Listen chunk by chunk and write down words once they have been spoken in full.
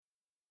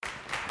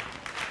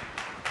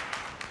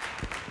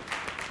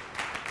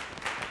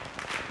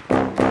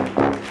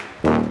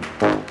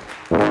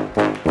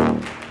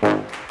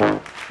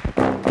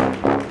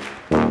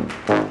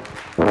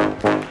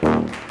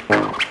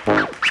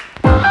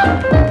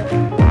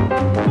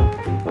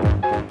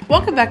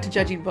Welcome back to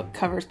Judging Book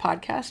Covers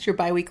Podcast, your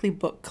bi-weekly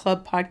book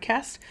club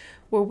podcast,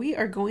 where we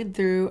are going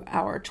through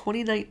our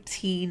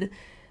 2019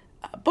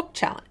 book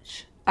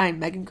challenge. I'm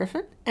Megan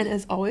Griffin, and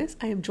as always,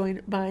 I am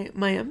joined by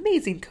my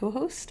amazing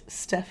co-host,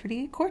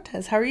 Stephanie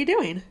Cortez. How are you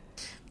doing?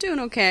 Doing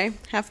okay.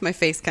 Half my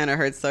face kind of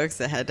hurts, though,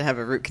 because I had to have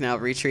a root canal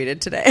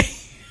retreated today.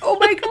 Oh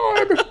my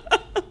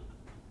god!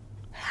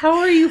 How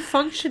are you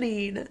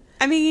functioning?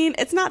 I mean,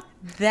 it's not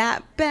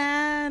that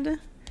bad,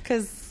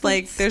 because,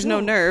 there's no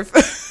nerve.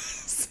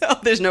 So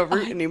there's no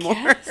root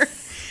anymore.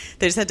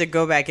 They just had to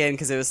go back in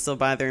because it was still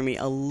bothering me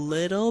a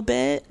little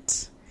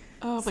bit.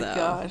 Oh my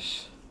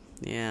gosh.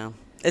 Yeah.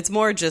 It's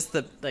more just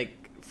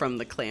from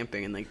the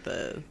clamping and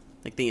the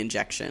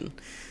injection.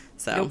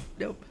 So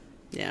Nope.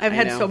 Yeah. I've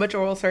had so much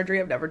oral surgery,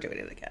 I'm never doing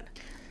it again.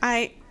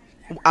 I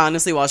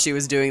honestly, while she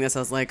was doing this, I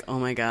was like, oh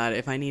my God,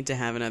 if I need to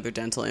have another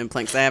dental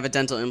implant, because I have a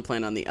dental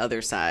implant on the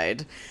other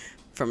side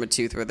from a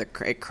tooth where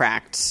it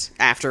cracked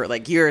after,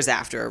 years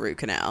after a root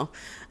canal.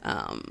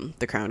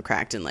 The crown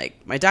cracked, and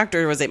my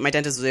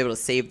dentist was able to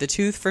save the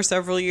tooth for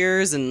several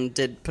years and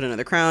did put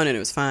another crown, and it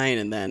was fine.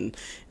 And then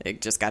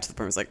it just got to the point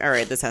where it was like, all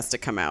right, this has to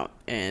come out.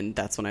 And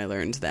that's when I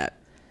learned that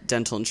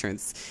dental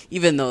insurance,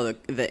 even though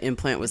the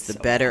implant was the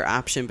better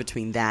option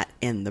between that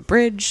and the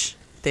bridge,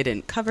 they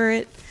didn't cover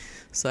it.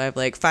 So I have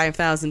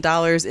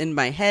 $5,000 in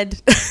my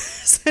head,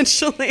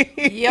 essentially.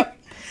 Yep.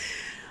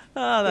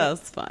 Oh, that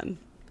was fun.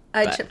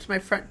 I chipped my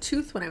front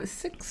tooth when I was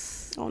 6.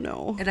 Oh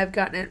no. And I've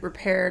gotten it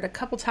repaired a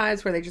couple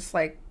times where they just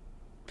had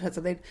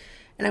something.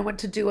 And I went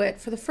to do it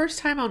for the first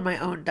time on my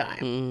own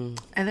dime.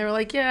 And they were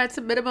like, yeah, it's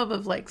a minimum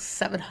of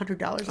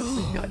 $700. I was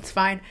like, no, it's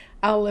fine.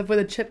 I'll live with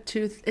a chipped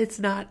tooth. It's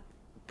not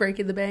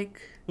breaking the bank.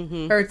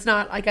 Or it's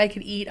not I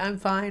can eat. I'm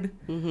fine.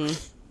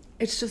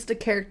 It's just a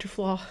character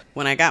flaw.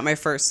 When I got my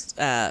first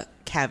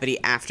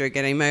cavity after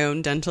getting my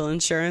own dental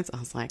insurance, I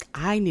was like,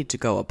 I need to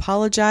go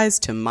apologize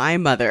to my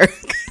mother.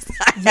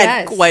 I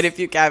had quite a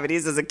few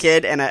cavities as a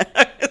kid, and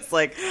it's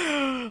like,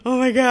 oh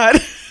my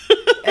God.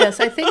 Yes,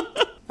 I think.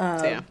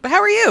 But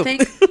how are you?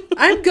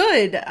 I'm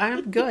good.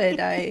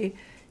 I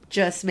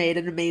just made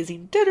an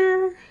amazing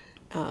dinner.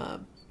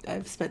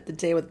 I've spent the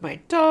day with my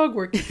dog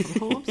working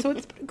from home, so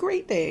it's been a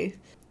great day.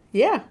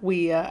 Yeah,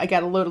 I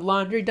got a load of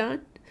laundry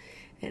done,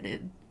 and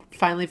it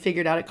finally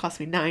figured out it cost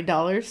me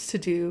 $9 to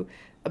do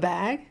a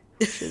bag,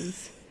 which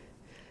is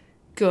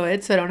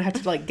good, so I don't have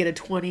to get a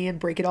 20 and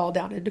break it all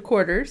down into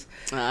quarters.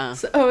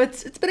 So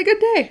it's been a good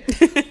day.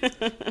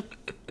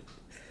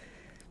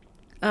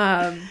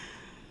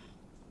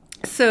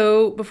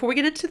 So before we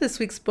get into this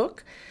week's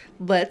book,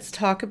 let's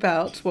talk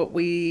about what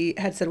we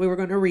had said we were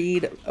going to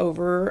read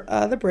over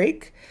the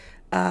break.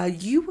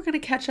 You were going to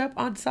catch up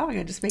on Song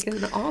and just make it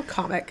an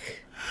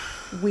all-comic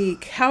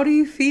week. How do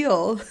you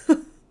feel?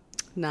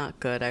 Not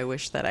good. I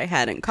wish that I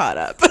hadn't caught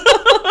up.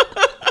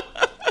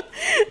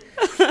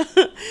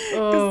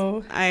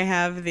 Oh. I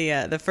have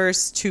the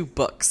first 2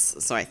 books,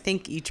 so I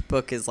think each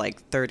book is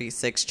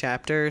 36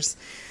 chapters.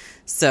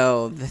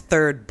 So the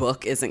third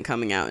book isn't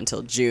coming out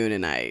until June,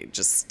 and I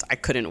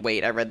couldn't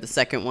wait. I read the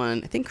second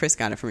one. I think Chris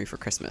got it for me for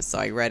Christmas, so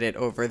I read it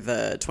over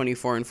the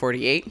 24 and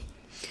 48. So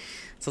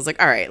I was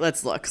like, all right,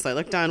 let's look. So I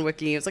looked on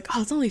Wiki. It was like,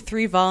 oh, it's only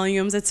 3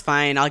 volumes. It's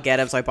fine. I'll get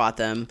them. So I bought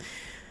them.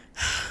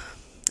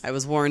 I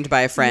was warned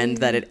by a friend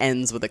that it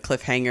ends with a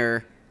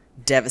cliffhanger,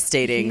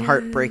 devastating,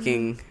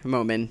 heartbreaking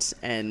moment,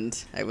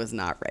 and I was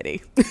not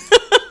ready.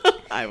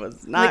 I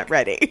was not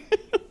ready.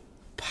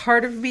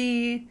 Part of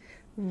me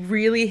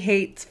really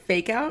hates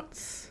fake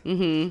outs.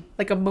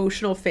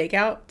 Emotional fake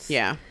outs.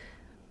 Yeah.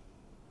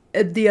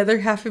 And the other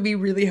half of me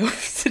really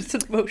hopes it's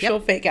an emotional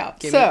fake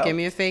out. Give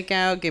me a fake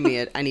out.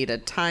 I need a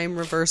time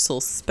reversal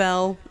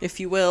spell, if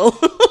you will.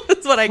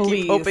 That's what I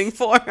keep hoping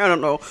for. I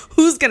don't know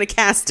who's going to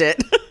cast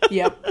it.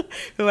 Yep.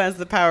 Who has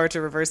the power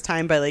to reverse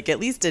time by at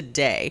least a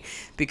day,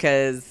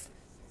 because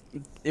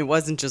it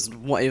wasn't just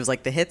one. It was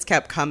the hits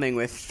kept coming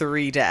with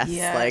 3 deaths.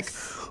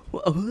 Yes.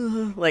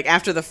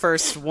 After the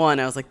first one,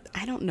 I was like,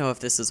 I don't know if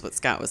this is what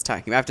Scott was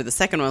talking about. After the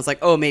second one, I was like,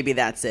 oh, maybe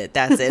that's it.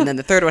 And then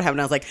the third one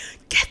happened. I was like,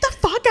 get the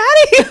fuck out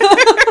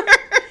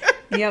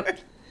of here.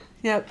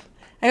 Yep.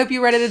 I hope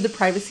you read it in the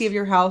privacy of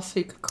your house so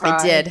you could cry.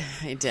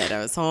 I did. I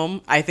was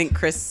home. I think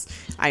Chris,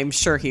 I'm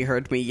sure he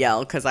heard me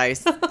yell, because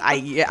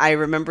I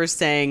remember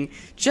saying,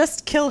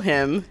 just kill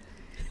him.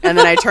 And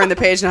then I turned the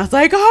page and I was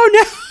like, oh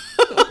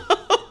no.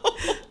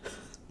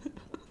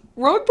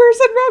 Wrong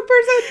person.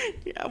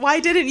 Yeah, why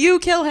didn't you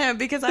kill him?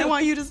 Because I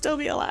want you to still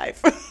be alive.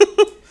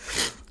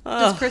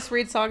 Does Chris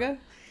read Saga?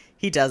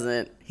 He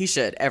doesn't. He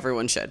should.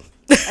 Everyone should.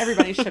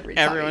 Everybody should read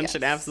Saga. Everyone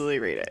should absolutely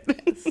read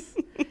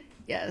it.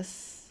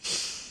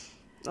 Yes.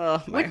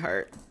 Oh, my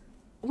heart.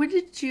 When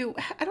did you...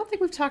 I don't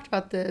think we've talked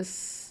about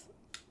this.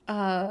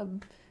 Because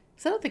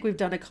I don't think we've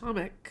done a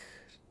comic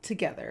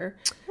together.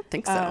 I don't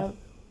think so.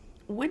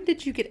 When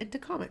did you get into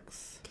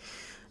comics?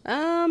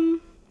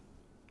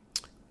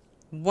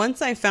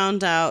 Once I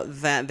found out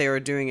that they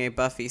were doing a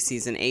Buffy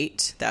season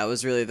 8, that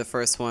was really the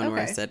first one where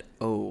I said,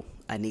 oh,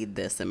 I need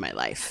this in my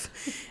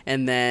life.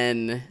 And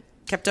then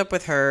kept up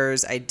with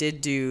hers. I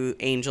did do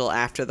Angel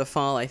After the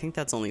Fall. I think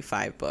that's only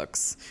 5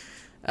 books.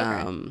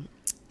 And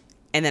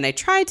then I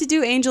tried to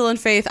do Angel and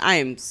Faith.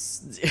 I'm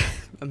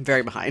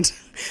very behind.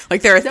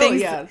 Like there are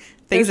things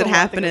that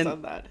happen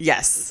in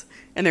yes,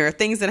 and there are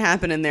things that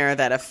happen in there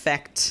that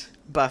affect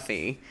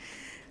Buffy.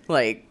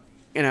 Like,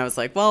 and I was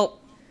like, well,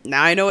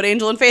 now I know what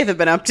Angel and Faith have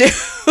been up to.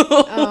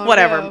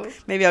 Whatever. No.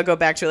 Maybe I'll go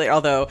back to it later.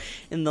 Although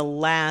in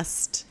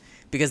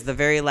because the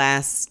very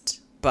last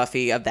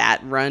Buffy of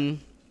that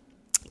run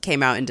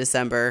came out in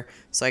December,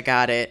 so I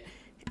got it.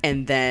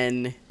 And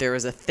then there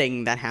was a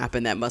thing that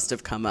happened that must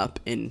have come up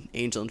in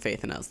Angel and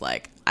Faith, and I was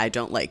like, I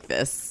don't like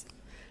this.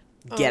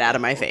 Get out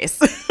of my face.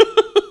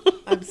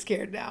 I'm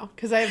scared now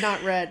because I have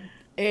not read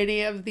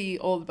any of the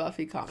old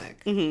Buffy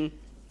comic. Mm-hmm.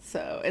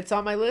 So it's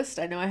on my list.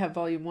 I know I have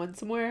volume 1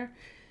 somewhere.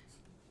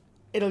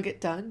 It'll get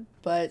done,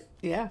 but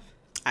yeah.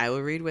 I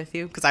will read with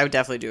you because I would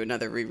definitely do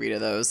another reread of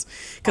those.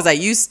 Because I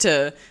used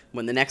to,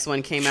 when the next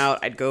one came out,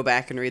 I'd go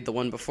back and read the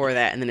one before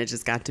that, and then it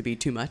just got to be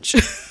too much.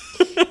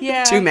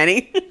 Yeah. Too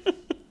many.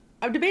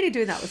 I'm debating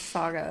doing that with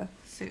Saga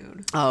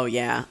soon. Oh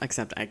yeah,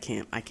 except I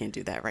can't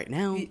do that right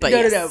now. But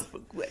no.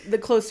 The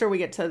closer we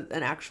get to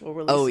an actual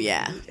release. Oh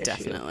yeah,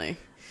 definitely.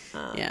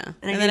 Yeah,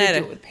 and then I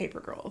do it with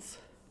Paper Girls.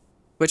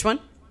 Which one?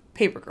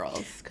 Paper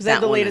Girls, because I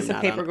have the latest of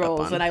Paper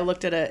Girls, and I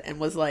looked at it and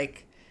was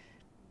like,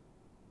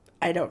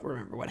 I don't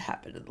remember what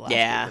happened in the last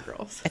Paper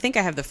Girls. I think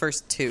I have the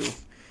first 2.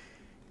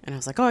 And I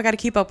was like, oh, I got to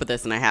keep up with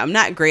this. And I'm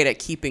not great at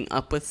keeping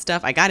up with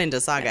stuff. I got into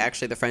Saga,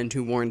 actually, the friend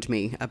who warned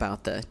me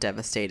about the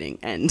devastating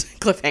end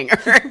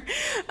cliffhanger.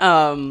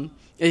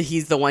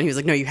 He's the one who was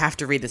like, no, you have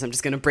to read this. I'm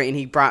just going to bring. And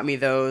he brought me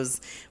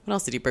those. What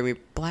else did he bring me?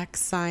 Black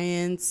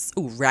Science.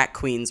 Ooh, Rat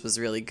Queens was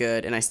really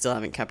good. And I still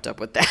haven't kept up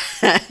with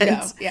that.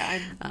 No, yeah.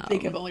 I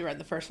think I've only read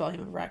the first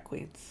volume of Rat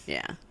Queens.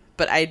 Yeah.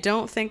 But I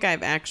don't think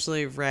I've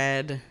actually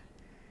read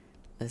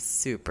a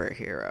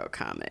superhero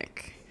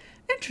comic.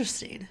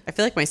 Interesting. I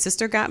feel like my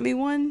sister got me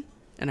one,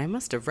 and I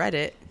must have read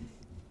it.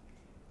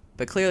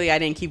 But clearly I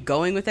didn't keep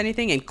going with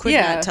anything and could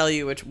not tell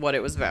you what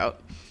it was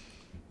about.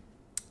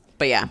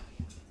 But yeah.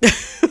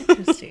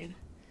 Interesting.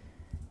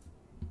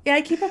 Yeah,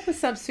 I keep up with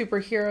some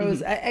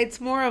superheroes. Mm-hmm. It's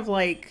more of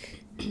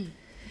like...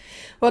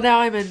 Well, now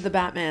I'm in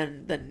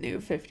the new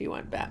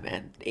 51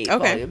 Batman 8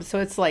 volume. So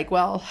it's like,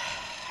 well,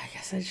 I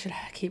guess I should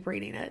keep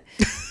reading it.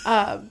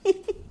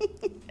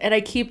 And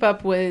I keep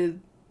up with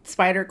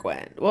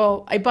Spider-Gwen.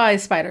 Well, I buy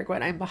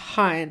Spider-Gwen. I'm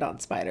behind on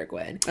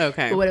Spider-Gwen.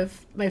 Okay. But one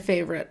of my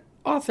favorite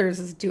authors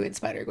is doing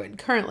Spider-Gwen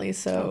currently,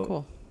 so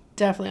cool.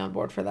 Definitely on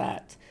board for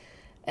that.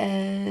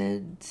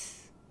 And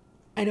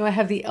I know I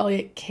have the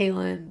Elliot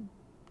Kalin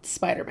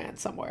Spider-Man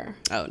somewhere.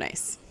 Oh,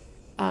 nice.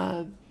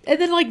 And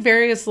then like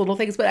various little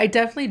things, but I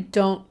definitely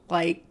don't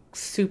like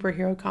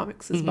superhero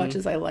comics as much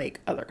as I like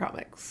other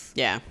comics.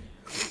 Yeah.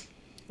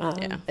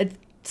 And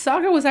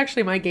Saga was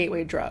actually my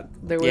gateway drug.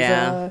 There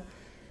was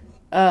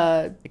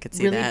I could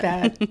see really that.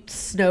 bad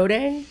snow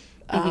day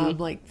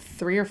like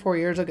 3 or 4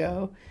 years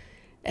ago,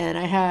 and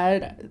I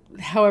had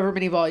however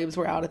many volumes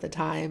were out at the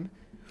time,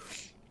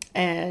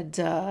 and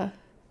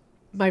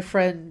my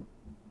friend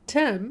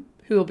Tim,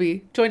 who will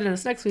be joining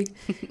us next week,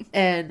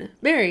 and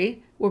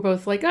Mary were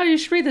both like, oh, you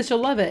should read this, you'll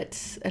love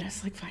it. And I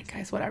was like, fine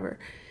guys, whatever.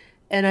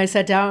 And I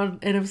sat down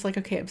and I was like,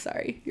 okay, I'm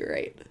sorry, you're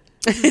right,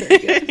 this is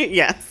very good.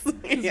 Yes,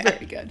 it's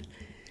very good.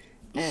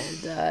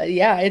 And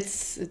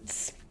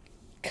it's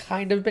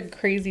kind of been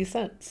crazy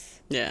since.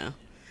 Yeah.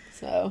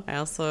 So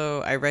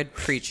I read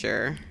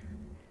Preacher.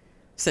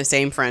 So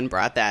same friend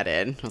brought that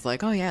in. I was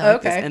like, oh yeah, I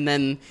like this. And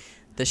then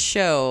the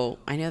show,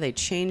 I know they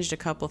changed a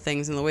couple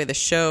things in the way the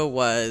show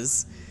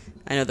was.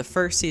 I know the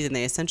first season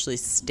they essentially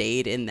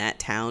stayed in that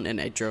town,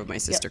 and I drove my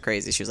sister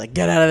crazy. She was like,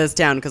 get out of this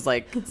town, because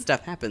like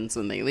stuff happens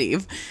when they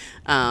leave.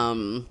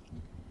 And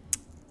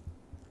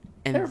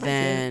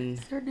then...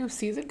 Is there a new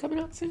season coming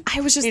out soon? I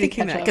was just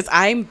thinking that, because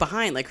I'm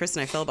behind. Like, Chris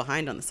and I fell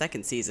behind on the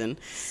second season.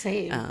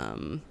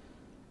 Same.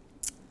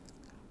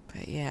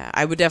 But yeah,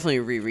 I would definitely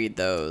reread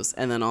those.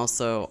 And then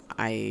also,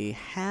 I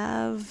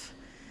have...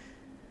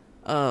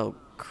 Oh,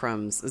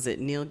 crumbs. Is it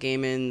Neil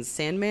Gaiman's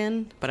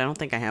Sandman? But I don't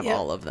think I have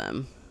all of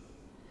them.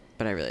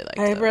 But I really like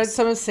those. I've read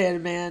some of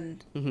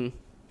Sandman. Mm-hmm.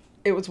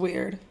 It was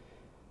weird.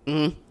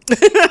 Mm-hmm.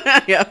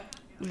 Yeah.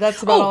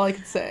 That's about all I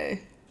can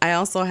say. I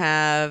also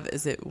have,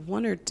 is it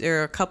one or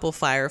a couple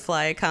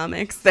Firefly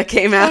comics that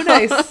came out? Oh,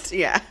 nice.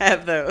 Yeah, I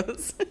have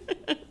those.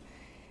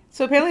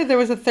 So apparently there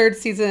was a third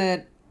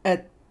season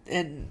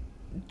in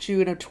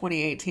June of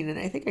 2018, and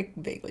I think I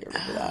vaguely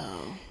remember that.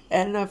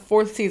 And a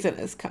fourth season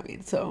is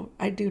coming, so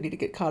I do need to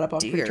get caught up on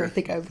Preacher. I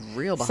think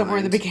I'm somewhere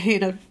in the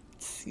beginning of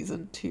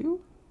season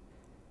 2.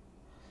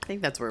 I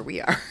think that's where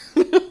we are.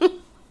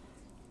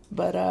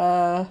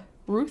 But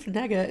Ruth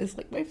Negga is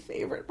like my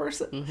favorite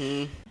person.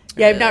 Mm-hmm.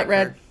 Yeah, I've not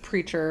read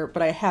Preacher,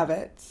 but I have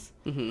it.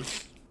 Mm-hmm.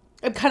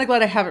 I'm kind of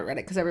glad I haven't read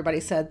it, because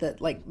everybody said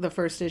that like the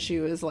first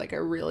issue is like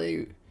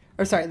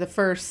the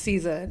first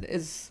season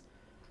is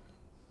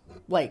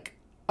like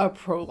a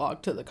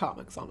prologue to the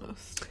comics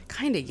almost.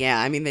 Kind of, yeah.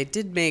 I mean, they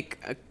did make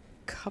a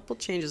couple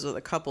changes with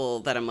a couple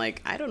that I'm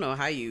like, I don't know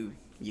how you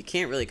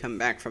can't really come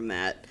back from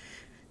that.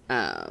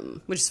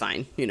 which is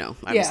fine. You know,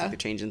 obviously Yeah. they're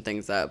changing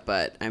things up,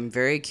 but I'm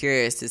very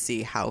curious to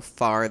see how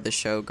far the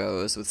show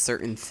goes with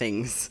certain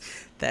things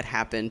that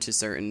happen to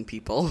certain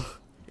people.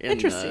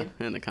 Interesting.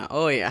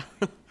 Oh, yeah.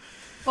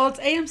 Well, it's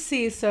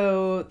AMC,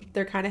 so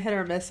they're kind of hit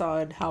or miss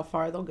on how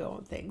far they'll go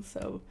on things.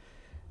 So,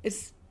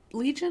 is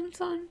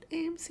Legions on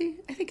AMC?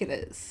 I think it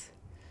is.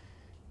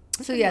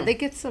 So yeah, they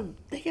get some.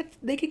 They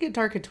can get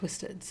dark and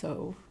twisted.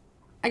 So,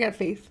 I got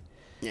faith.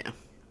 Yeah.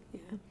 Yeah,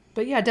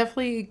 but yeah,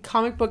 definitely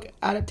comic book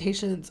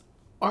adaptations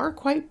are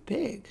quite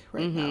big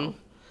right now.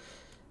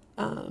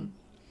 And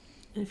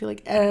I feel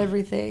like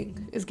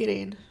everything is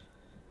getting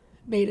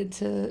made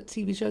into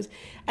TV shows.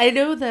 I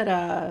know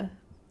that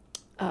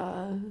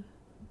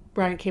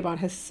Brian K. Vaughan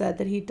has said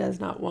that he does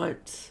not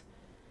want,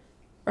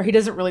 or he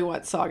doesn't really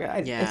want Saga.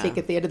 I think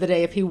at the end of the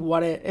day,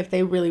 if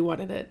they really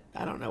wanted it,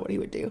 I don't know what he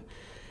would do.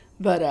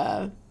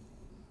 But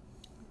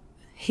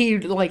he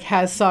like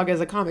has Saga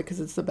as a comic because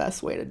it's the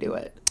best way to do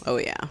it. Oh,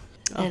 yeah.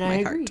 Oh, And I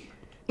agree.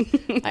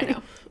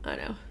 I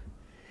know.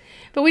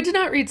 But we did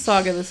not read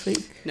Saga this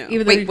week. No.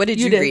 Even Wait, though what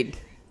did you read?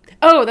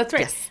 Oh, that's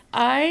right. Yes.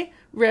 I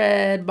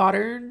read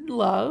Modern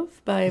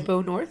Love by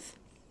Bo North,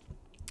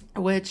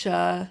 which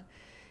I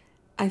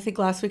think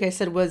last week I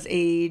said was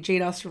a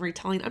Jane Austen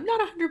retelling. I'm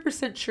not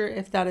 100% sure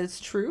if that is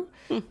true,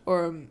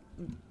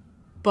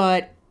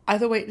 but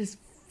either way, it is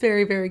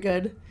very, very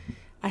good.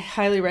 I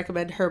highly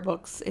recommend her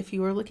books if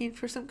you are looking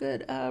for some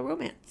good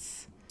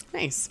romance.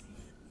 Nice.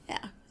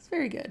 Yeah, it's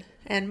very good.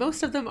 And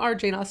most of them are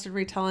Jane Austen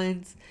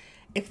retellings.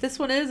 If this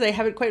one is, I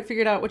haven't quite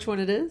figured out which one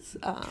it is,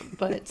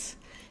 but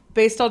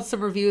based on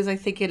some reviews, I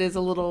think it is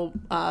a little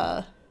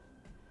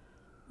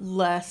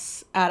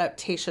less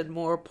adaptation,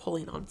 more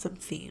pulling on some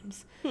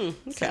themes.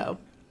 Okay. So,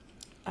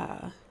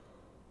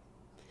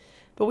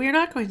 but we are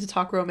not going to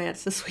talk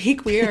romance this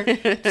week. We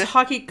are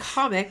talking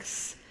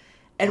comics,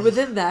 and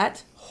within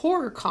that,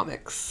 horror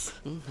comics.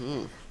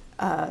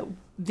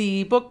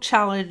 The book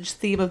challenge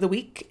theme of the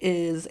week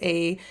is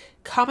a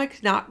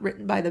comic not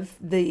written by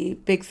the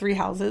big three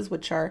houses,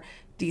 which are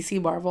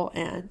DC, Marvel,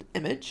 and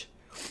Image,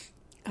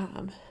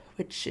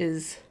 which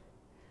is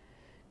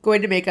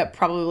going to make up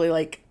probably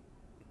like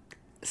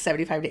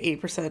 75 to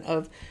 80%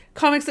 of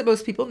comics that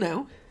most people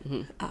know.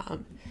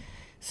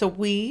 So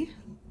we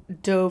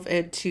dove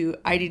into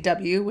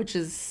IDW, which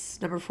is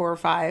number 4 or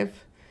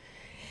 5,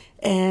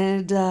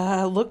 and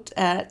looked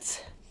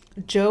at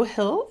Joe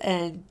Hill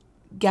and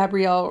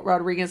Gabrielle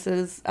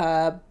Rodriguez's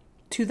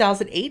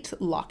 2008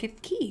 Lock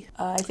and Key.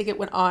 I think it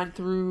went on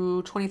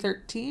through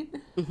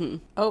 2013.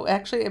 Oh,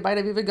 actually, it might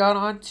have even gone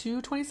on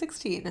to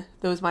 2016.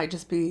 Those might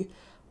just be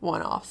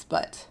one-offs,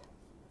 but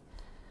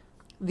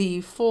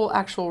the full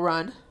actual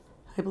run,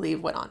 I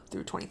believe, went on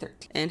through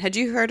 2013. And had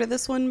you heard of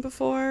this one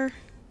before?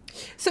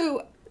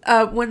 So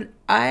when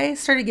I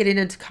started getting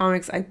into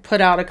comics, I put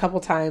out a couple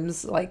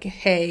times, like,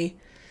 hey,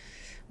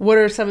 what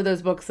are some of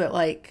those books that,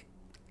 like,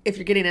 if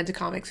you're getting into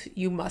comics,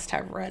 you must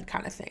have read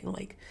kind of thing.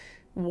 Like,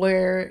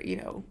 where,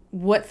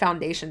 what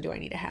foundation do I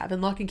need to have?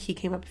 And Lock and Key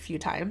came up a few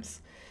times.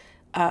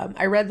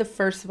 I read the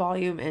first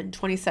volume in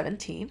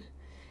 2017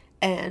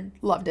 and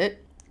loved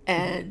it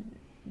and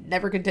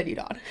never continued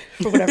on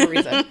for whatever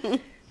reason.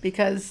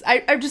 Because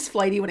I'm just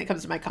flighty when it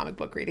comes to my comic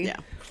book reading.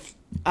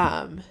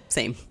 Yeah.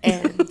 Same.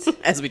 And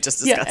as we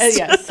just discussed.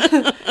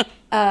 Yes.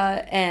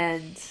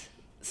 And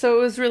so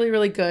it was really,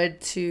 really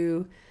good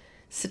to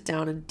sit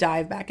down and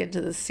dive back into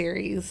the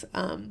series.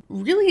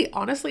 Really,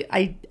 honestly,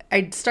 I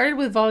started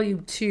with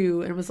volume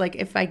 2 and was like,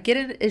 if I get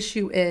an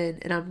issue in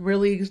and I'm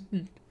really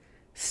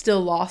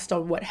still lost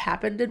on what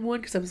happened in 1,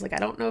 because I was like, I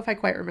don't know if I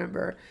quite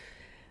remember,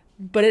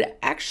 but it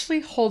actually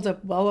holds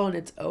up well on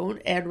its own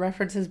and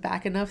references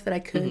back enough that I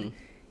could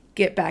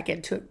get back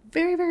into it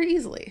very, very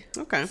easily.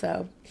 Okay.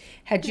 So,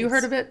 had you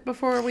heard of it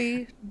before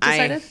we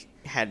decided?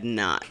 I had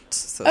not.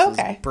 So this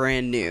was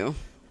brand new.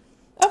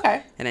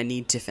 Okay. And I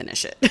need to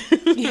finish it.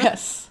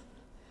 Yes.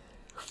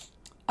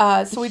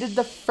 So we did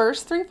the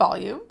first 3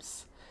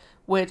 volumes,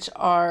 which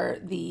are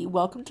the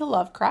Welcome to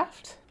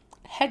Lovecraft,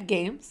 Head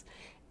Games,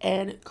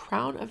 and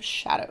Crown of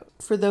Shadow.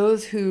 For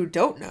those who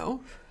don't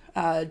know,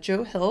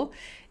 Joe Hill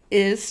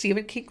is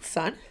Stephen King's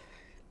son.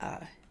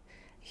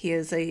 He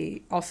is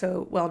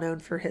also well known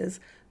for his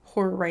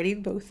horror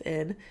writing, both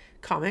in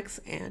comics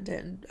and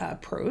in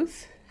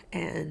prose.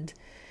 And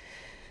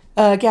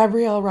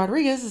Gabrielle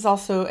Rodriguez is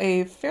also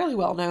a fairly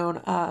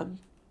well-known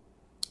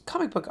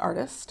comic book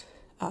artist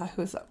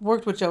who has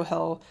worked with Joe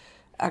Hill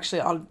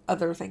actually on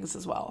other things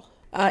as well.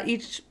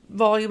 Each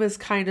volume is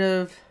kind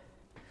of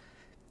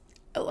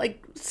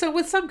like, so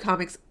with some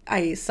comics,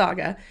 i.e.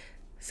 Saga,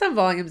 some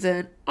volumes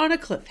in on a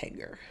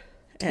cliffhanger.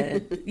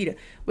 And,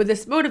 with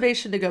this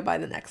motivation to go buy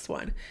the next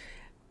one.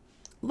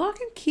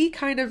 Lock and Key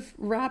kind of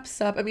wraps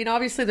up. I mean,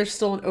 obviously there's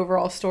still an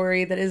overall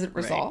story that isn't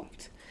resolved.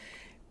 Right.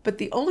 But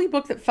the only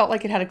book that felt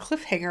like it had a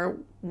cliffhanger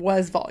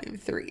was volume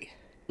 3.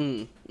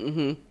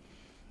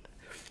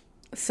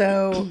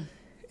 So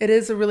it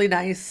is a really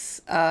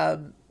nice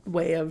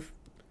way of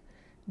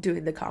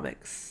doing the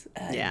comics.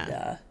 And,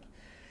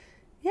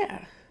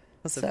 yeah.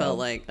 Plus, it felt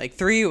like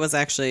 3 was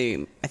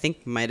actually, I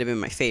think, might have been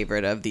my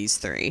favorite of these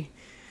 3.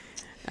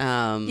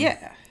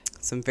 Yeah.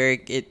 So I'm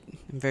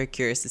very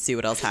curious to see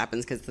what else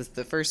happens, because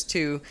the first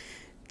 2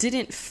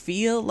 didn't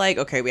feel like,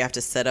 okay, we have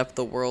to set up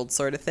the world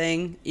sort of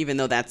thing, even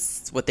though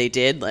that's what they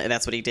did.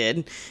 That's what he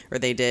did, or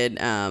they did,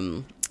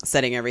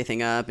 setting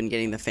everything up and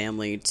getting the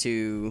family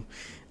to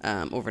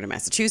over to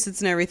Massachusetts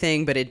and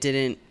everything, but it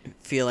didn't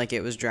feel like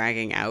it was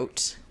dragging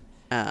out.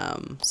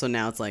 So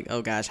now it's like,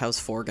 oh gosh, how's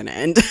 4 gonna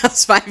end?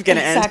 How's 5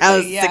 gonna end?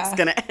 How's 6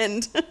 gonna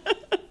end?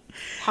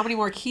 How many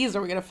more keys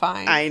are we gonna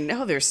find? I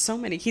know, there's so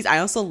many keys. I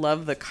also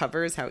love the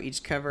covers, how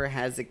each cover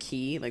has a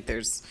key. Like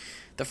there's,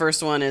 the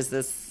first one is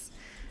this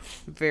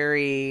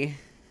very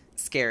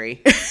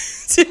scary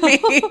to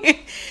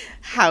me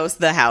house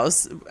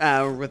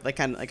with like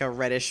kind of like a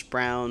reddish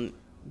brown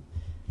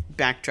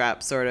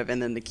backdrop sort of,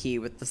 and then the key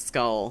with the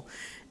skull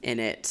in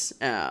it.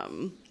 I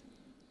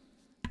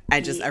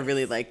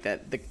really like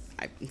that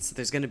so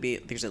there's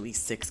at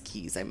least 6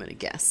 keys, I'm gonna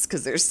guess,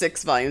 because there's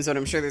 6 volumes, but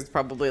I'm sure there's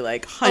probably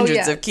like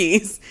hundreds of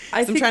keys.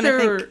 I think I'm trying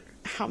to think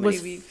how many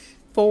we've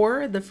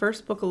 4 in the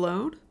first book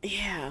alone.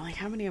 Yeah, like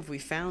how many have we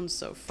found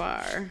so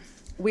far?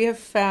 We have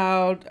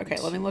found, okay,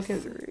 let me look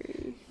at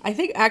 3. I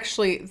think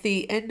actually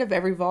the end of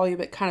every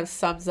volume, it kind of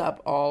sums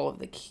up all of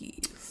the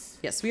keys.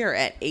 Yes, we are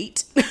at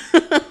 8.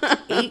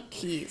 8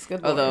 keys.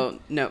 Good Lord. Although,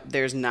 no,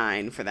 there's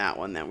 9 for that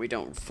one that we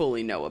don't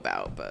fully know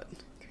about, but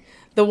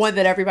the one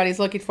that everybody's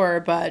looking for,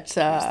 but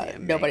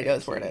nobody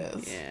knows where it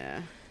is.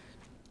 Yeah.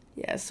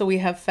 Yeah, so we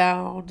have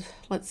found,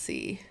 let's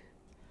see,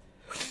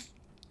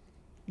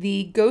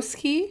 the ghost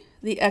key,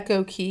 the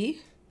echo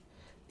key,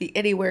 the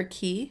anywhere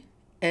key,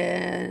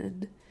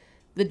 and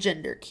the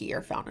gender key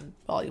are found in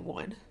volume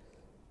 1.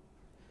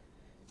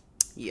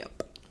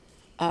 Yep.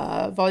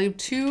 Volume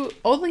 2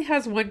 only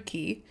has 1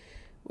 key,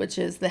 which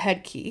is the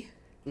head key,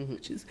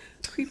 which is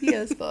creepy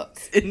as fuck.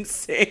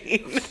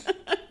 Insane.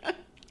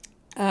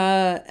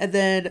 And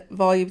then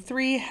volume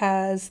 3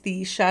 has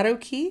the shadow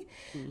key,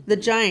 the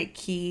giant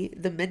key,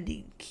 the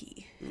mending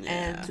key. Yeah.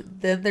 And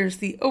then there's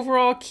the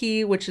overall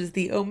key, which is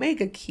the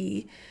omega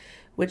key,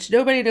 which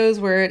nobody knows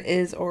where it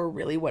is or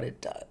really what it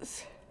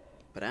does.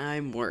 But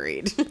I'm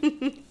worried.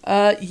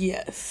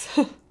 Yes.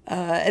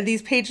 And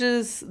these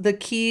pages, the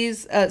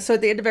keys, so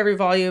at the end of every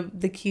volume,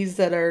 the keys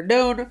that are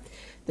known,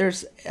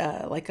 there's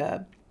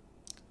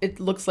it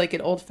looks like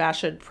an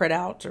old-fashioned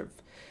printout of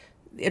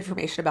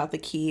information about the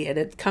key, and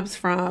it comes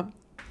from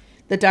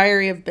the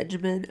Diary of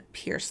Benjamin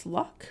Pierce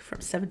Luck from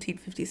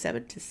 1757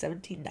 to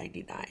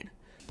 1799.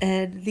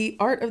 And the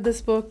art of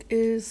this book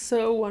is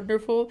so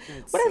wonderful.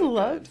 What I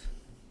love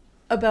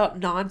about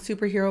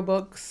non-superhero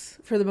books,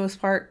 for the most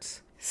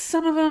part,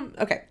 some of them,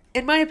 okay,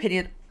 in my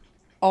opinion,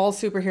 all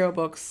superhero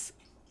books,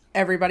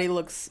 everybody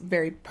looks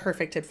very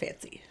perfect and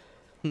fancy.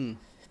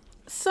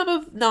 Some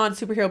of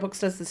non-superhero books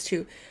does this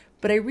too,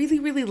 but I really,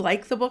 really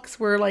like the books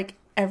where like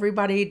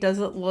everybody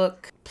doesn't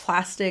look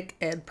plastic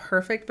and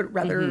perfect, but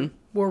rather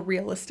more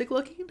realistic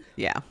looking.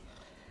 Yeah.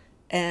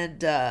 And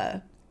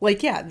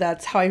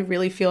that's how I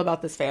really feel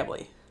about this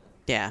family.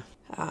 Yeah,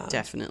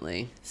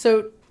 definitely.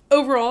 So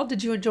overall,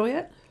 did you enjoy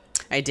it?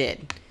 I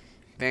did.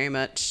 Very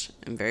much.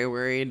 I'm very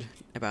worried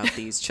about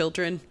these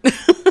children.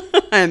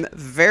 I'm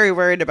very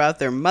worried about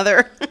their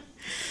mother.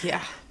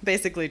 Yeah.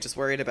 Basically just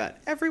worried about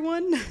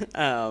everyone.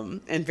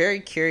 And very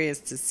curious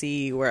to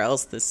see where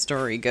else this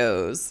story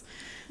goes.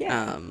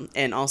 Yeah.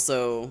 And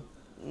also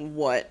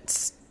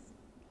what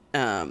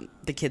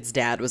the kid's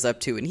dad was up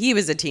to when he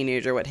was a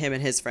teenager, what him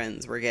and his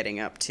friends were getting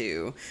up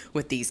to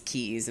with these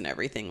keys and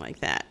everything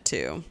like that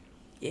too.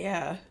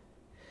 Yeah.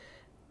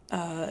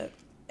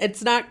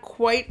 It's not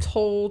quite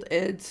told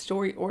in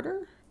story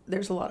order.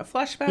 There's a lot of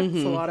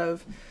flashbacks, a lot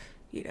of,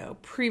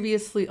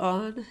 previously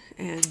on,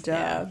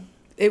 and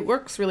it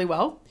works really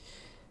well.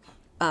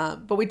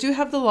 But we do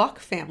have the Locke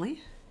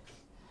family.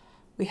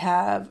 We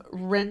have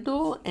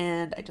Rendell,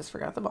 and I just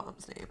forgot the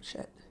mom's name.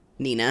 Shit.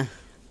 Nina.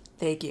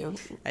 Thank you.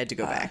 I had to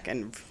go back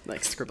and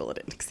scribble it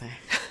in because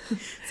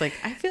it's like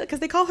I feel because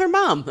they call her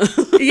mom.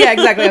 Yeah,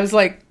 exactly. I was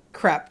like,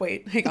 crap.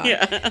 Wait, hang on.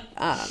 Yeah.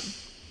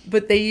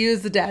 But they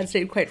use the dad's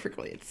name quite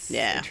frequently. It's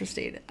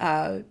interesting.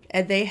 And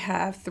they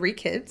have 3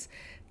 kids: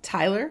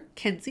 Tyler,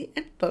 Kenzie,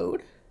 and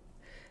Bode.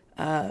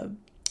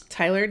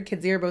 Tyler and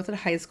Kenzie are both in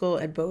high school,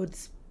 and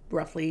Bode's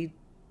roughly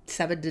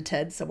 7 to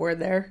 10, somewhere in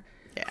there.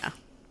 Yeah.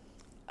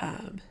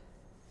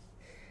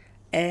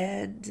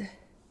 And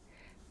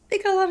they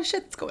got a lot of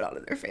shit that's going on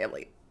in their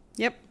family.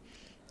 Yep.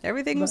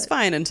 Everything was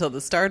fine until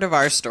the start of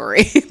our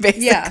story, basically.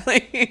 Yeah.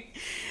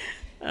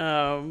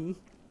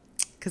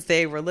 Because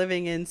they were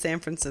living in San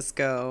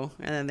Francisco,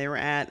 and then they were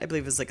at, I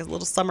believe it was like a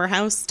little summer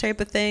house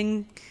type of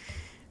thing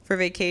for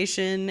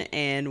vacation,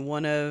 and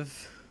one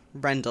of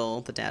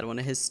Rendell, the dad, one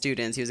of his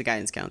students, he was a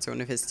guidance counselor,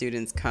 one of his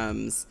students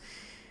comes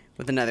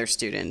with another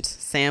student.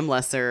 Sam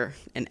Lesser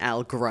and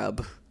Al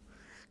Grubb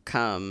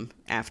come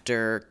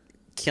after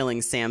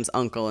killing Sam's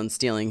uncle and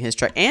stealing his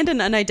truck, and an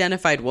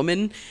unidentified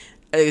woman,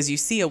 as you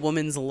see a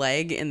woman's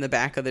leg in the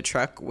back of the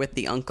truck with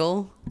the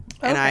uncle.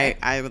 Okay. And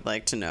I would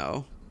like to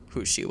know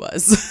who she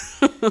was.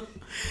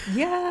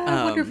 Yeah,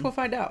 I wonder if we'll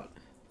find out.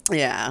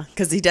 Yeah,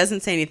 because he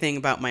doesn't say anything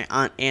about my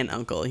aunt and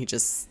uncle. He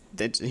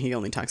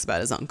only talks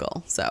about his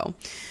uncle. So,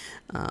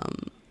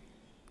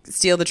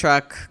 steal the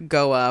truck,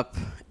 go up,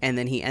 and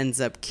then he ends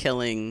up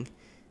killing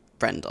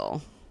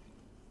Brendel,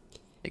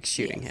 like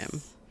shooting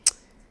him.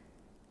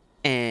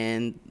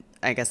 And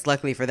I guess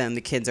luckily for them,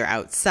 the kids are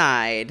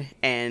outside,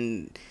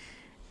 and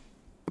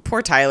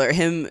poor Tyler,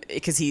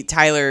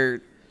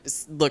 Tyler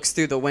looks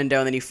through the window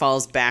and then he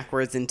falls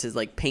backwards into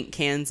like paint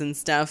cans and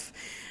stuff.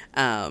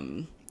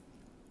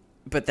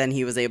 But then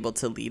he was able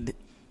to lead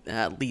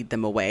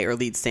them away, or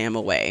lead Sam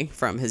away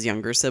from his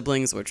younger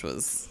siblings, which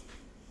was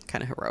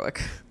kind of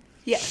heroic.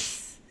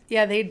 Yes.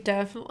 Yeah,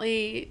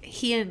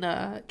 he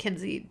and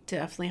Kinsey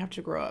definitely have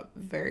to grow up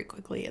very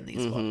quickly in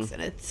these books.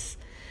 And it's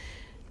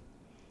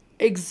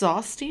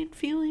exhausting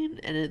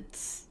feeling. And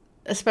it's,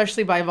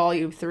 especially by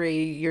volume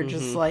 3, you're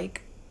just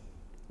like,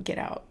 get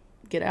out,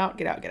 get out,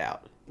 get out, get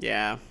out.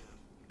 Yeah.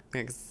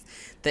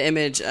 The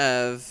image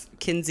of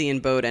Kinsey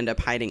and Bode end up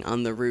hiding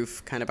on the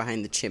roof, kind of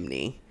behind the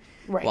chimney,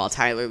 while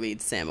Tyler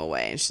leads Sam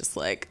away. It's just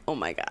like, oh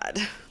my God.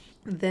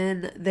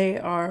 Then they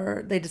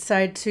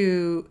decide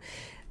to,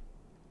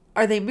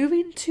 are they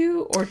moving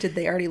to, or did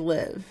they already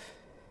live?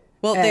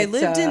 Well, they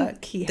lived in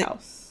Key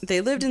House. They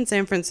lived in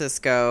San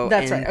Francisco.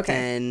 That's right. Okay.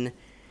 Then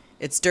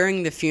it's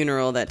during the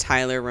funeral that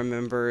Tyler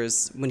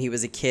remembers when he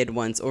was a kid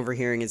once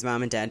overhearing his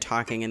mom and dad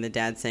talking, and the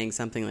dad saying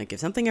something like, if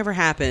something ever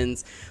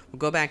happens, we'll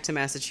go back to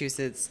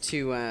Massachusetts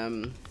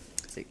to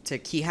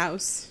Key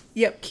House.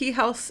 Yep, Key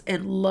House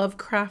in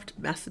Lovecraft,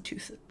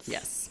 Massachusetts.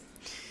 Yes.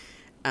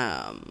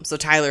 So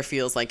Tyler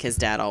feels like his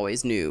dad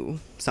always knew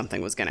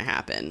something was going to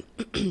happen.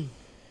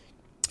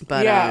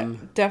 But yeah,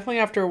 definitely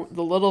after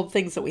the little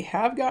things that we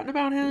have gotten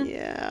about him.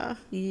 Yeah.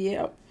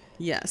 Yep.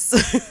 Yes.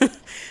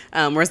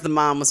 Whereas the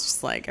mom was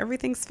just like,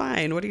 everything's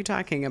fine. What are you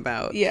talking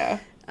about? Yeah.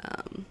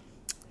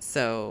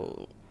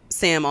 So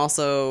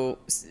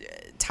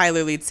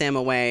Tyler leads Sam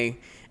away,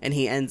 and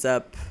he ends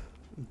up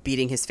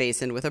beating his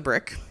face in with a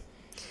brick.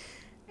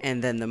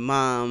 And then the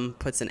mom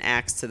puts an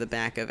axe to the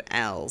back of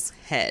Al's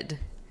head.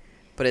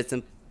 But it's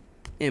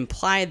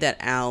implied that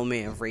Al may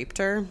have raped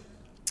her,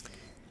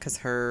 because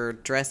her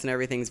dress and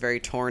everything's very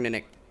torn.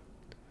 And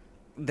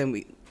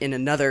in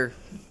another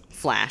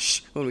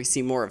flash, when we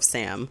see more of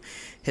Sam,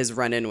 his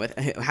run-in with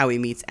how he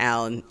meets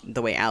Al, and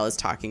the way Al is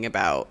talking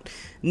about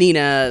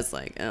Nina is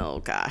like, oh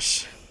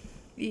gosh.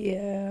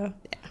 Yeah.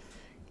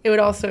 It would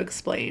also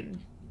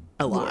explain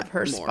a lot of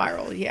her more.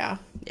 spiral. Yeah.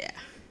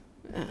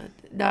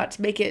 Not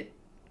to make it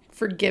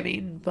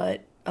forgiving,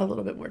 but a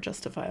little bit more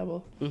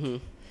justifiable. Mm-hmm.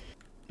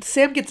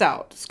 Sam gets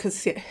out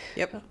because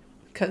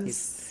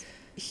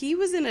he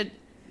was in a.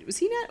 Was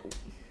he not?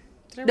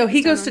 No,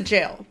 he goes to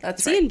jail.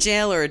 That's right. Is he in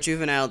jail or a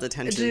juvenile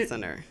detention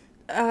center?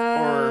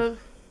 Or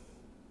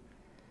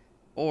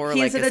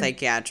like a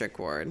psychiatric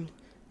ward?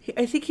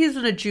 I think he's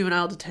in a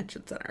juvenile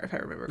detention center, if I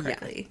remember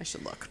correctly. Yeah, I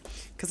should look.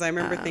 Because I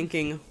remember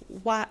thinking,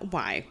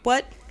 why?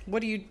 What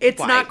do you... It's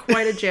not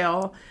quite a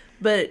jail,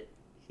 but...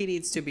 He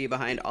needs to be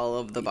behind all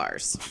of the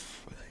bars.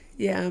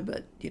 Yeah,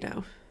 but,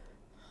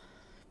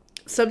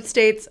 some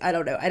states, I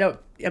don't know.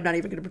 I'm not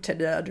even going to pretend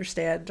to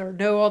understand or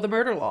know all the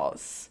murder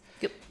laws.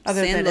 Yep.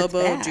 San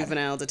Lobo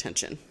juvenile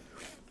detention.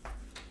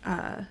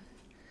 And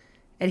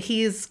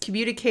he's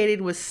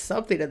communicating with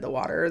something in the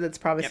water that's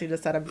promising to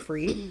set him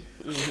free.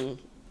 Mm-hmm.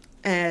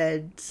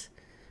 And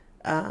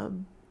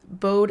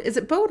Bode, is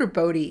it Bode or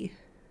Bodie?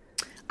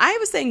 I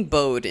was saying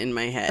Bode in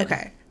my head.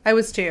 Okay, I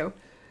was too.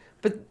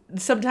 But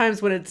sometimes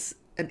when it's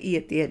an E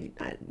at the end,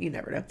 you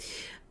never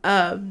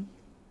know.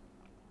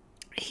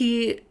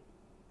 He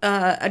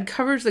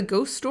uncovers a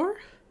ghost door,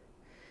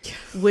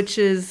 which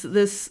is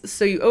this.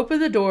 So you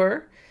open the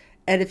door,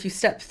 and if you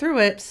step through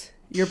it,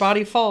 your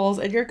body falls,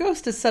 and your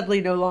ghost is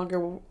suddenly no longer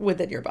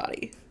within your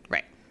body.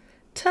 Right.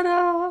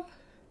 Ta-da!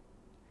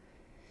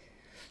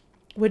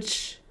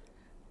 Which,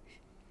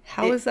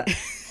 how is that?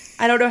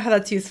 I don't know how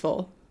that's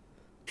useful.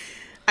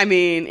 I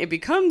mean, it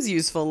becomes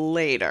useful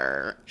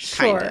later,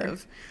 kind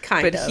of.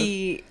 But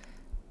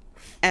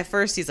at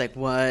first he's like,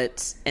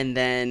 what? And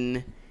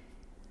then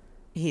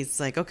he's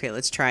like, okay,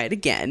 let's try it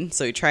again.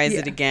 So he tries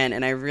it again,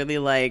 and I really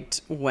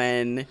liked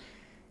when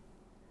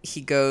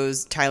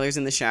Tyler's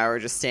in the shower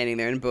just standing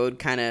there, and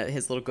Bode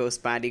his little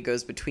ghost body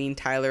goes between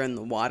Tyler and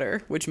the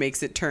water, which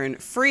makes it turn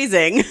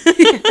freezing.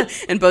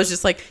 And Bode's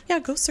just like, yeah,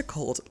 ghosts are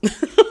cold.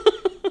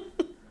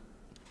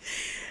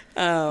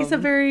 He's a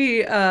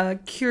very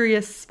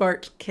curious,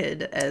 smart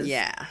kid, as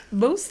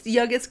most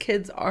youngest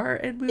kids are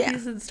in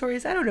movies and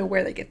stories. I don't know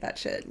where they get that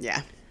shit.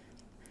 Yeah.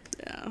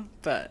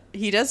 But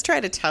he does try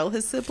to tell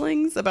his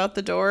siblings about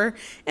the door,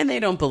 and they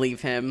don't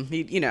believe him.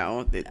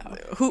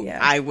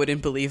 I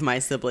wouldn't believe my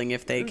sibling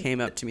if they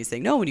came up to me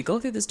saying, no, when you go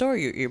through this door,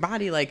 your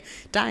body like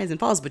dies and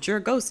falls, but you're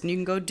a ghost and you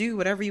can go do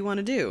whatever you want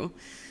to do.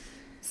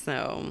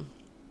 So,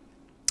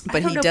 but I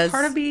don't know,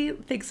 part of me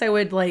thinks I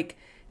would be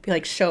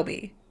like, show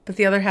me. But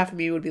the other half of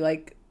me would be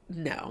like,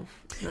 No.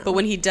 But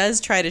when he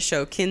does try to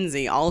show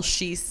Kinsey, all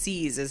she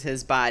sees is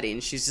his body,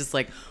 and she's just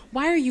like,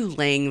 "Why are you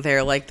laying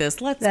there like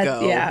this? Let's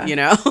go." Yeah. You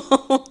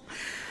know.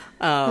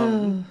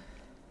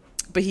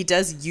 But he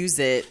does use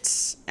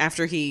it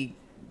after he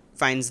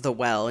finds the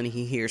well and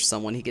he hears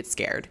someone. He gets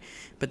scared,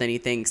 but then he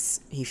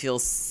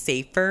feels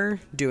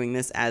safer doing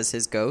this as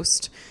his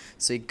ghost.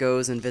 So he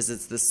goes and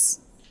visits this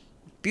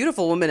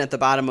beautiful woman at the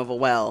bottom of a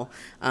well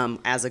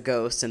as a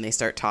ghost, and they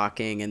start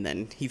talking, and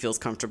then he feels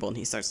comfortable and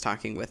he starts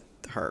talking with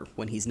her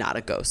when he's not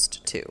a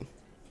ghost too.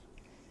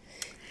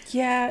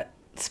 Yeah,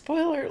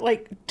 spoiler,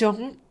 like,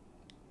 don't...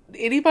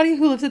 Anybody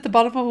who lives at the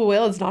bottom of a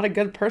whale is not a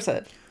good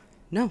person.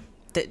 No,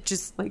 that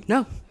just, Like,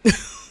 no.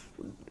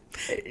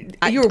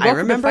 You were welcome I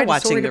remember to find a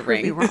watching story The to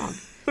prove me Ring. wrong.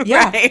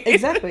 Yeah, Right.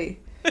 exactly.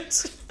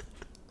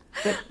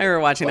 I remember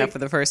watching Like- that for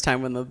the first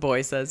time when the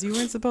boy says, "You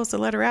weren't supposed to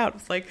let her out."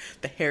 It's like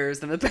the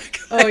hairs in the back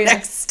of Oh, my yeah.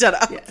 neck stood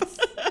up. Yes.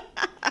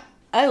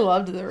 I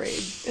loved The Ring.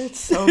 It's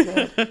so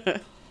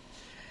good.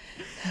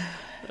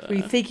 When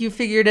you think you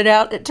figured it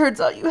out, it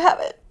turns out you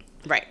haven't.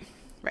 Right.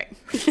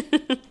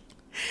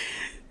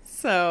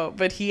 So,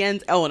 but he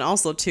ends... Oh, and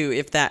also, too,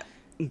 if that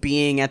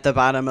being at the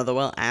bottom of the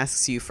well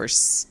asks you for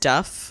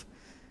stuff,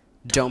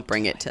 don't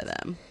bring it to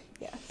them.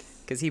 Yes.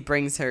 Because he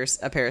brings her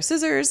a pair of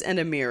scissors and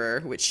a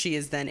mirror, which she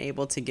is then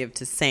able to give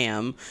to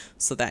Sam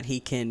so that he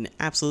can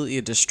absolutely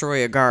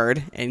destroy a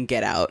guard and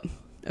get out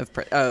of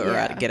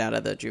get out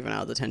of the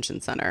juvenile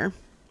detention center.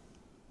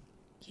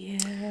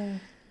 Yeah.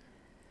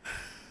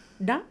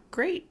 Not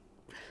great.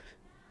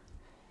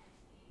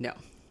 No.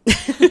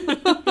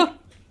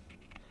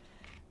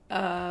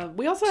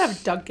 We also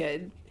have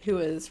Duncan, who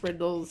is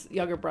Rendell's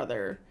younger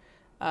brother,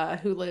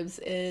 who lives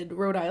in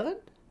Rhode Island.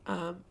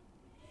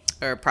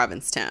 Or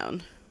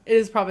Provincetown. It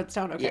is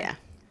Provincetown, okay.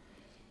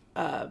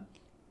 Yeah.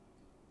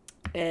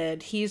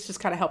 And he's just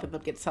kind of helping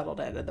them get settled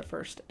in the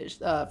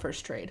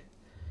first trade.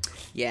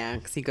 Yeah,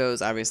 because he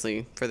goes,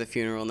 obviously, for the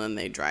funeral, and then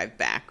they drive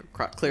back,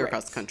 clear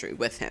across Right. the country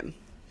with him.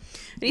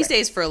 And he Right.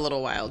 stays for a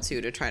little while,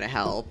 too, to try to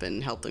help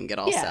them get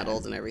all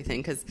settled and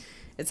everything. Because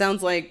it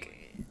sounds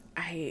like...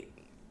 I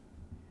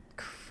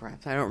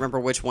don't remember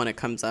which one it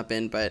comes up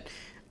in, but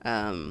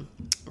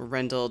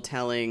Rendell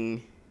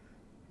telling,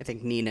 I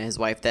think, Nina, his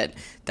wife, that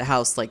the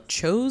house, like,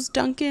 chose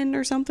Duncan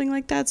or something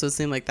like that. So it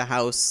seemed like the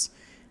house,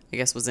 I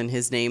guess, was in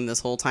his name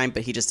this whole time,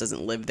 but he just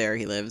doesn't live there.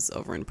 He lives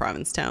over in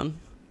Provincetown.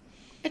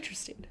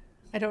 Interesting.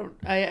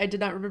 I did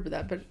not remember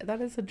that, but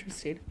that is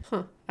interesting.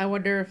 Huh. I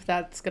wonder if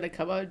that's going to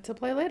come out to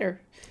play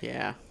later.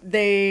 Yeah.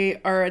 They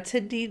are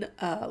attending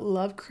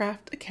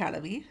Lovecraft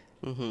Academy.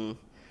 Mm-hmm.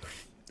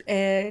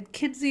 And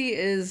Kinsey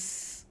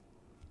is...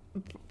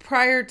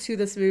 Prior to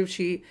this move,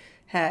 she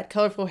had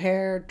colorful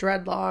hair,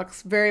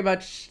 dreadlocks, very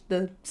much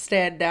the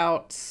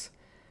standout,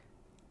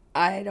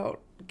 I don't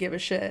give a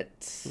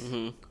shit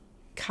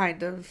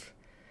kind of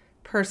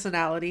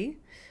personality.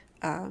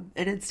 And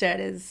instead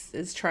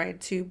is trying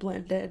to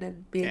blend in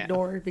and be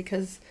ignored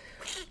because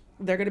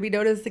they're going to be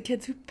known as the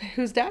kids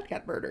whose dad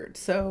got murdered.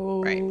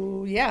 So,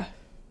 yeah.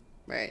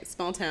 Right.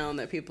 Small town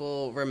that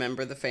people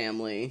remember the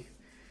family.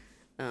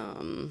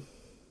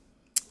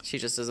 She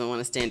just doesn't want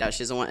to stand out. She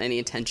doesn't want any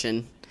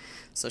attention.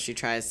 So she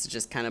tries to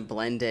just kind of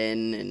blend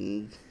in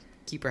and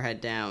keep her head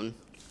down.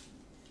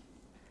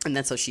 And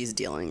that's how she's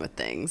dealing with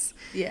things.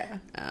 Yeah.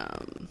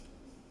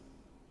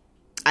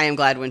 I am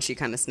glad when she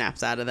kind of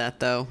snaps out of that,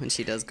 though, and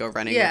she does go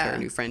running with her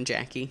new friend,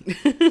 Jackie.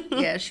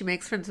 Yeah, she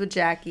makes friends with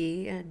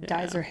Jackie and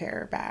dyes her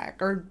hair back,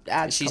 or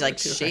adds She, color like,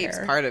 to her shapes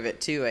hair. part of it,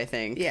 too, I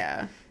think.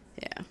 Yeah.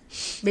 Yeah.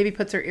 Maybe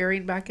puts her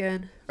earring back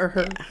in, or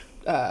her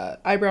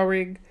eyebrow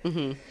ring.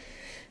 Mm-hmm.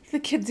 The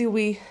Kinsey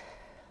we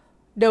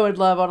know and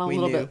love on a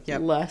little knew.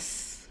 bit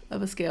less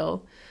of a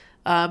scale.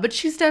 But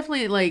she's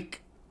definitely,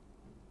 like,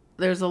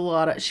 there's a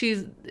lot of,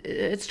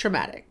 it's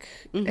traumatic.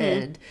 Mm-hmm.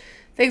 And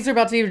things are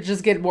about to even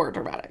just get more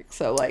dramatic.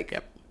 So, like,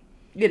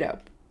 you know,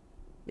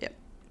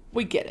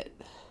 we get it.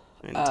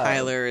 And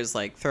Tyler is,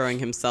 like, throwing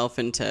himself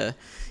into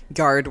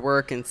guard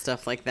work and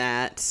stuff like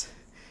that.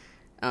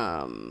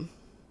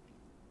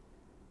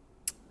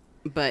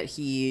 But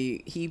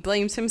he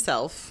blames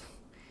himself.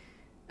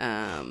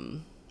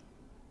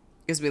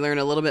 Because we learn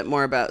a little bit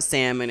more about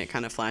Sam, and it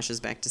kind of flashes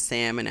back to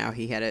Sam and how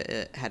he had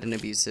an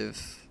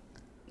abusive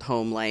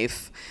home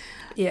life.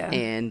 Yeah.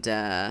 And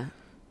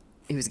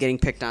he was getting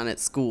picked on at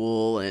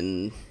school,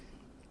 and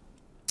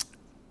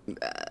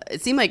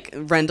it seemed like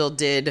Rendell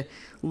did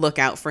look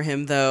out for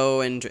him,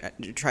 though, and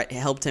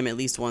helped him at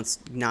least once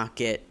not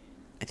get,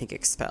 I think,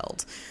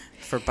 expelled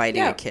for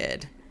biting a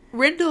kid.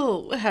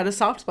 Rendell had a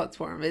soft spot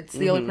for him. It's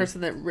the only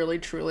person that really,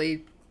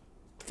 truly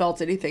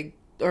felt anything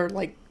or,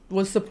 like,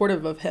 was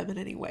supportive of him in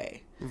any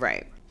way.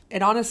 Right.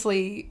 And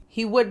honestly,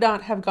 he would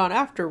not have gone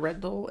after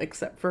Rendell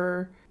except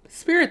for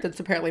Spirit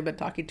that's apparently been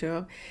talking to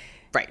him.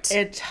 Right.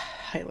 And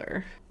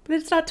Tyler. But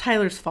it's not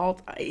Tyler's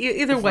fault.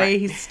 Either way,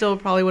 he still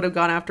probably would have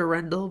gone after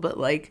Rendell, but,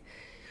 like...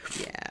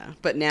 Yeah.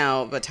 But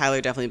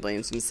Tyler definitely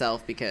blames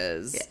himself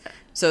because... Yeah.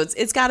 So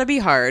it's got to be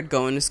hard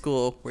going to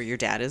school where your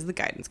dad is the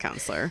guidance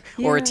counselor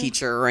or a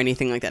teacher or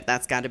anything like that.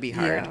 That's got to be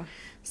hard. Yeah.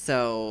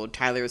 So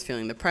Tyler was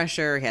feeling the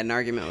pressure. He had an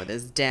argument with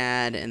his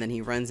dad, and then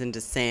he runs into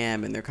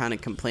Sam, and they're kind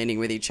of complaining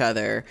with each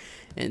other.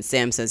 And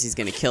Sam says he's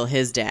going to kill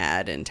his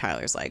dad, and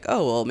Tyler's like,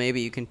 oh, well,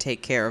 maybe you can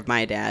take care of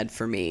my dad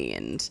for me.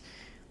 And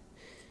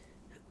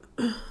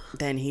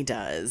then he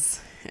does.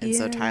 And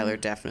so Tyler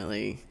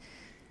definitely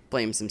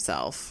blames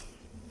himself.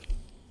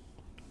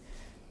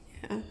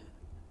 Yeah.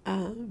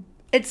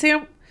 And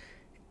Sam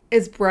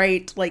is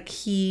bright. Like,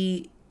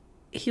 he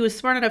was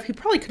smart enough. He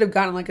probably could have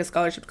gotten, like, a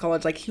scholarship to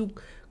college. Like, he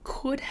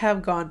could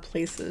have gone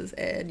places,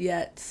 and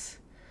yet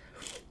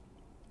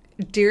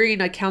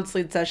during a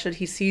counseling session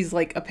he sees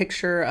like a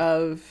picture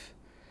of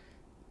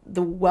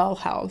the well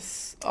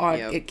house on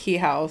at Key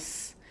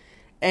House,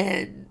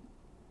 and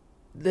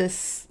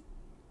this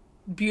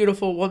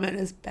beautiful woman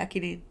is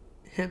beckoning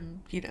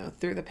him, you know,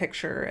 through the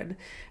picture,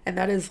 and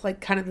that is like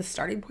kind of the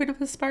starting point of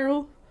his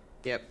spiral.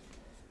 Yep.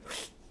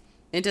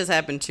 It does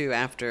happen, too,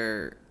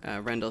 after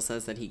Rendell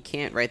says that he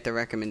can't write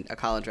a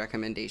college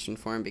recommendation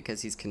for him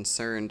because he's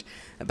concerned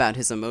about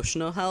his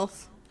emotional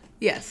health.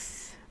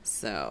 Yes.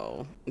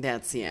 So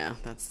that's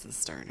the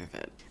start of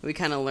it. We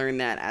kind of learn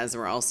that as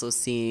we're also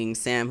seeing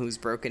Sam, who's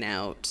broken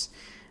out,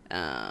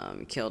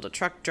 killed a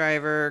truck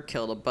driver,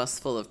 killed a bus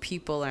full of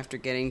people after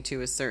getting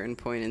to a certain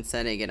point and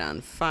setting it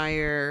on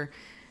fire,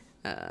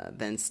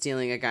 then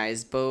stealing a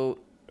guy's boat,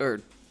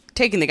 or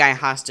taking the guy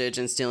hostage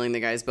and stealing the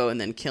guy's boat and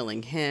then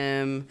killing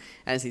him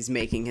as he's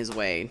making his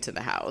way to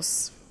the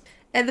house.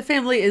 And the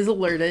family is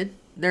alerted.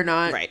 They're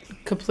not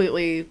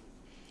completely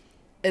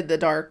in the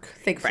dark,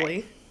 thankfully.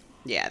 Right.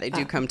 Yeah, they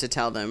do come to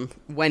tell them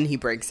when he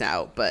breaks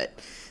out, but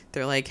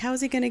they're like, how is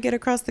he going to get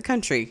across the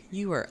country?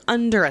 You are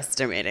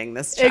underestimating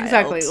this child.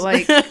 Exactly.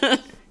 Like, to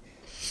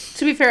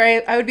be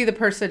fair, I would be the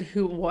person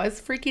who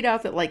was freaking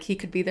out that, like, he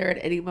could be there at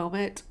any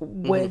moment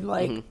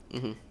when,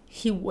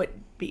 he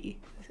wouldn't be.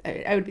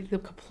 I would be the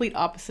complete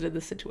opposite of the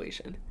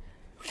situation.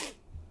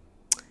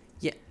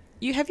 Yeah.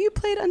 Have you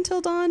played Until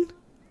Dawn?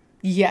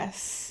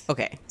 Yes.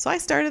 Okay. So I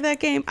started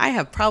that game. I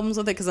have problems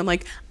with it because I'm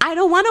like, I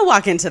don't want to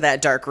walk into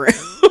that dark room.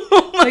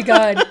 Oh my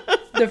God.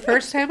 The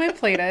first time I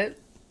played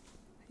it,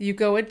 you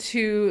go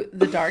into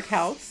the dark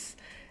house,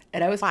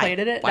 and I was playing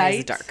it at night. Why is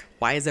it dark?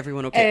 Why is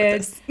everyone okay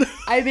with this?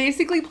 I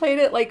basically played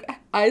it like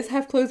eyes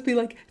half closed, be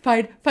like,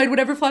 find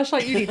whatever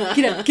flashlight you need.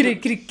 Get out, get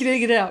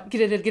out,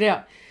 get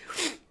out.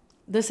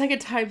 The second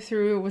time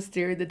through was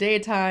during the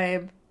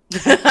daytime.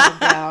 Calm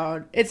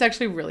down. It's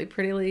actually really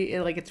pretty.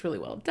 Like, it's really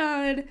well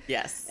done.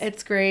 Yes.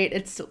 It's great.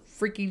 It's still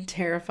freaking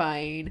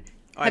terrifying.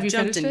 Have you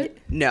finished it?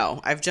 No.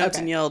 I've jumped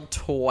and yelled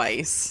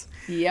twice.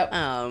 Yep.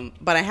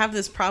 But I have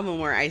this problem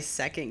where I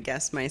second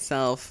guess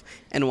myself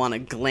and want to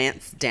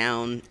glance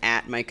down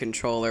at my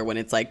controller when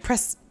it's like,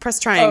 press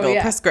triangle,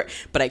 press square.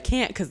 But I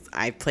can't because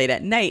I played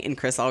at night, and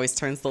Chris always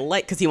turns the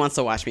light because he wants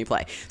to watch me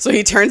play. So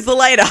he turns the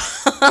light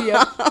off.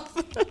 Yep.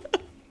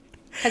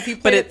 Has he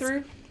played it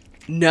through?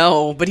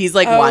 No, but he's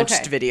like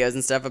watched videos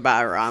and stuff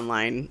about, or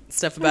online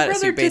stuff about it,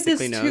 so he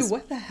basically knows. Too.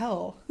 What the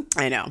hell?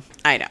 I know.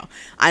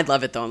 I'd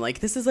love it though. I'm like,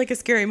 this is like a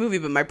scary movie,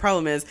 but my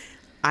problem is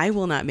I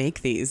will not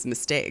make these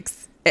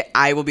mistakes.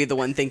 I will be the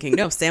one thinking,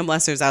 no, Sam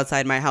Lesser's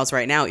outside my house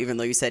right now, even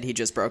though you said he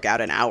just broke out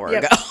an hour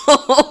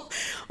ago.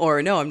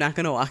 Or no, I'm not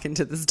going to walk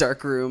into this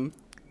dark room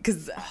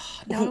because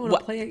now I want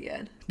to play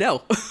again.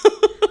 No.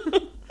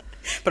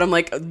 But I'm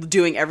like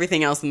doing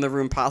everything else in the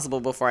room possible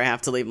before I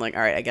have to leave. I'm like,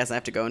 all right, I guess I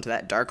have to go into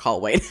that dark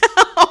hallway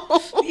now.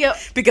 Yep.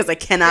 Because I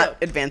cannot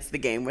advance the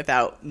game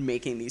without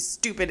making these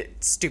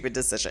stupid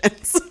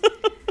decisions.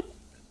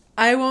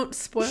 I won't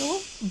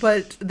spoil,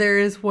 but there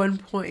is one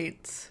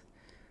point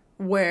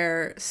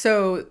where,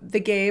 so the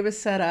game is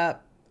set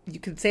up, you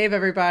can save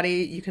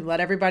everybody, you can let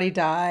everybody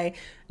die,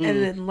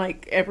 and then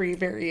like every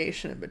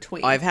variation in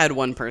between. I've had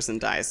one person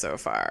die so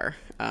far.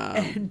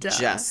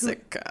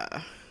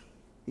 Jessica.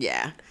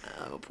 Yeah.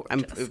 Oh, poor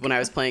Jessica. When I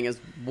was playing as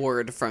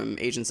Ward from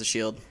Agents of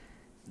S.H.I.E.L.D.,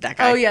 that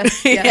guy. Oh,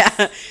 yes.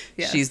 Yeah.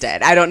 Yes. She's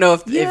dead. I don't know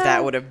if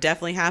that would have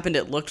definitely happened.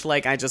 It looked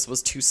like I just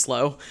was too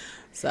slow.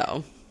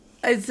 So.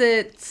 Is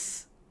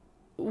it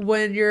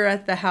when you're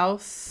at the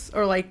house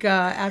or like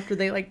after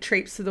they like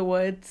traipse through the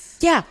woods?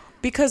 Yeah.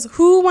 Because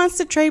who wants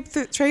to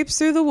traipse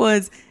through the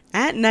woods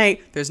at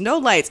night? There's no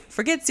lights.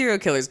 Forget serial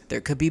killers.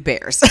 There could be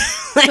bears.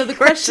 So the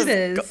question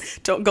is.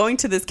 Going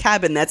to this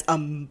cabin that's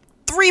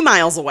 3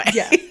 miles away.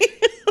 Yeah.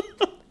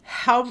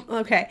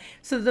 Okay.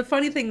 So the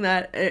funny thing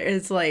that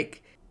is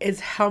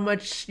how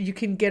much you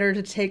can get her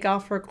to take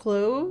off her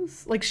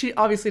clothes. Like, she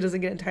obviously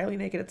doesn't get entirely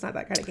naked. It's not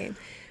that kind of game.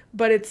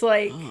 But it's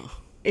like,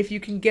 if you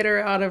can get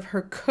her out of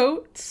her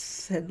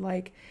coats and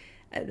like,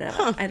 I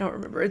don't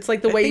remember. It's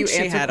like the way you answer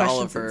questions. She had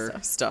all of her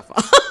stuff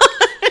on.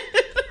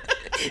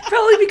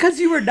 Probably because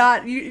you were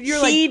not. You're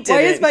like,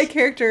 why is my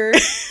character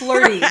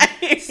flirting?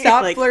 Right?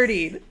 Stop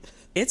flirting.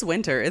 It's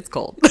winter. It's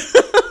cold.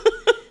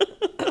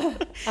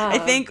 I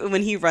think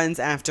when he runs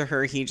after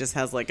her, he just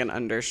has like an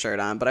undershirt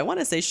on. But I want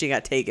to say she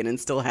got taken and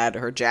still had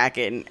her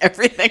jacket and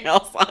everything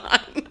else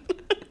on.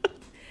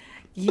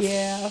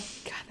 Yeah.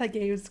 God, that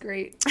game is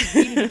great.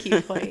 You need to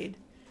keep playing.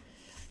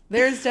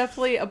 There's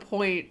definitely a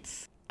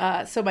point.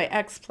 So my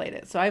ex played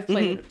it. So I've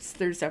played it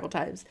through several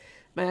times.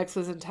 my ex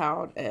was in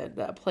town and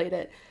played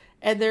it.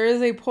 And there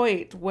is a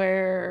point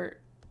where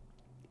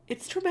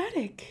it's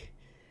traumatic.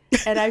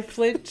 And I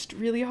flinched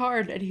really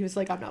hard. And he was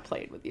like, I'm not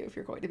playing with you if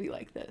you're going to be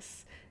like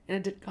this. And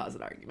it didn't cause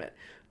an argument.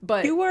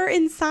 But you were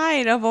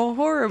inside of a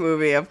horror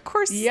movie. Of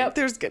course, Yep.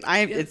 there's good.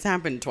 It's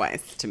happened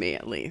twice to me,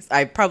 at least.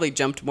 I probably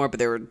jumped more, but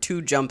there were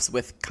 2 jumps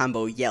with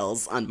combo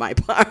yells on my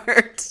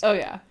part. Oh,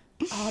 yeah.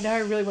 Oh, now I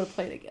really want to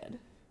play it again.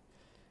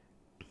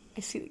 I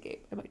see the game.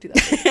 I might do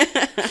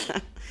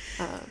that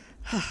later.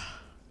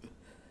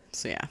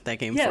 So yeah, that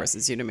game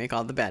forces you to make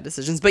all the bad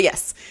decisions. But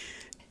yes,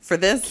 for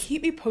this,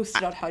 Keep me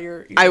posted on how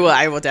your I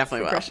will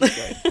definitely progression is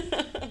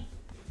going.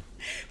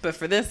 But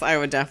for this, I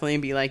would definitely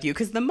be like you,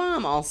 because the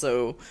mom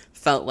also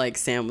felt like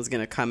Sam was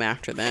going to come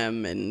after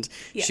them, and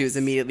she was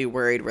immediately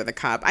worried where the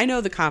cop. I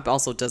know the cop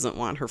also doesn't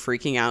want her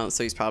freaking out,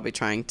 so he's probably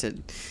trying to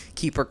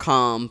keep her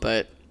calm,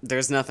 but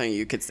there's nothing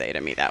you could say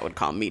to me that would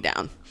calm me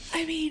down.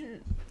 I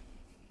mean,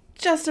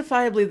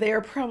 justifiably, they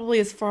are probably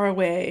as far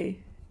away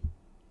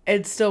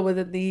and still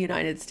within the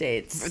United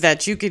States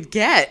That you could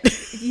get.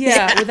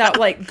 Yeah, without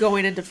like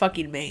going into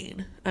fucking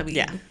Maine. I mean,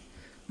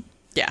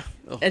 yeah.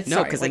 Oh, it's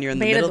no, because then you're in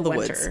the Maine middle of the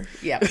winter.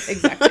 woods. Yeah,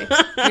 exactly.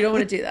 You don't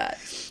want to do that.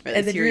 Right,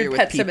 And then here you're in with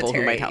Pet people Cemetery.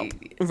 who might help.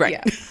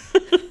 Right.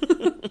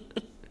 Yeah.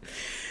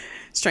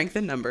 Strength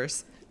in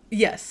numbers.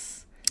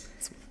 Yes.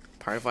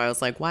 Part of why I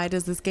was like, why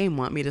does this game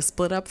want me to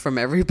split up from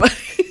everybody?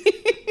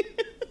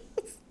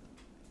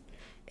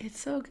 It's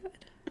so good.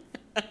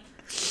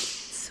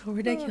 So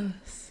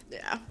ridiculous.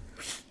 Yeah.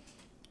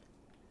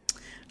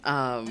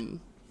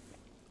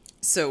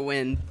 So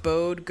when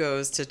Bode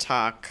goes to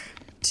talk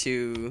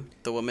to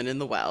the woman in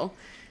the well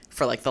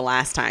for like the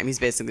last time, he's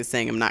basically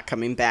saying, I'm not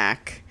coming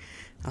back.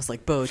 I was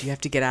like, Bode, you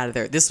have to get out of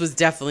there. This was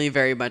definitely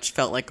very much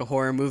felt like a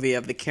horror movie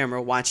of the camera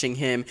watching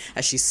him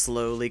as she's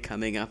slowly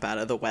coming up out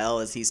of the well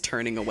as he's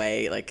turning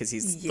away, like, because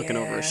he's looking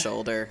over his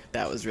shoulder.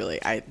 That was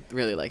really, I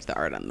really liked the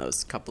art on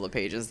those couple of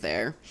pages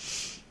there.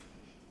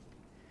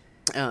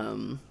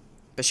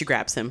 But she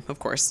grabs him, of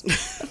course.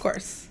 Of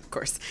course. Of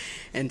course.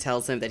 And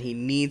tells him that he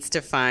needs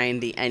to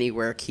find the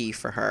Anywhere key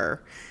for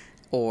her,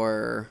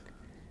 or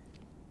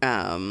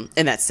and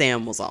that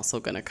Sam was also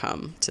going to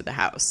come to the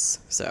house.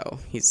 So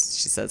she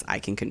says, I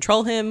can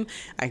control him,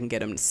 I can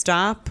get him to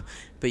stop,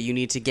 but you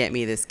need to get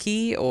me this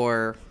key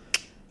or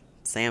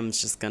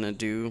Sam's just going to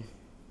do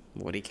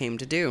what he came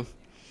to do.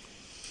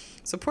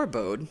 So poor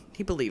Bode,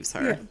 he believes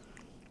her.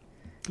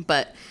 Yeah.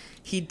 But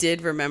he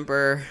did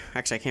remember,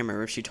 actually I can't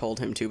remember if she told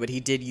him to, but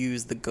he did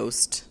use the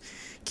ghost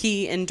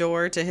key and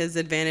door to his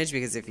advantage,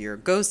 because if you're a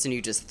ghost and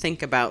you just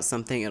think about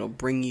something, it'll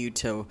bring you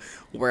to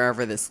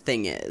wherever this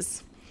thing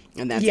is.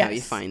 And that's how he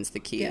finds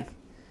the key,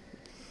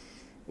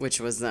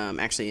 which was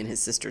actually in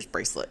his sister's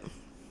bracelet.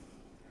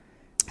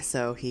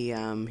 So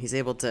he's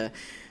able to,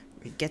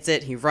 he gets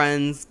it, he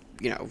runs,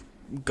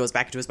 goes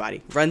back into his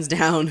body, runs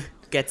down,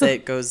 gets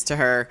it, goes to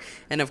her.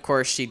 And of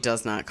course, she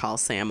does not call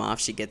Sam off.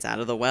 She gets out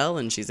of the well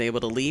and she's able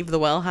to leave the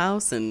well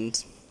house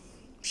and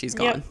she's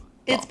gone. Yep.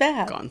 It's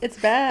bad. Gone.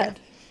 It's bad.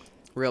 Yeah.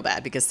 Real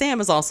bad, because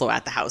Sam is also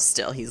at the house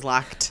still. He's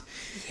locked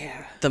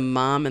the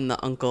mom and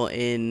the uncle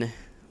in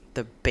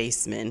the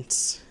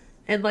basement.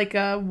 And like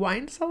a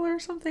wine cellar or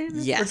something?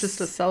 Yes. Or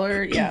just a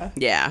cellar? Yeah.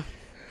 Yeah,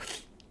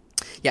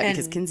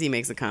 because Kinsey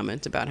makes a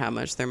comment about how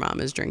much their mom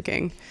is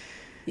drinking.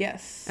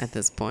 Yes. At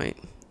this point,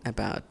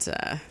 about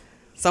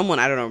someone,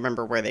 I don't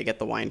remember where they get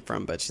the wine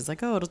from, but she's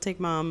like, oh, it'll take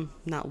mom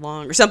not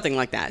long, or something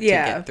like that to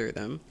get through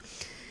them.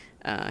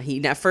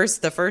 The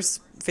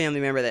first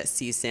family member that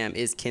sees Sam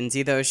is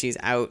Kinsey, though. She's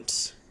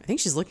out, I think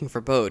she's looking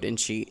for Bode, and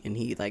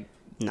he like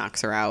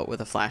knocks her out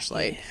with a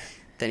flashlight. Yeah.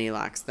 Then he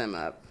locks them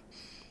up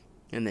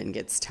and then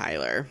gets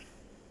Tyler,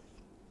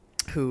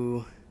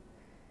 who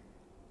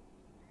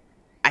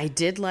I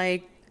did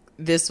like.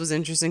 This was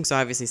interesting. So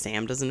obviously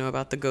Sam doesn't know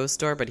about the ghost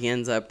door, but he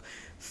ends up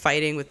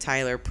fighting with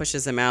Tyler,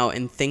 pushes him out,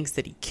 and thinks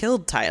that he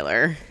killed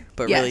Tyler,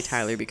 but really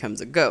Tyler becomes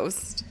a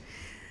ghost.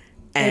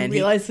 And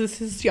realizes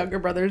his younger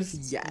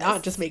brother's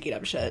not just making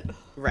up shit.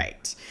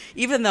 Right.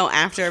 Even though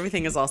after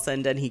everything is all said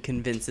and done, he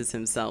convinces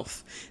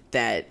himself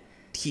that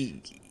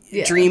he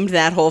dreamed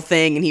that whole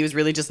thing and he was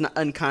really just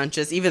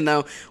unconscious. Even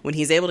though when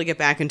he's able to get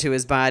back into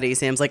his body,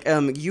 Sam's like,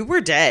 you were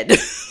dead.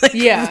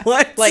 Like,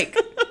 what? Like,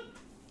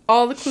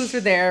 all the clues are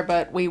there,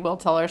 but we will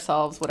tell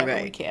ourselves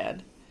whatever we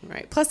can.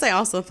 Right. Plus, I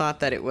also thought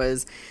that it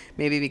was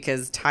maybe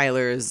because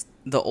Tyler's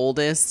the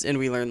oldest, and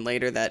we learn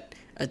later that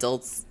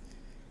adults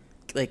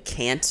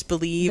can't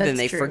believe and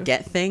they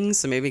forget things.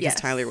 So maybe because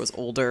Tyler was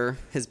older,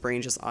 his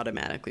brain just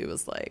automatically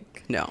was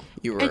like, no,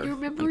 you were and your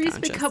memories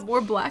become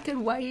more black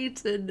and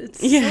white, and it's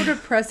so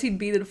depressing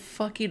being a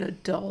fucking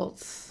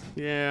adults.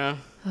 Yeah.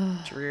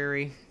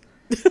 Dreary.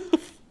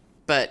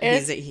 But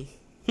he's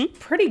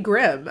pretty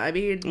grim. I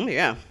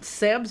mean,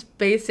 Sam's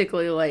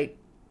basically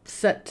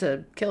set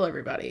to kill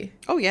everybody.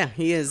 Oh yeah,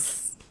 he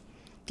is.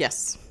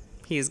 Yes,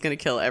 he is gonna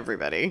kill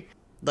everybody.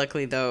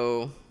 Luckily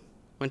though,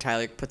 when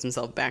Tyler puts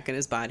himself back in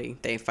his body,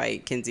 they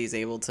fight. Kinsey's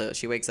able to,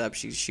 she wakes up,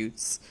 she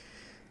shoots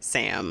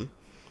Sam.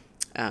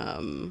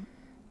 And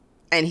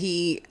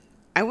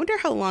I wonder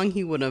how long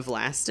he would have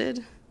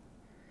lasted.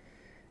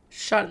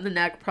 Shot in the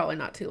neck, probably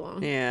not too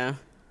long. Yeah.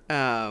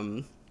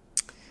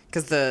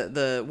 Because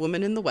the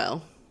woman in the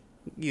well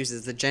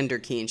uses the gender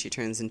key and she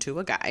turns into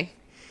a guy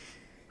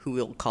who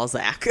we'll call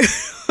Zach.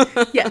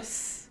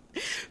 Yes.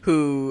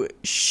 Who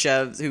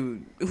Sam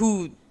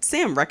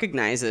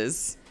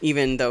recognizes,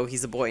 even though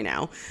he's a boy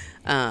now,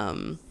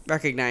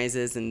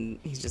 recognizes, and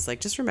he's just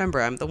like, just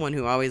remember, I'm the one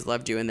who always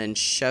loved you, and then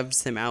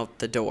shoves him out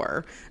the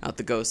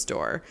ghost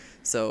door.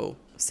 So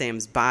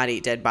Sam's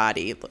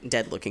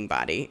dead looking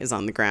body is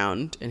on the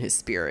ground, and his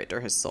spirit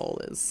or his soul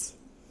is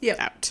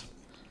out.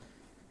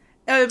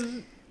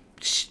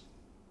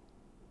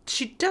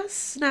 She does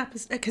snap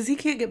his neck because he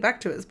can't get back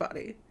to his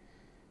body.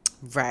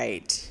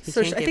 Right.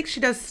 I think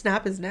she does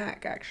snap his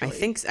neck, actually.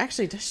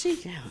 Does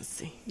she? Yeah, let's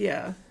see.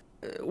 Yeah.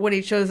 When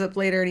he shows up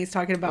later and he's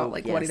talking about,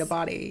 wanting a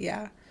body.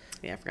 Yeah.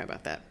 Yeah, I forgot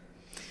about that.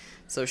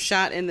 So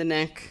shot in the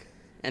neck,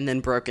 and then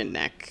broken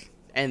neck,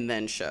 and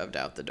then shoved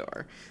out the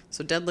door.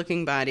 So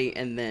dead-looking body,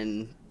 and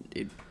then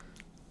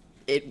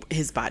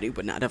his body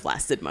would not have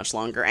lasted much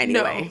longer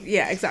anyway. No,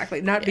 yeah,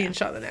 exactly. Not being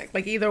shot in the neck.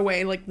 Like, either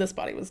way, like, this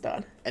body was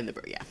done. And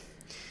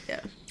Yeah.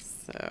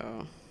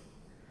 So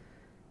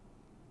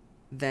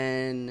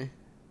then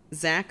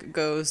Zach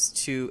goes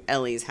to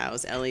Ellie's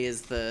house. Ellie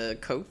is the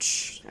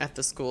coach at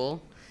the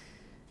school.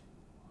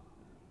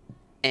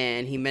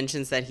 And he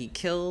mentions that he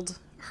killed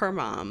her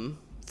mom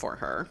for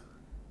her.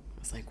 I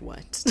was like,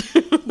 what?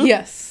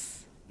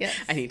 Yes.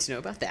 I need to know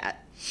about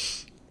that.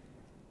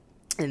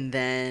 And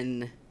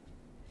then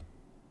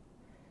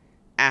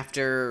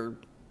after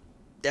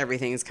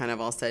everything's kind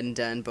of all said and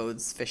done,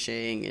 Bode's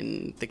fishing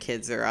and the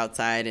kids are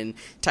outside, and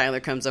Tyler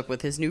comes up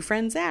with his new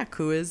friend Zach,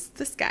 who is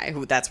this guy,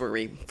 that's where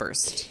we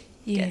first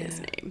get his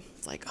name.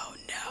 It's like, oh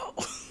no.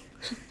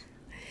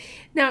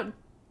 Now,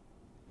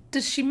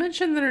 does she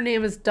mention that her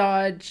name is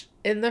Dodge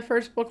in the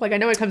first book? Like, I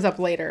know it comes up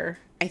later.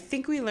 I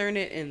think we learn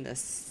it in the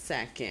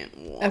second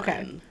one.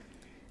 Okay.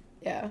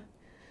 Yeah.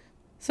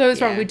 So I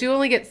was wrong. We do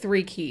only get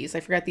 3 keys. I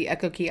forgot the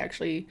Echo key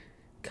actually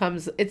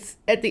comes. It's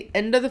at the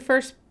end of the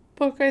first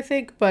book, I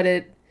think, but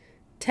it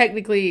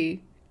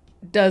technically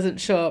doesn't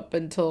show up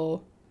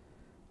until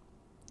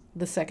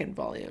the second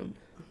volume.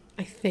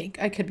 I think.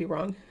 I could be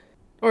wrong.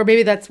 Or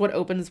maybe that's what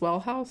opens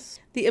Well House.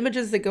 The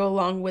images that go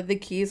along with the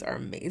keys are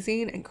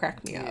amazing and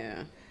crack me up.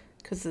 Yeah.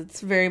 Because it's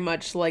very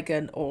much like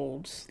an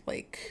old,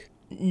 like,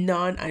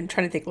 I'm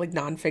trying to think, like,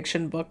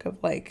 nonfiction book of,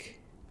 like,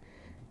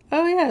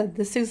 oh yeah,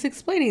 this is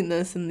explaining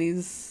this, and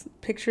these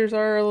pictures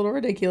are a little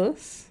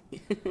ridiculous.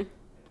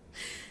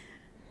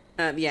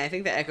 Yeah, I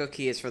think the Echo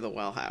key is for the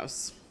Well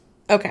House.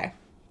 Okay.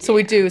 So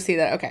we do see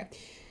that. Okay.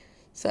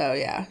 So,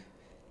 yeah.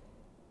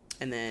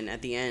 And then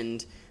at the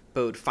end,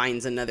 Bode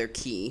finds another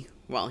key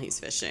while he's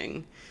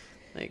fishing.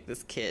 Like,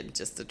 this kid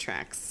just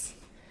attracts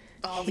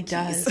all the keys.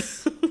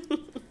 Does.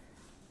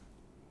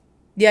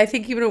 Yeah, I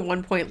think even at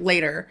one point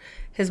later,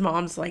 his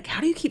mom's like, how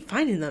do you keep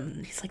finding them?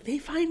 And he's like, they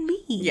find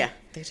me. Yeah,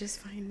 they just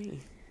find me.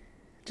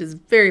 Which is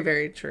very,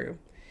 very true.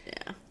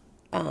 Yeah.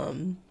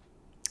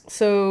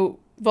 So,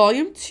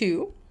 volume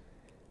 2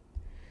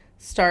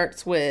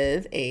 starts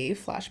with a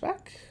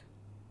flashback,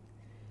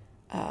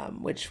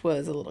 which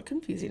was a little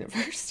confusing at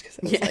first because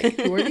I was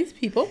like, who are these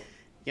people?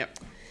 Yep.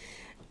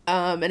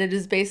 And it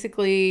is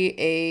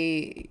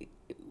basically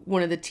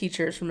one of the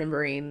teachers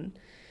remembering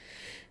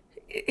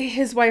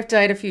his wife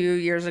died a few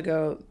years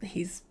ago.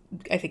 He's,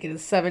 I think, in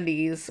his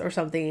 70s or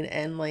something,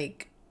 and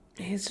like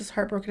he's just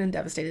heartbroken and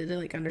devastated,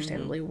 like,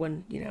 understandably,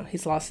 when, you know,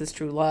 he's lost his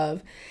true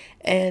love.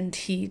 And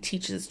he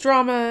teaches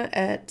drama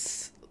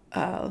at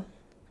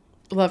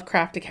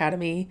Lovecraft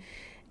Academy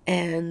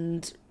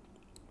and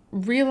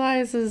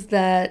realizes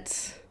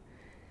that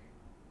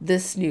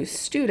this new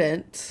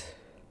student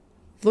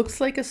looks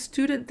like a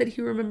student that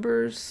he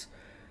remembers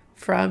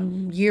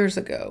from years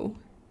ago.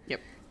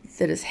 Yep.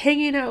 That is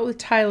hanging out with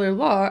Tyler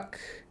Locke.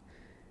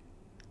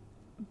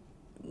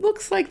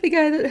 Looks like the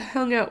guy that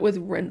hung out with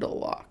Rendell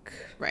Locke.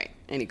 Right.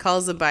 And he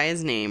calls him by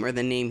his name, or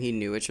the name he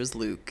knew, which was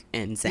Luke.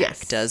 And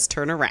Zach does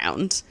turn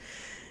around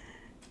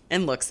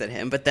and looks at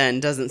him, but then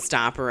doesn't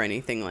stop or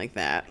anything like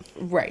that.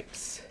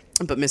 Right.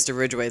 But Mr.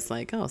 Ridgway's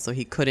like, oh, so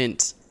he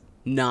couldn't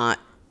not,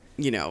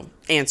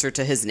 answer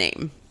to his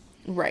name.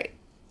 Right.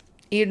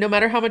 No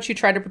matter how much you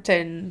try to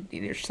pretend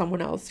you're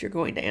someone else, you're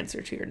going to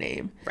answer to your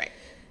name. Right.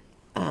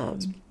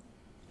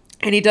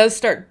 And he does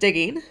start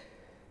digging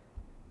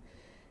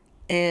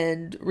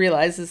and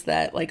realizes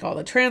that, like, all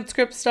the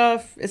transcript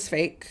stuff is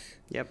fake.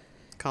 Yep.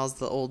 Calls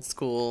the old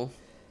school.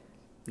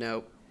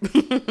 Nope.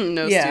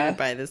 No student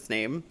by this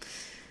name.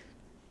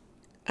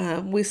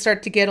 We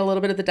start to get a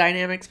little bit of the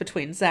dynamics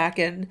between Zach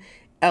and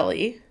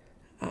Ellie.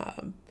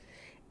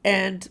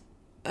 And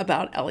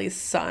about Ellie's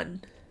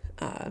son.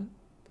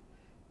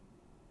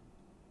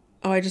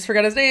 I just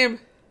forgot his name.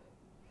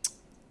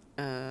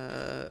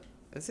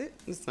 Is it?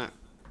 It's not.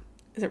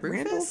 Is it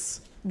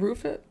Rufus? Randall?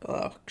 Rufus?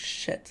 Oh,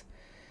 shit.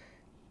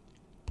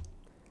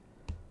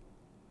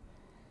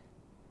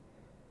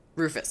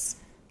 Rufus.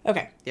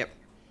 Okay. Yep.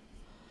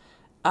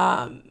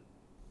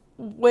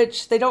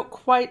 Which they don't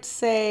quite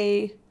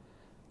say.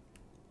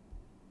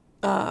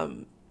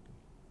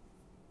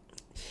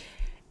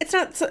 it's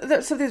not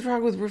that something's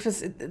wrong with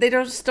Rufus. They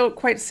don't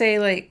quite say,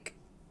 like,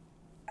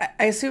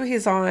 I assume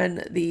he's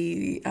on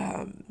the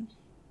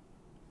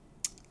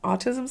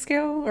autism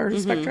scale or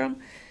spectrum.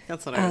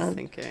 That's what I was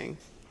thinking.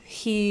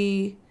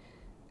 He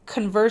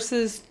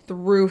converses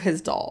through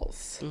his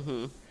dolls.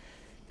 Mm-hmm.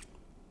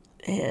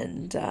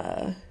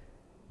 And,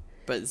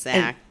 but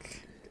Zach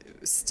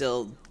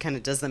still kind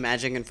of does the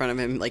magic in front of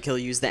him. Like, he'll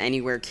use the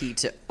anywhere key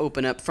to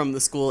open up from the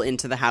school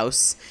into the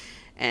house.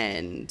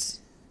 And,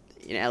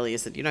 you know, Ellie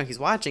said, you know, he's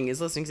watching, he's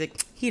listening. He's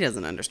like, he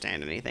doesn't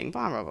understand anything,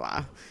 blah, blah,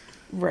 blah.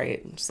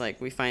 Right. Just like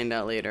we find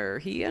out later,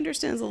 he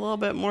understands a little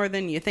bit more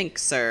than you think,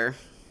 sir.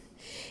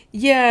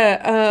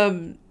 Yeah,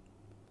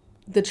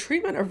 the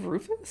treatment of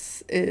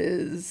Rufus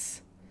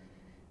is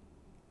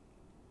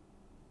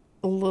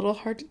a little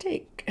hard to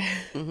take.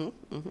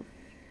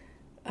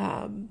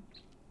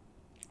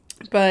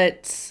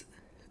 But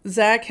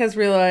Zach has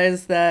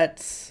realized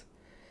that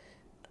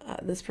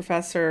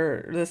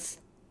this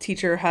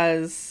teacher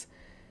has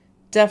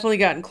definitely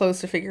gotten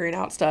close to figuring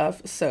out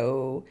stuff,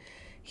 so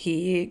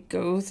he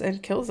goes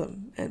and kills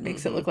him and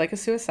makes it look like a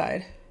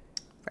suicide.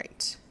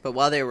 Right. But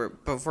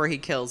before he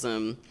kills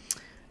him,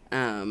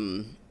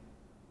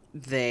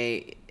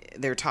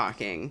 they're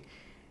talking,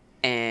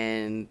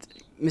 and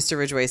Mr.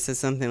 Ridgway says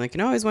something like, you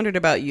know, I always wondered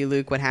about you,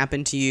 Luke. What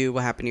happened to you?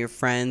 What happened to your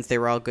friends? They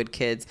were all good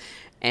kids.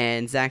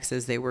 And Zach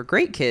says they were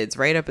great kids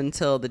right up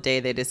until the day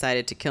they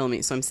decided to kill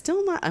me. So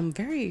I'm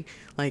very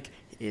like,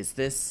 is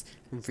this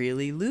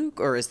really Luke?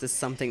 Or is this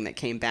something that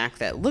came back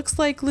that looks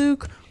like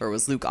Luke? Or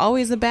was Luke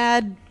always a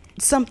bad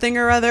something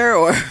or other?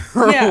 Or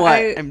yeah, what?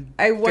 I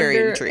very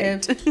wonder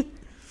intrigued. if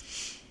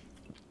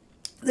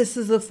this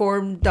is the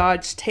form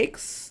Dodge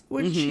takes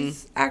when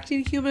she's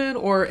acting human,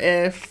 or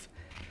if,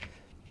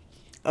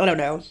 I don't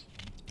know.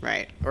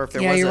 Right. Or if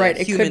there was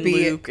a human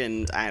Luke,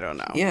 and I don't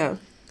know. Yeah.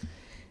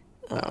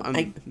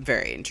 I'm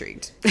very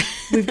intrigued.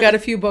 We've got a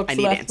few books I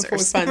need left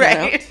answers. before we find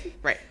that out.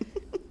 Right.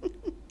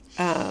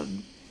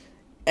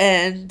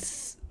 And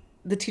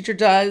the teacher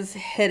does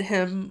hit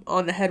him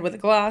on the head with a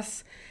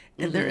glass,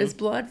 and there is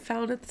blood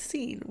found at the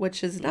scene,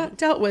 which is not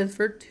dealt with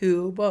for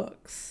 2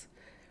 books.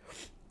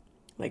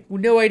 Like,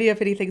 no idea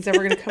if anything's ever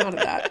going to come out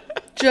of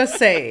that. Just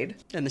saying.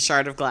 And the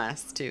shard of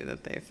glass, too,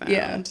 that they found.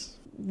 Yeah.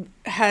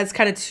 Has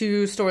kind of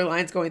 2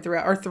 storylines going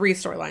throughout, or 3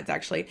 storylines,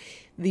 actually.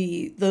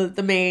 The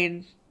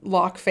main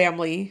Locke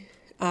family,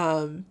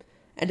 and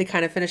to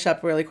kind of finish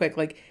up really quick,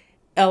 like,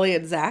 Ellie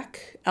and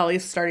Zach.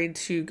 Ellie's starting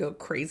to go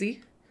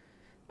crazy.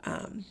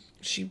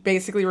 She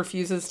basically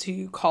refuses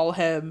to call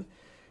him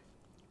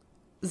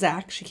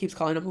Zach. She keeps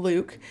calling him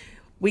Luke.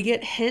 We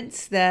get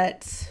hints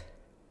that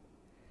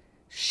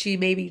she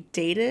maybe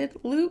dated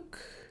Luke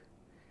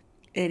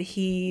and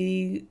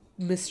he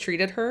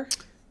mistreated her.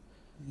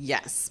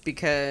 Yes,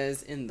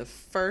 because in the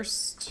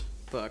first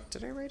book,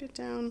 did I write it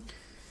down?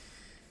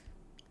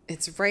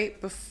 It's right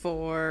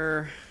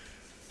before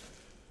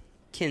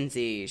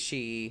Kinsey.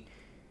 She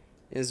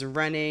is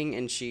running,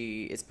 and I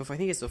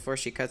think it's before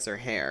she cuts her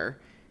hair,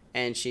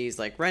 and she's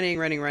like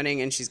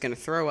running, and she's going to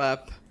throw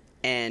up,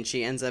 and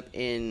she ends up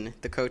in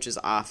the coach's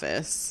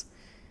office.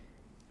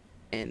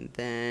 And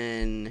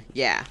then,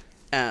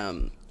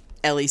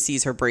 Ellie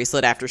sees her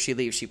bracelet after she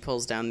leaves. She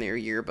pulls down their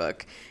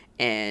yearbook,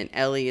 and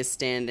Ellie is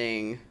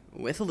standing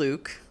with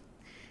Luke,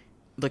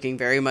 looking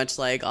very much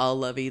like all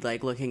lovey,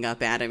 like looking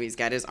up at him. He's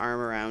got his arm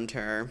around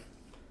her.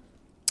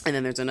 And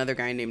then there's another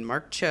guy named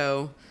Mark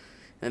Cho.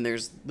 And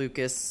there's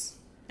Lucas,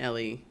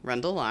 Ellie,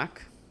 Rundle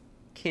Locke,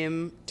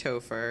 Kim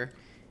Topher,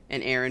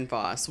 and Aaron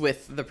Voss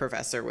with the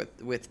professor,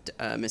 with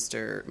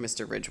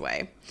Mr.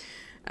 Ridgway.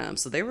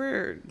 So they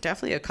were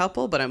definitely a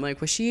couple, but I'm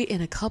like, was she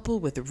in a couple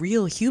with a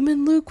real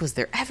human Luke? Was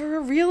there ever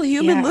a real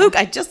human Luke?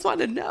 I just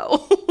want to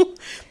know.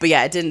 But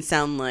yeah, it didn't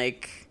sound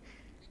like...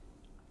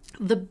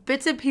 The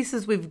bits and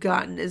pieces we've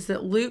gotten is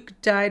that Luke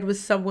died with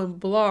someone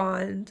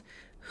blonde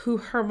who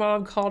her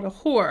mom called a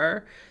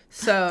whore.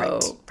 So...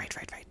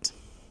 Right.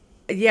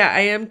 Yeah,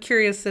 I am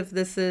curious if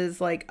this is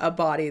like a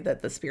body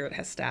that the spirit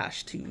has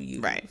stashed to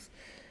use. Right.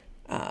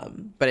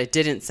 But it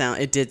did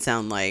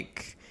sound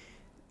like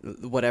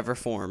whatever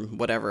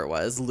it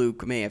was,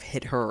 Luke may have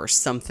hit her or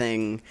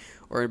something,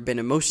 or been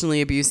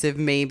emotionally abusive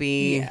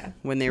maybe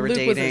when they were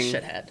dating. Luke was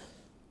a shithead.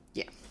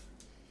 Yeah.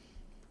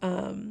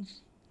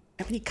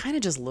 I mean, he kind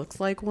of just looks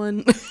like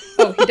one.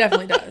 Oh, he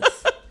definitely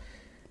does.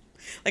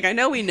 Like, I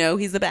know we know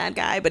he's a bad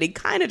guy, but he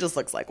kind of just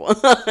looks like one.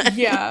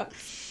 Yeah.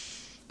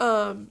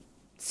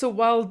 So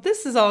while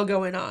this is all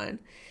going on,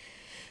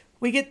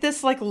 we get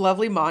this like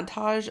lovely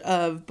montage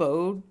of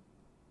Bo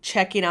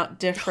checking out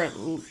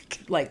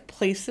different like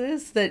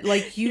places that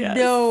like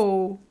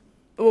well,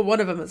 one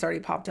of them has already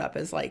popped up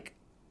as like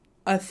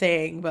a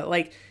thing, but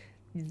like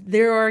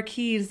there are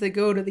keys that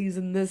go to these,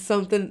 and there's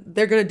something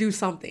they're gonna do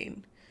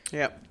something.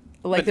 Yep.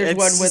 Like but there's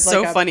one with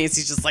so like funny.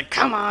 He's just like,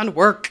 come on,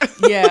 work.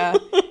 Yeah.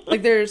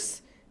 Like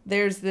there's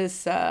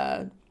this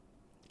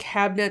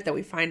cabinet that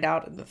we find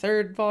out in the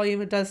 3rd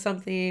volume. It does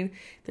something.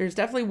 There's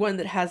definitely one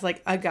that has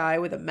like a guy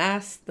with a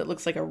mask that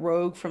looks like a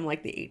rogue from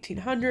like the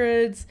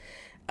 1800s.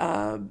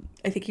 I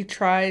think he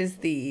tries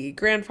the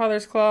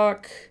grandfather's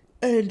clock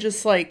and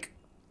just like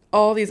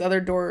all these other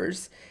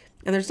doors.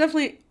 And there's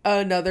definitely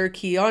another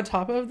key on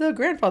top of the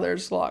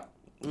grandfather's clock.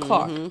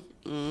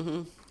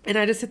 And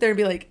I just sit there and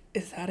be like,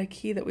 is that a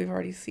key that we've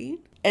already seen?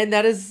 And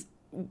that is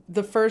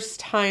the first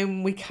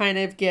time we kind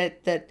of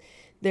get that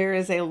there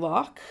is a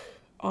lock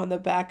on the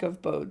back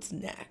of Bode's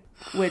neck,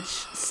 which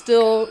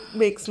still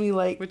makes me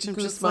like, which I'm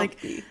just like,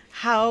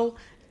 how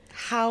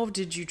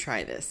did you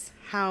try this?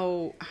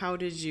 How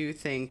did you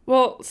think?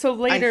 Well, so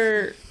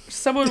later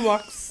someone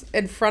walks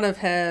in front of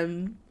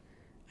him.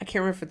 I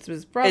can't remember if it's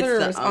his brother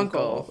or his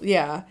uncle.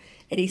 Yeah.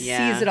 And he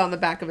sees it on the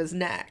back of his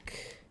neck.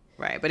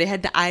 Right. But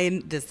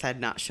this had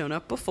not shown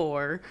up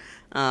before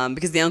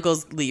because the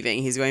uncle's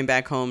leaving. He's going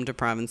back home to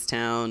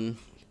Provincetown.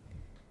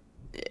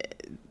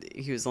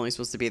 He was only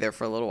supposed to be there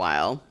for a little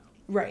while.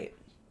 Right.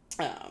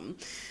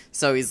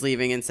 So he's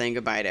leaving and saying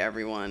goodbye to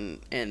everyone.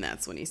 And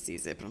that's when he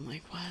sees it. But I'm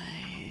like,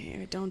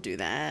 why? Don't do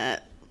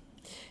that.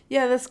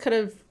 Yeah, this could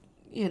have,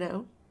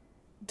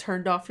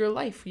 turned off your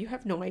life. You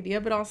have no idea,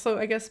 but also,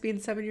 I guess, being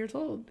 7 years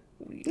old.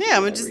 Yeah,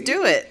 I'm gonna just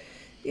do it.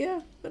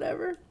 Yeah,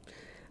 whatever.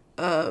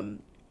 So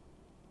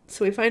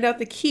we find out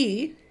the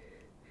key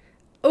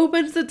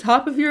opens the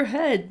top of your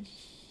head.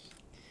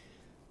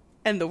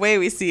 And the way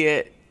we see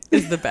it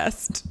is the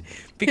best.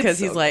 Because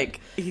he's like,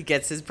 he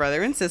gets his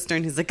brother and sister,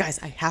 and he's like, guys,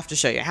 I have to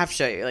show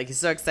you. Like, he's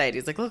so excited.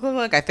 He's like,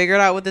 look, I figured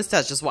out what this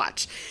does. Just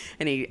watch.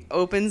 And he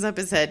opens up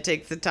his head,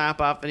 takes the top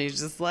off, and he's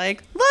just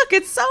like, look,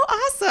 it's so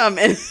awesome.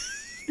 And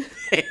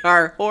they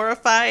are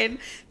horrified.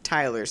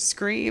 Tyler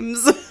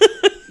screams.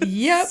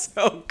 Yep.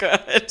 So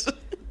good.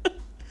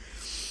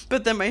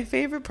 But then my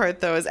favorite part,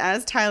 though, is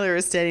as Tyler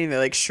is standing there,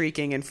 like,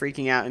 shrieking and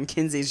freaking out, and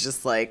Kinsey's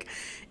just, like,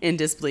 in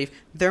disbelief,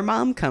 their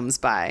mom comes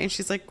by. And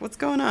she's like, what's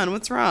going on?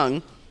 What's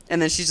wrong?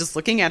 And then she's just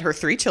looking at her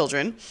 3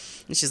 children.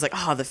 And she's like,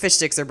 oh, the fish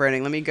sticks are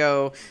burning. Let me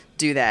go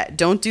do that.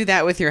 Don't do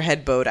that with your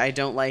head, Bode. I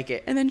don't like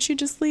it. And then she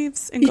just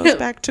leaves and goes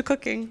back to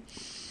cooking.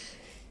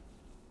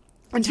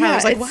 And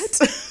Tyler's like, what?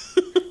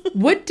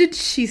 What did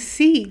she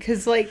see?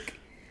 Because, like,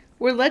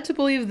 we're led to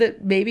believe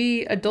that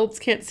maybe adults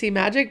can't see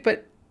magic,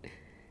 but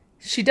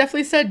she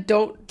definitely said,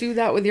 don't do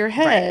that with your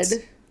head.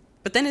 Right.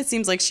 But then it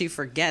seems like she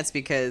forgets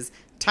because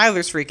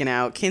Tyler's freaking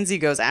out. Kinsey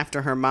goes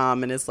after her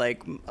mom and is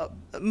like,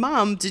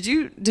 Mom, did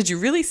you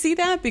really see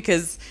that?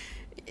 Because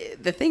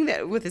the thing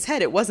that with his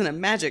head, it wasn't a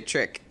magic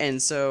trick.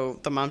 And so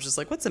the mom's just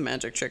like, what's a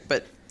magic trick?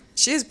 But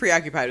she is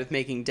preoccupied with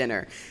making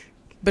dinner.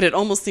 But it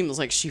almost seems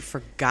like she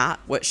forgot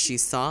what she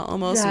saw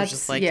almost. It was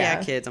just like,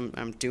 yeah, kids,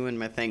 I'm doing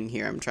my thing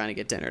here. I'm trying to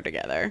get dinner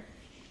together.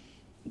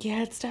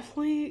 Yeah, it's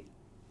definitely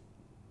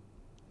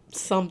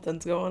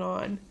something's going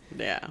on.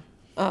 Yeah.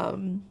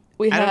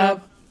 We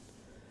have...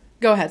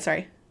 Go ahead,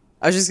 sorry.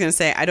 I was just going to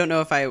say, I don't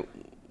know if I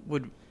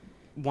would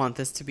want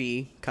this to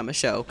become a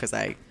show because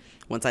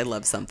once I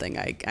love something,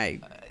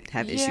 I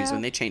have issues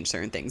when they change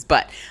certain things.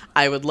 But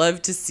I would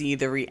love to see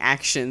the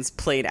reactions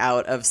played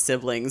out of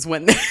siblings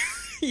when their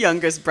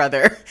youngest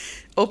brother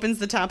opens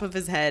the top of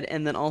his head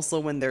and then also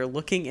when they're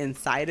looking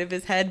inside of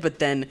his head, but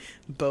then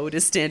Bode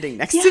is standing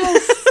next to them.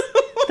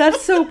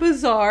 That's so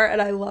bizarre,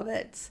 and I love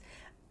it.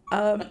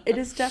 It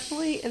is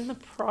definitely in the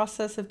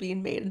process of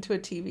being made into a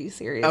TV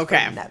series for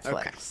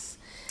Netflix.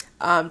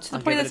 To the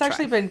point it's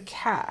actually been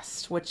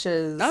cast, which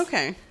is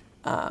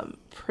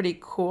pretty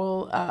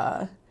cool.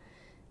 I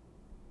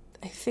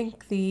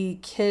think the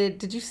kid...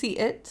 Did you see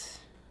it?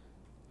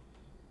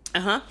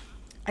 Uh-huh.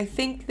 I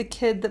think the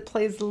kid that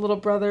plays the little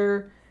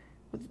brother...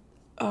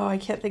 Oh, I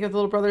can't think of the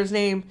little brother's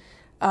name.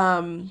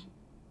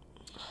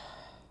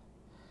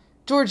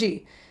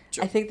 Georgie.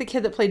 I think the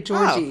kid that played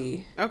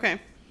Georgie... Oh, okay.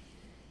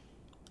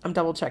 I'm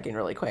double checking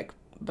really quick,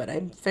 but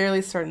I'm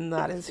fairly certain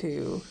that is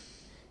who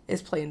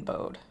is playing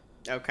Bode.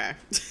 Okay.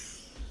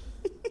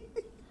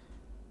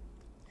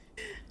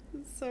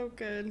 So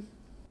good.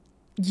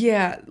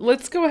 Yeah,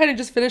 let's go ahead and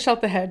just finish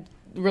out the head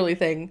really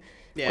thing.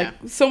 Yeah.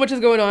 Like, so much is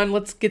going on.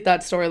 Let's get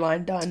that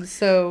storyline done.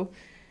 So,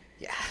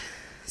 yeah.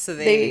 So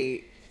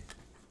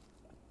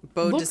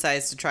Bode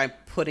decides to try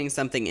putting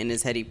something in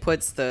his head. He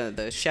puts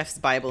the chef's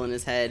Bible in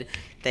his head.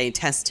 They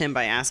test him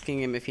by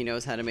asking him if he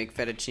knows how to make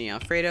fettuccine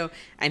Alfredo.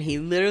 And he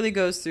literally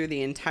goes through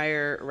the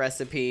entire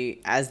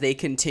recipe as they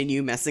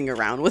continue messing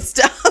around with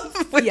stuff.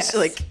 Which,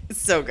 is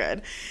so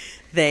good.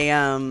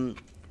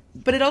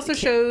 But it also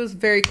shows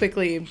very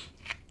quickly,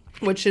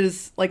 which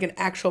is like an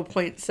actual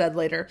point said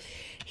later,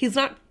 he's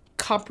not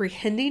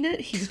comprehending it.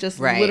 He's just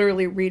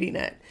literally reading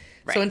it.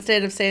 Right. So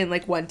instead of saying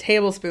like 1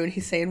 tablespoon,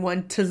 he's saying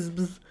 1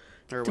 tisp.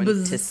 Or 1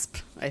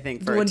 tisp, I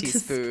think, for a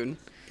teaspoon.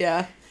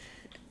 Yeah.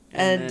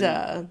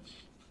 And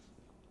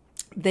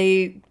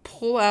they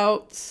pull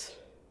out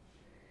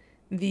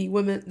the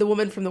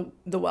woman from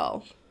the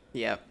well.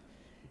 Yep.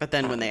 But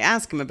then when they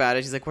ask him about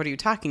it, he's like, what are you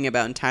talking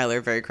about? And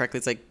Tyler very correctly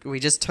is like, we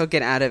just took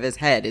it out of his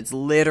head. It's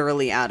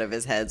literally out of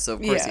his head. So,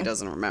 of course, he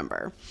doesn't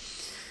remember.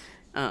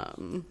 I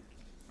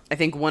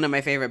think one of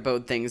my favorite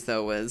Bode things,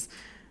 though, was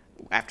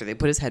after they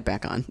put his head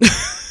back on,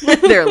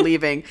 they're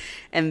leaving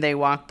and they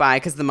walk by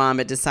because the mom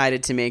had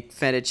decided to make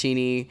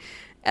fettuccine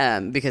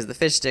because the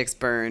fish stick's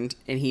burned,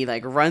 and he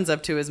like runs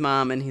up to his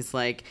mom and he's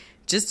like,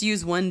 just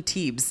use 1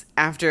 Teebs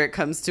after it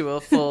comes to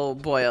a full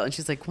boil. And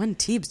she's like, 1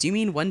 Teebs? Do you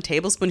mean 1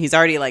 tablespoon? He's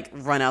already like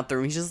run out the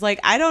room. He's just like,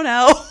 I don't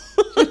know.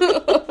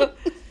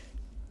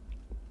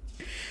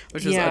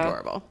 Which was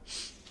adorable.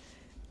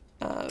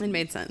 It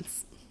made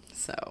sense.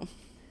 So.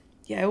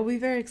 Yeah, I will be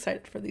very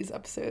excited for these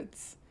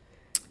episodes.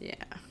 Yeah.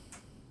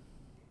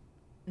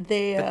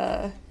 They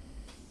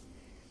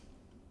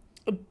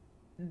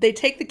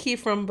take the key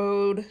from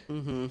Bode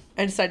and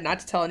decide not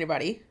to tell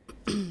anybody.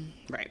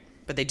 Right.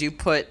 But they do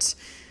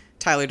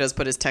Tyler does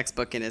put his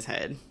textbook in his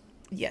head.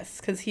 Yes,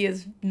 because he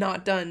has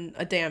not done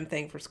a damn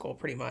thing for school,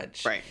 pretty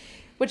much. Right.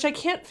 Which I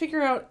can't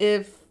figure out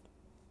if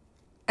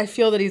I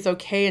feel that he's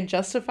okay and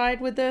justified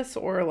with this,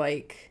 or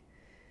like,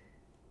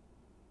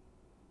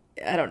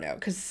 I don't know,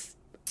 because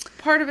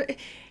part of it,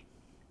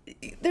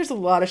 there's a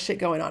lot of shit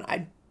going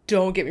on.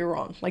 Don't get me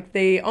wrong. Like,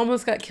 they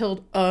almost got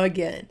killed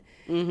again.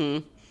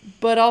 Mm-hmm.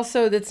 But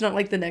also, that's not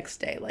like the next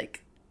day.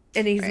 Like,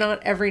 and he's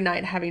not every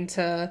night having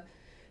to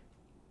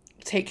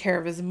take care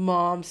of his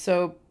mom.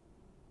 So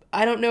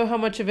I don't know how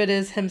much of it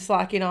is him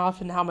slacking off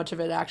and how much of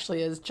it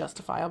actually is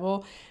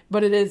justifiable.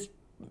 But it is,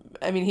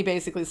 I mean, he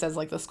basically says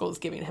like the school's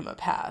giving him a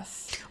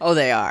pass. Oh,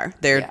 they are.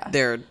 They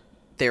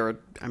were,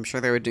 I'm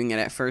sure they were doing it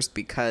at first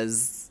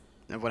because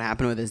of what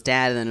happened with his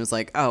dad, and then it was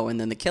like, oh, and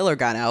then the killer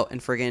got out and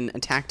friggin'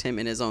 attacked him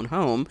in his own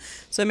home.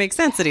 So it makes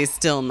sense that he's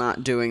still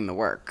not doing the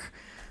work.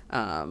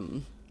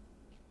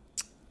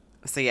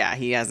 So yeah,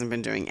 he hasn't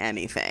been doing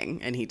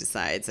anything, and he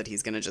decides that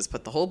he's going to just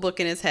put the whole book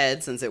in his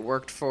head since it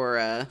worked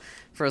for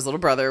his little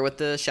brother with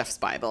the chef's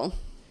Bible.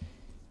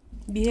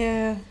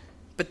 Yeah.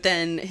 But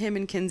then him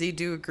and Kinsey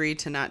do agree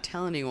to not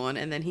tell anyone,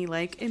 and then he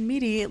like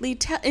immediately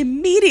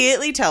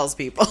tells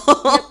people.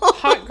 Yep.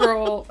 Hot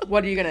girl,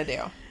 what are you going to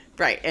do?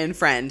 Right, and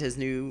his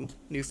new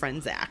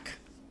friend Zach.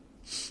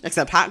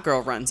 Except hot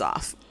girl runs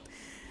off.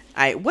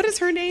 What is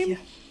her name? Yeah.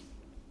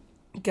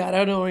 God,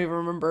 I don't even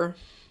remember.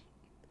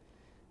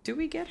 Do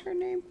we get her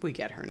name? We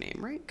get her name,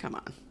 right? Come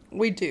on.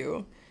 We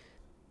do.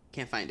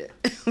 Can't find it.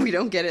 We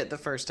don't get it the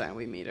first time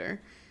we meet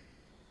her.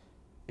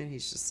 And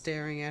he's just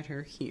staring at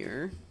her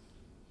here.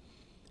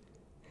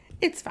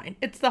 It's fine.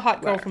 It's the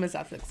hot girl from his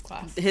ethics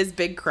class. His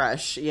big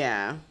crush,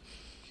 yeah.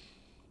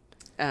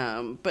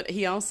 But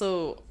he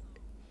also...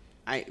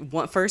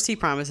 First he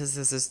promises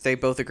this, they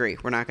both agree.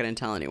 We're not going to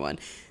tell anyone.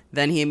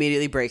 Then he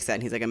immediately breaks that.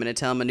 And he's like, I'm going to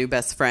tell my new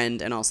best friend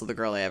and also the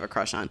girl I have a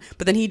crush on.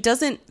 But then he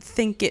doesn't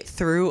think it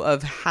through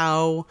of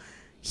how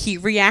he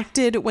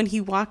reacted when he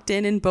walked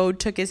in and Bode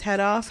took his head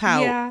off.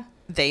 How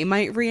they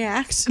might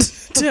react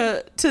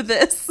to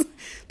this.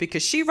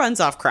 Because she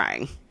runs off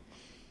crying.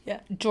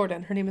 Yeah,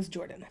 Jordan. Her name is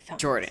Jordan. I found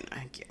Jordan,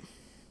 thank you.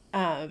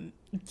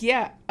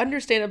 Yeah,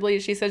 understandably,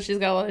 she says she's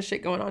got a lot of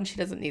shit going on. She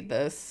doesn't need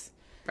this.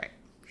 Right.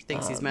 She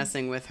thinks he's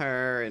messing with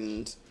her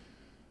and...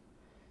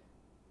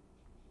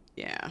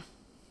 Yeah.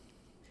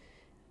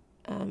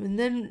 And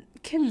then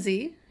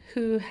Kinsey,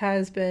 who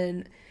has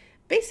been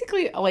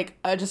basically like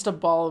just a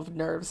ball of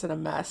nerves and a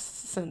mess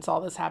since all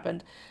this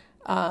happened,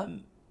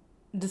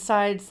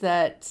 decides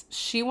that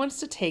she wants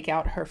to take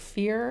out her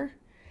fear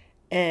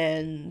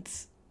and...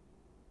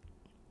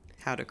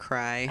 How to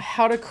cry.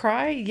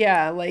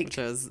 Yeah, like... Which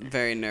I was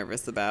very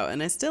nervous about,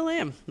 and I still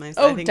am. I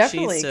think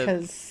definitely,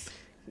 because...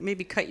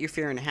 Maybe cut your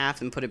fear in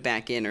half and put it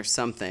back in or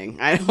something.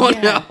 I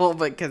don't know,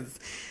 because...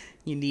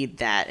 You need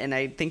that, and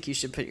I think you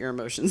should put your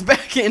emotions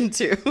back in,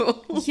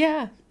 too.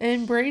 Yeah,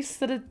 embrace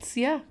that it's,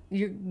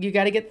 you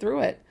got to get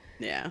through it.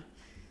 Yeah.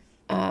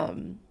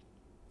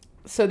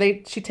 So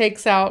she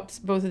takes out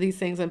both of these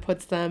things and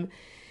puts them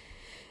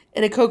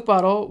in a Coke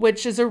bottle,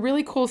 which is a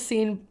really cool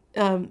scene.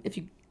 If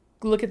you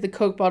look at the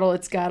Coke bottle,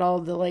 it's got all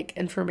the, like,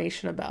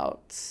 information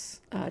about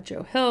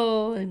Joe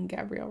Hill and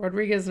Gabrielle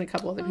Rodriguez and a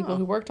couple other people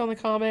who worked on the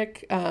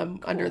comic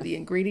under the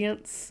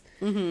ingredients.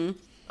 Mm-hmm.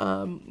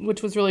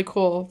 Which was really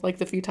cool, like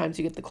the few times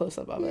you get the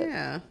close-up of it.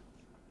 Yeah,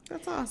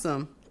 that's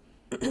awesome.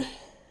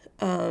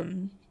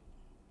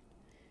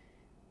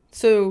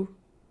 So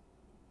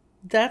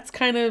that's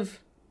kind of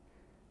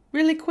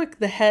really quick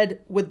the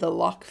head with the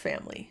Locke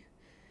family.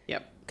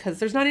 Yep. Because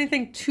there's not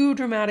anything too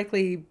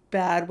dramatically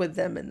bad with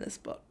them in this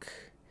book.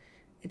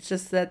 It's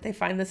just that they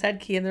find this head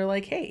key and they're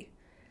like, hey,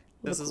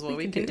 this is what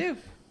we can do.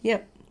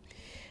 Yep.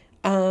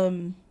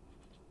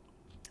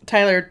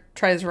 Tyler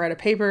tries to write a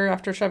paper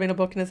after shoving a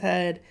book in his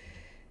head,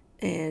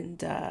 and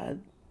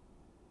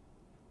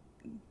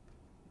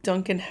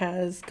Duncan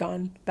has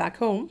gone back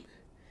home.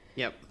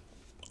 Yep.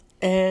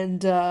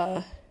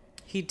 And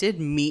he did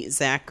meet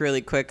Zach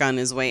really quick on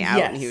his way out,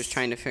 yes. And he was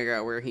trying to figure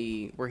out where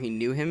he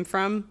knew him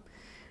from.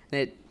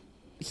 And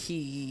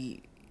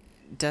he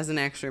doesn't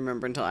actually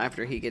remember until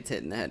after he gets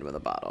hit in the head with a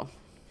bottle.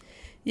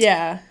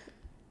 Yeah.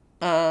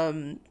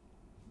 And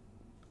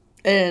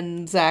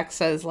Zach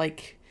says,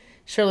 like,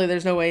 surely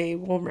there's no way he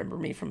will remember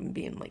me from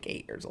being like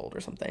 8 years old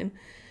or something.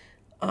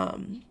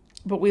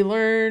 But we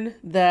learn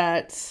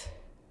that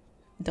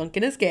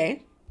Duncan is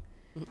gay.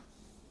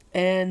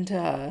 And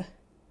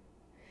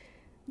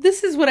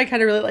this is what I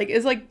kind of really like.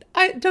 Is like,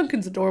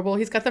 Duncan's adorable.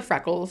 He's got the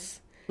freckles.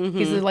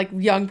 He's a like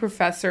young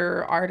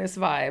professor artist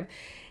vibe.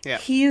 Yeah.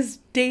 He is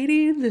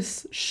dating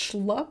this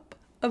schlup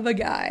of a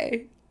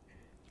guy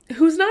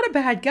who's not a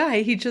bad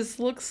guy. He just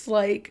looks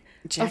like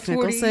Jack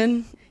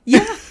Nicholson.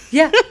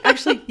 Yeah,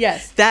 actually,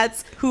 yes.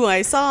 That's who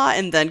I saw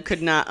and then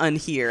could not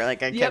unhear.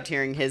 Like, I kept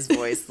hearing his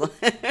voice.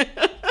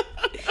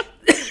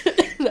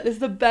 That is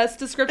the best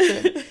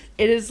description.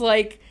 It is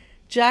like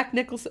Jack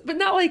Nicholson, but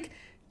not like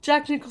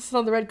Jack Nicholson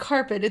on the red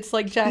carpet. It's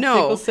like Jack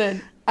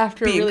Nicholson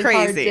after a really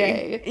hard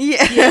day.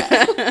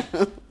 Yeah.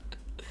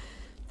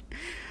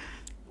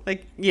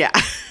 Like, yeah.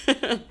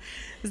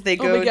 They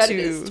go oh my God, to... it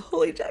is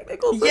totally Jack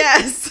Nicholson.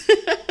 Yes.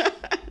 I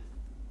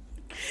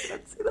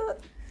can't see that.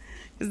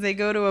 They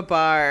go to a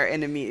bar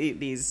and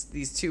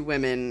these two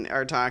women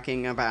are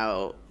talking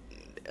about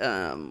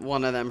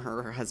one of them,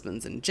 her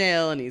husband's in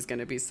jail and he's going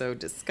to be so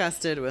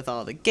disgusted with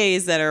all the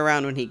gays that are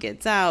around when he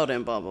gets out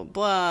and blah, blah,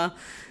 blah.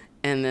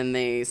 And then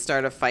they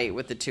start a fight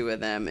with the two of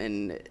them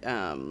and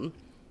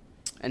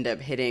end up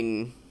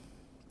hitting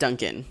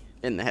Duncan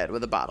in the head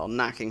with a bottle,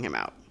 knocking him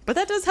out. But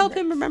that does help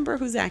him remember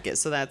who Zach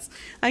is. So that's,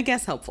 I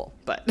guess, helpful.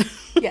 But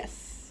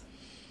yes.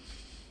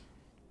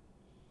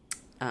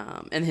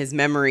 And his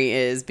memory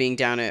is being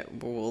down at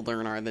what we'll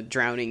learn are the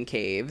drowning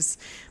caves,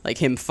 like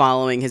him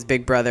following his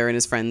big brother and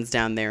his friends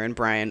down there, and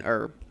Brian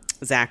or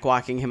Zach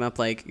walking him up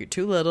like, you're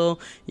too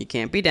little, you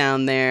can't be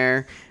down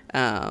there.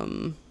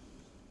 Also,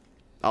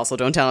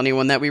 don't tell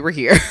anyone that we were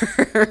here.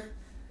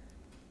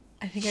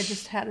 I think I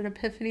just had an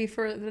epiphany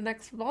for the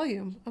next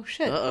volume. Oh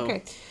shit. Uh-oh.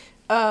 Okay.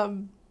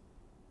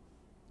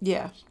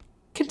 Yeah.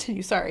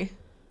 Continue. Sorry.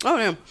 Oh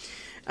no.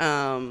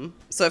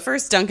 So at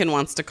first Duncan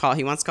wants to call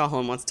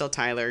home, wants to tell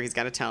Tyler, he's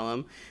got to tell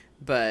him,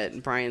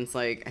 but Brian's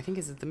like, I think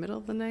is it the middle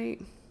of the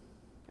night?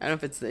 I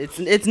don't know if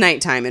it's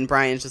nighttime, and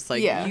Brian's just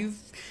like,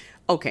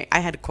 okay, I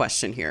had a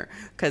question here,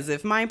 because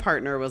if my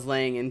partner was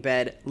laying in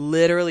bed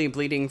literally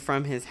bleeding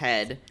from his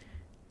head,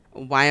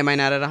 why am I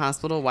not at a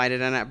hospital? Why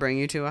did I not bring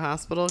you to a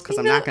hospital? Because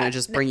I'm not going to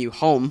just bring you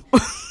home.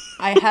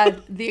 I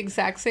had the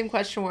exact same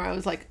question where I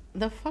was like,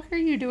 the fuck are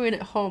you doing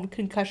at home?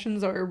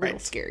 Concussions are a real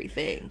scary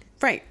thing.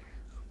 Right.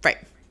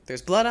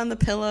 There's blood on the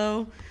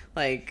pillow.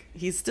 Like,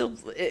 he was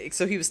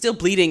still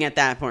bleeding at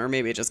that point, or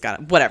maybe it just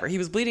got, whatever. He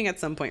was bleeding at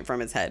some point from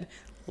his head.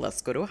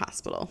 Let's go to a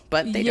hospital.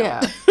 But they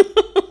don't.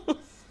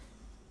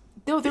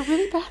 No, they're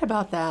really bad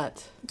about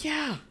that.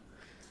 Yeah.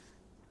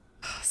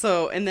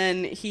 So, and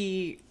then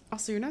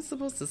also, you're not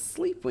supposed to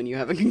sleep when you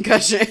have a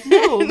concussion.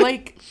 No,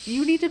 like,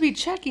 you need to be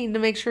checking to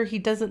make sure he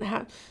doesn't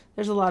have,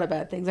 there's a lot of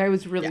bad things. I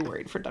was really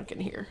worried for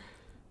Duncan here.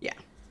 Yeah.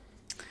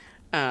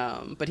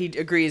 But he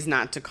agrees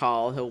not to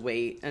call. He'll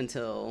wait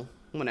until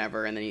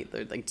whenever, and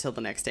then till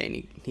the next day,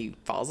 and he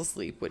falls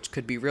asleep, which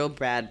could be real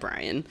bad,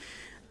 Brian.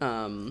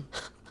 And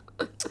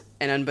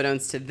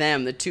unbeknownst to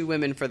them, the two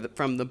women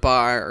from the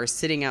bar are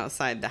sitting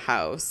outside the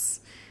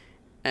house.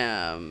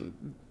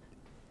 And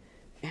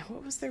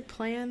what was their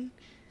plan?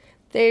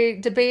 They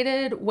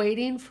debated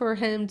waiting for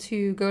him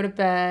to go to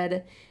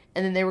bed,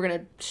 and then they were going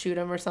to shoot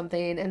him or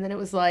something. And then it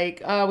was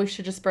like, oh, we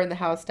should just burn the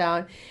house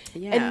down.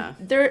 Yeah.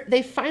 And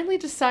they finally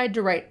decide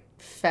to write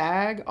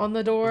fag on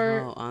the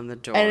door. Oh, on the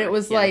door. And it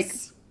was like,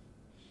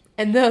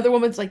 and the other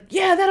woman's like,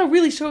 yeah, that'll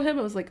really show him.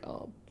 I was like,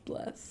 oh,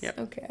 bless. Yep.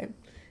 Okay.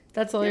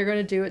 That's all you're going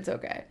to do. It's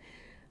okay.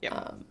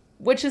 Yep.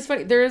 Which is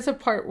funny. There is a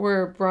part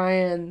where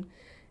Brian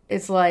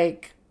is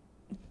like,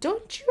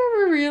 don't you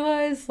ever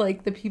realize,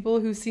 like, the people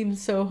who seem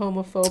so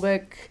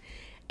homophobic?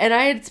 And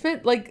I had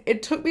spent, like,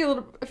 it took me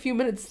a few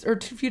minutes or a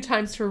few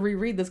times to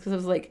reread this because I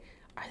was like,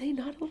 are they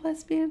not a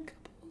lesbian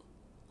couple?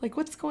 Like,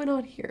 what's going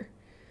on here?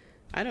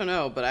 I don't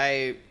know, but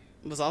I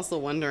was also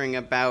wondering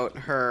about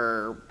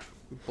her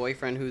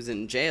boyfriend who's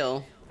in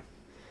jail.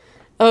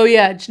 Oh,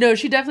 yeah. No,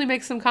 she definitely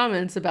makes some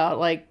comments about,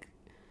 like,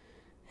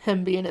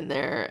 him being in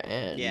there.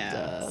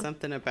 And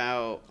something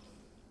about...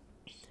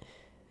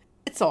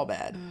 It's all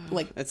bad.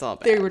 Like, it's all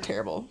bad. They were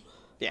terrible.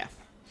 Yeah.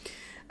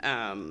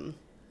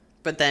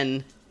 But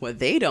then what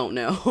they don't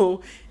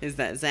know is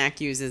that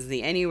Zach uses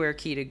the anywhere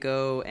key to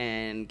go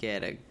and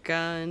get a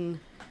gun.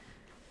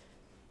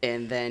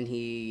 And then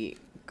he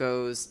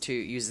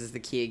uses the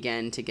key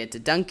again to get to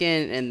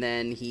Duncan. And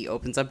then he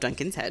opens up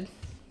Duncan's head.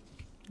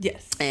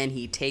 Yes. And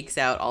he takes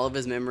out all of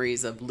his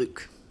memories of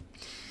Luke.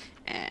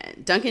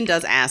 And Duncan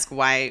does ask,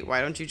 why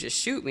don't you just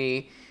shoot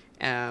me?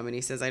 And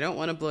he says, I don't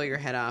want to blow your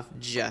head off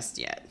just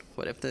yet.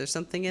 What if there's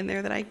something in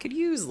there that I could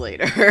use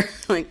later?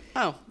 Like,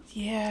 oh,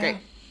 yeah.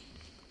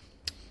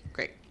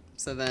 Great.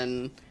 So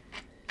then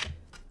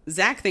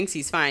Zach thinks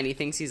he's fine. He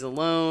thinks he's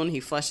alone. He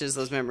flushes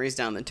those memories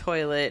down the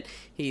toilet.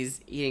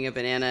 He's eating a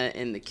banana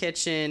in the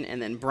kitchen. And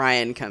then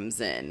Brian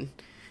comes in,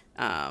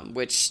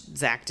 which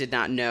Zach did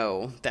not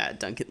know that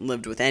Duncan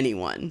lived with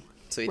anyone.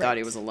 So he thought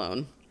he was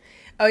alone.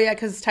 Oh, yeah,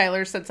 because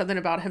Tyler said something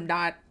about him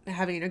not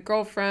having a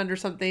girlfriend or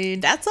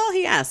something. That's all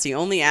he asked. He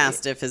only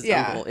asked if his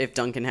uncle, if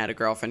Duncan had a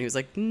girlfriend. He was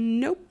like,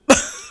 nope.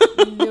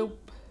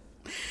 Nope.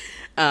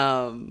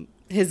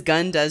 His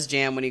gun does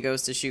jam when he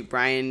goes to shoot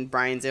Brian.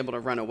 Brian's able to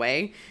run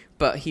away,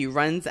 but he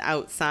runs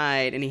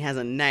outside and he has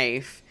a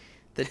knife.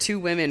 The two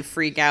women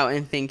freak out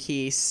and think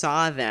he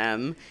saw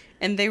them,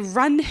 and they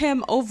run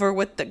him over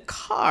with the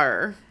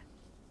car.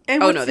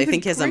 And Oh no, they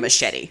think he has a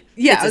machete.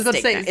 Yeah, it's I was about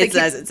to say,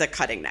 it's a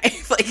cutting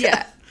knife. Like,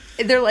 yeah.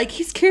 They're like,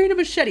 he's carrying a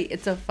machete.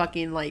 It's a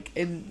fucking, like,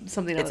 in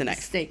something out of a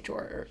snake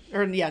drawer.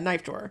 Or, yeah,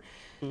 knife drawer.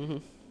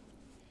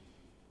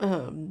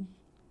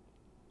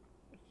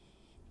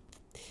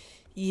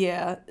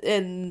 Yeah,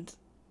 and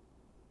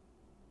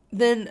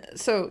then,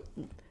 so,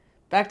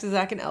 back to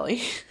Zach and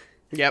Ellie.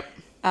 Yep.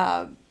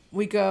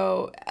 We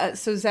go,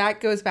 so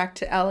Zach goes back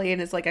to Ellie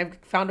and is like, I've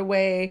found a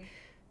way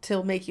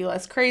to make you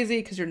less crazy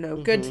because you're no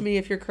good to me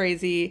if you're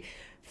crazy.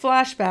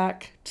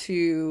 Flashback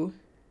to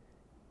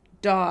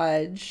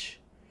Dodge.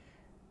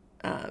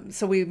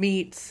 So we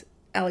meet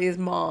Ellie's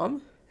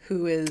mom,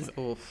 who is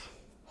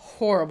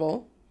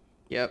horrible.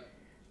 Yep.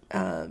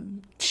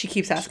 She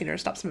keeps asking her to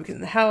stop smoking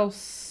in the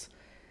house.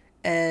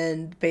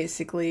 And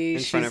basically,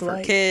 in front of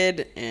her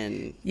kid.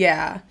 And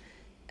yeah.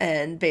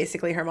 And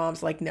basically her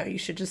mom's like, no, you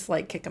should just,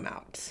 like, kick him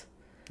out.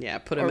 Yeah,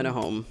 put him in a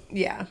home.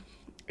 Yeah.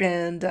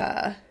 And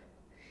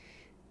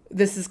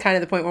this is kind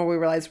of the point where we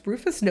realize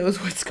Rufus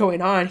knows what's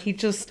going on. He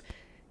just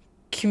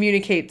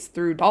communicates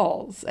through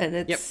dolls. And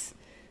it's... Yep.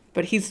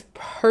 But he's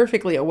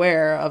perfectly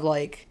aware of,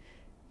 like,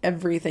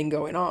 everything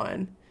going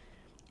on.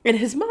 And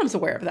his mom's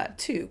aware of that,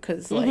 too.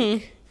 Because,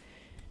 like,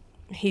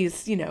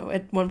 he's, you know,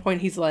 at one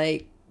point he's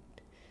like,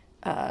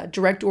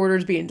 direct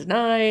orders being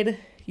denied.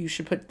 You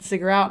should put the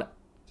cigarette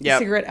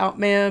out,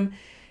 ma'am.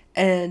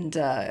 And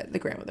the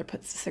grandmother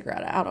puts the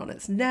cigarette out on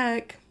his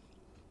neck.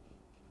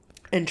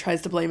 And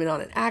tries to blame it on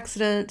an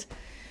accident.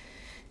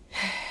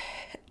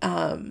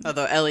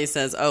 Although Ellie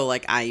says, oh,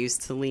 like, I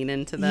used to lean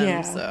into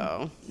them,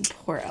 so...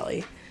 Poor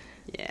Ellie.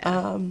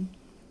 Yeah.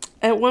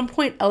 At one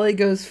point, Ellie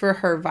goes for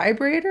her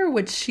vibrator,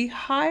 which she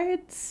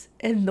hides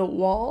in the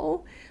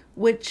wall,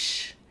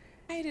 which...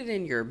 Hide it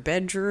in your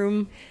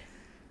bedroom.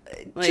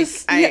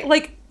 Like,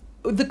 like,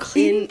 the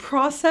cleaning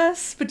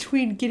process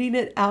between getting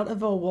it out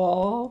of a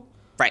wall.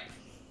 Right.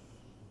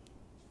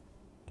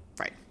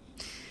 Right.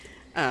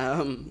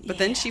 But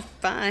then she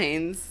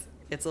finds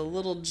it's a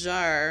little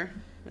jar.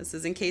 This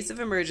is in case of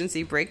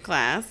emergency, break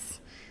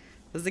glass.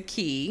 There's a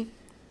key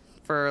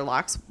for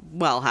Locke's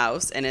well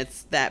house, and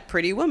it's that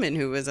pretty woman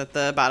who was at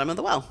the bottom of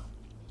the well.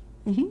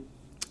 Mm-hmm.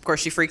 Of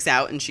course, she freaks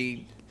out and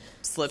she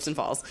slips and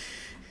falls.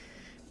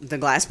 The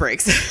glass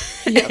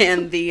breaks,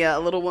 and the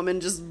little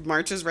woman just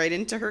marches right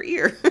into her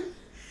ear.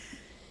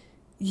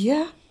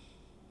 Yeah.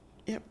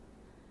 Yep.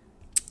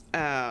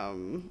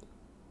 But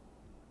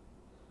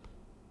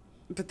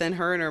then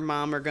her and her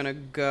mom are gonna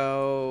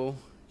go.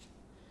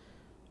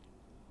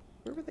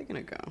 Where were they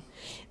gonna go?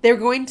 They're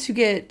going to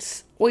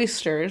get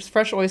oysters,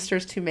 fresh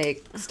oysters, to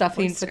make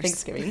stuffing for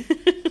Thanksgiving.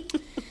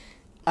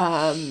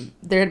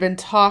 There had been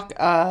talk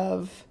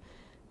of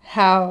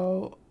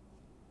how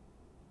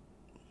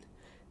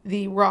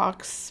the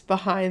rocks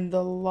behind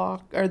the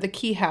lock or the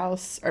key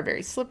house are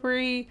very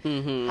slippery.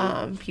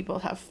 People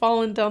have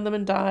fallen down them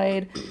and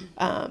died.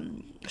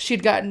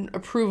 She'd gotten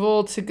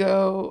approval to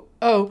go.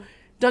 Oh,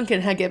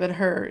 Duncan had given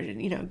her,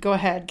 you know, go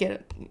ahead,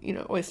 get, you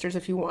know, oysters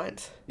if you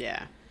want.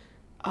 Yeah.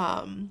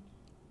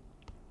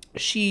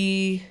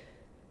 She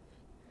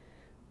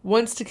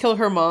wants to kill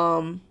her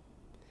mom,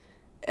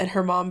 and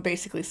her mom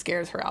basically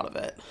scares her out of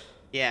it.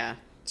 Yeah.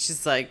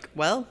 She's like,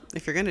 well,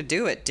 if you're gonna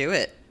do it, do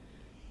it.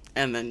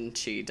 And then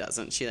she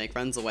doesn't. She, like,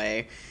 runs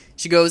away.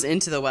 She goes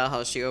into the well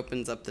house. She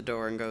opens up the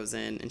door and goes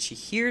in, and she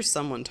hears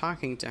someone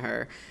talking to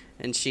her,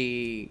 and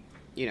she,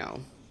 you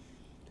know,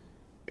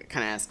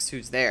 kind of asks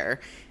who's there.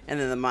 And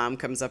then the mom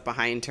comes up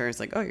behind her and is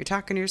like, oh, you're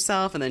talking to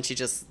yourself? And then she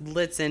just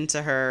lits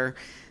into her.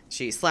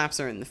 She slaps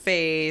her in the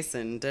face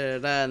and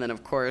da-da-da. And then,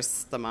 of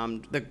course, the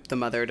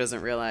mother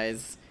doesn't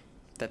realize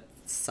that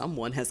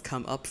someone has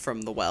come up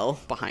from the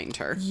well behind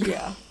her.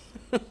 Yeah.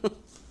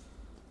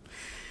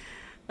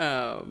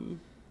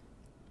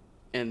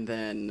 And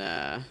then,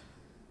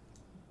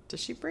 does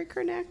she break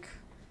her neck?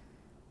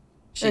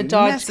 She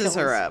messes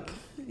her up.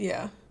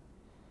 Yeah.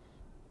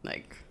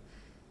 Like,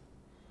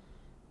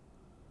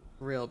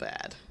 real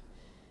bad.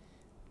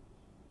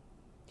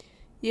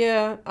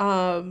 Yeah,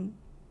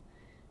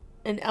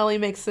 and Ellie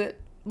makes it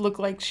look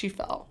like she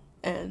fell,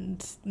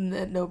 and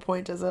at no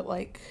point does it,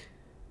 like,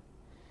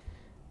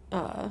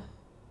 at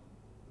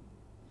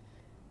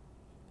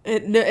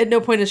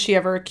no point is she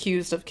ever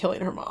accused of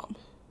killing her mom.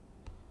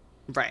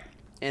 Right.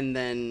 And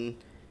then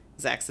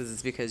Zach says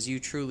it's because you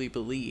truly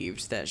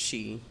believed that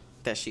she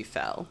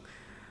fell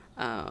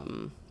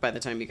by the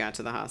time you got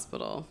to the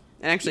hospital.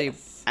 And actually,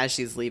 as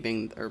she's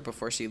leaving, or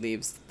before she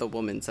leaves, the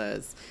woman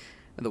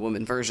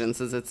version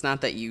says, it's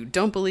not that you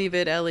don't believe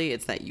it, Ellie,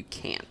 it's that you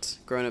can't.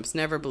 Grown-ups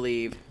never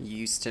believe. You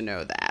used to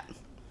know that.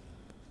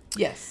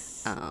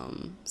 Yes.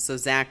 So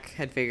Zach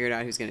had figured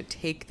out he was going to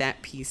take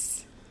that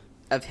piece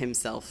of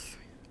himself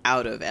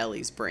out of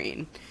Ellie's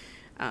brain.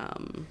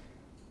 And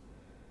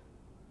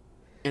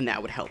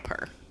that would help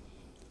her.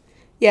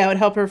 Yeah, it would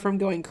help her from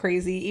going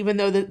crazy, even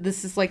though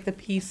this is, like, the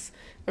piece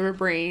of her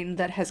brain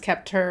that has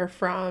kept her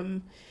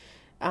from,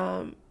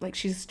 like,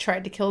 she's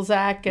tried to kill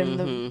Zach, and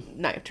the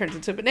knife turns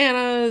into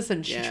bananas,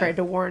 and she tried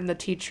to warn the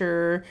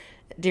teacher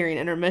during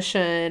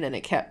intermission, and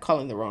it kept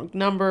calling the wrong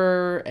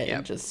number, and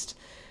Yep. just,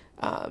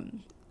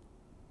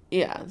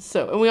 yeah.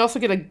 So, and we also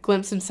get a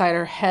glimpse inside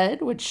her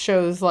head, which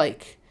shows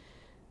like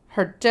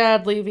her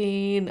dad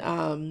leaving,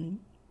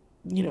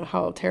 you know,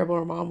 how terrible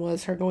her mom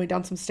was, her going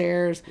down some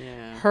stairs,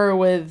 Yeah. her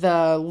with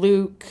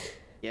Luke.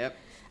 Yep.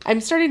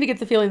 I'm starting to get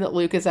the feeling that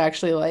Luke is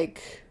actually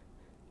like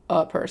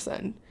a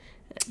person.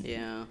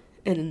 Yeah.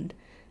 And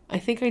I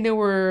think I know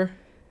where,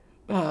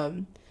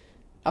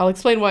 I'll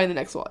explain why in the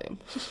next volume.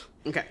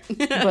 Okay.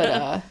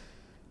 But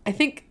I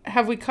think,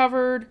 have we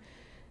covered,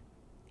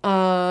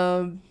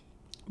 Brian's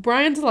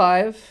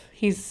alive.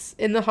 He's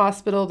in the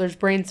hospital. There's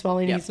brain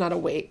swelling. Yep. He's not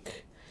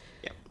awake.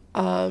 Yep.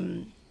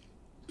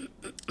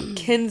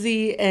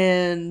 Kinsey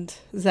and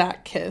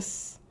Zach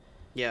kiss.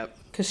 Yep.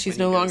 Because she's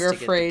When he no goes longer to get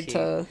the afraid key.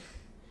 to.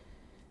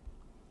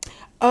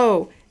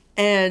 Oh,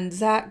 and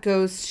Zach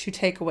goes to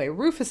take away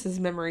Rufus's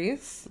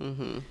memories.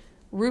 Mm-hmm.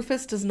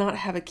 Rufus does not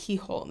have a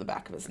keyhole in the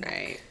back of his neck.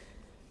 Right.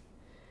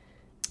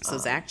 So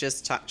Zach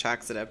just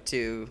chalks it up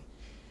to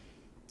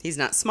he's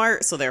not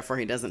smart, so therefore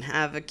he doesn't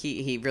have a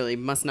key. He really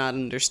must not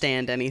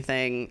understand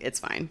anything. It's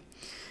fine.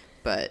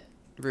 But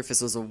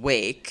Rufus was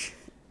awake,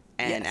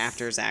 and Yes.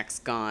 after Zach's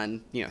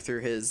gone, you know,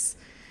 through his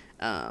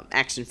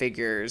action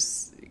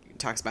figures, he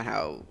talks about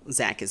how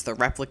Zach is the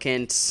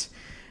replicant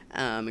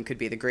and could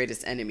be the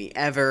greatest enemy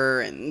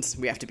ever, and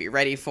we have to be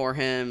ready for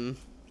him.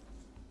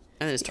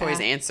 And then his toys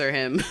Yeah. answer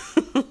him.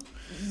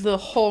 The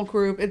whole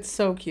group, it's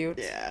so cute.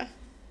 Yeah.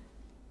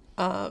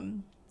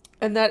 And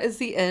that is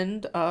the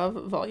end of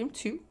volume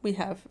 2. We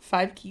have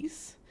 5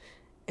 keys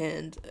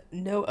and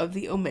no of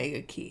the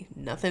Omega key.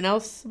 Nothing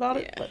else about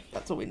it, Yeah. but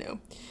that's what we know.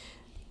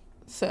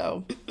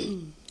 So,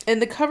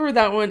 and the cover of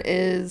that one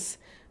is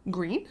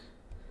green,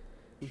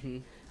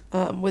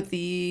 with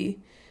the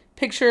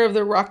picture of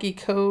the rocky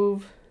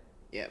cove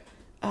Yep.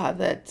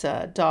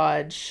 that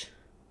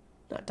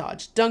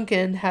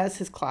Duncan has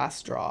his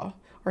class draw,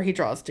 or he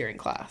draws during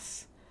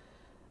class.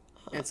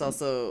 It's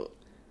also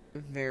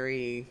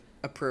very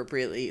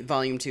appropriately,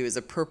 volume 2 is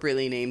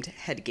appropriately named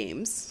Head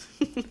Games.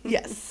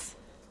 Yes.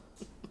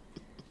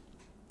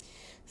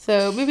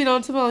 So, moving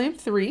on to volume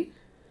 3.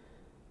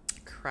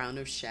 Crown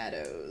of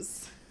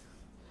Shadows.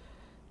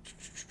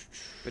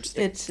 Which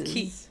the It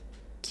is...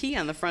 key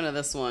on the front of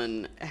this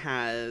one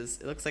has,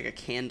 it looks like a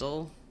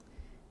candle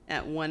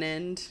at one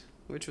end,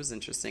 which was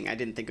interesting. I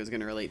didn't think it was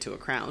going to relate to a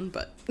crown,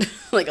 but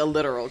like a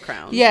literal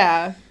crown.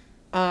 Yeah.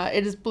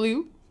 It is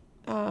blue.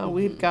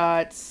 We've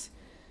got...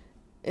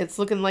 It's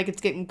looking like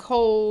it's getting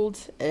cold,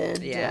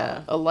 and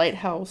Yeah. a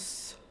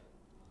lighthouse.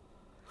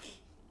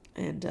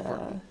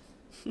 And,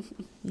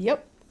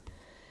 yep.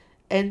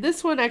 And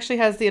this one actually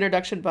has the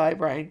introduction by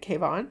Brian K.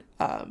 Vaughan.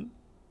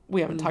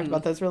 We haven't talked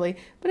about those really,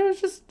 but it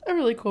was just a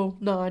really cool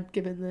nod,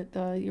 given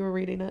that you were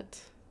reading it.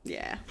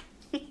 Yeah.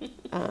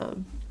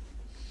 Um,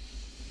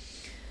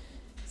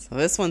 So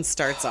this one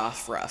starts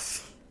off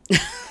rough.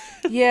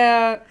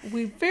 yeah,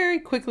 we very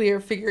quickly are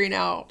figuring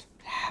out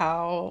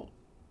how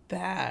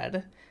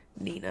bad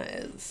Nina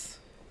is.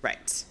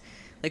 Right.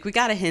 Like, we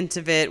got a hint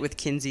of it with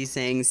Kinsey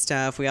saying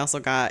stuff. We also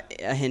got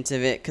a hint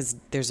of it because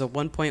there's a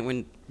one point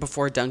when,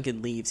 before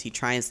Duncan leaves, he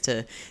tries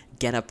to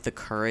get up the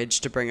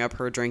courage to bring up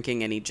her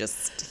drinking, and he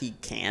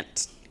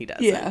can't. He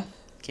doesn't. Yeah.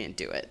 Can't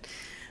do it.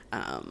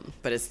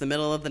 But it's the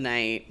middle of the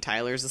night.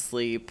 Tyler's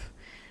asleep.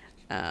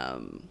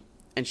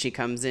 And she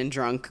comes in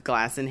drunk,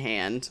 glass in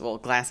hand. Well,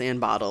 glass and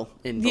bottle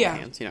in both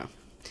hands, you know.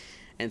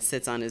 And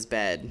sits on his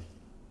bed.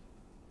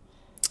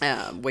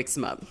 Wakes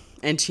him up.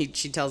 And she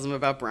tells him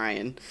about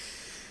Brian.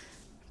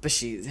 But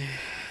she's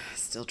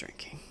still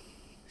drinking.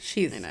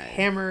 She's And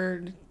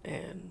hammered,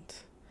 and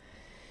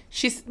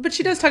but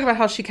she does talk about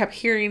how she kept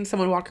hearing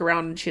someone walk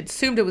around, and she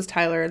assumed it was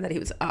Tyler and that he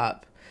was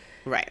up.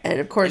 Right. And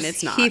of course, And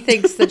it's not. he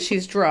thinks that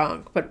she's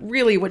drunk, but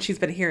really what she's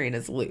been hearing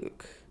is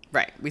Luke.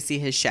 Right. We see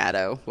his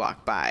shadow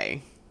walk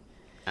by.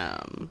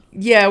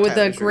 Yeah, with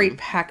Tyler's the great room.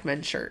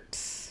 Pac-Man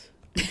shirts.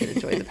 You can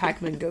enjoy the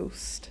Pac-Man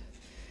ghost.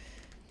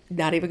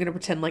 Not even going to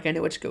pretend like I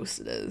know which ghost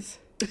it is.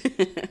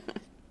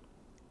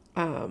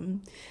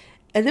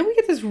 And then we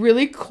get this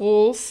really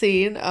cool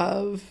scene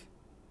of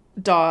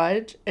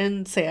Dodge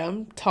and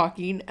Sam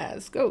talking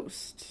as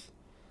ghosts.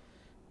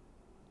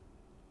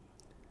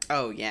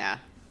 Oh, yeah.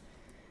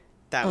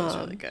 That was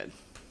really good.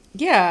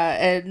 Yeah,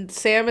 and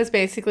Sam is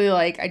basically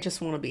like, I just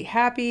want to be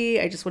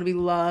happy. I just want to be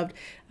loved.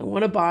 I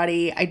want a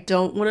body. I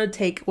don't want to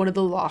take one of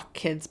the Locke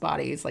kids'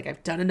 bodies. Like,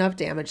 I've done enough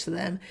damage to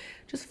them.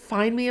 Just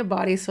find me a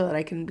body so that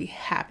I can be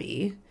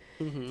happy.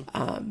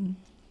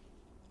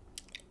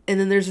 And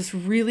then there's this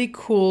really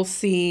cool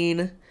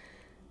scene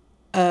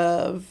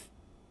of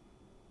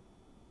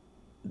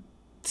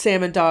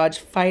Sam and Dodge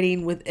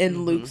fighting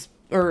within Luke's,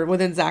 or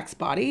within Zach's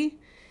body.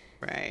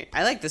 Right.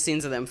 I like the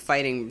scenes of them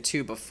fighting,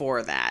 too,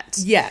 before that.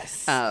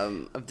 Yes.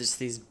 Of just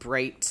these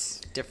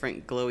bright,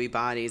 different glowy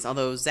bodies.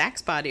 Although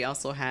Zach's body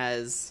also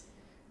has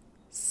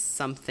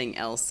something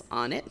else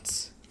on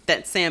it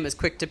that Sam is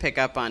quick to pick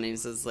up on. He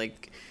says,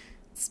 like,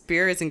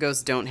 spirits and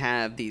ghosts don't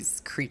have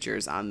these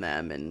creatures on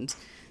them. And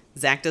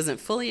Zach doesn't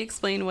fully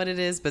explain what it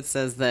is, but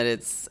says that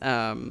it's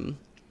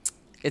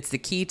It's the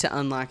key to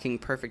unlocking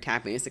perfect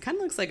happiness. It kind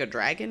of looks like a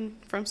dragon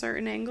from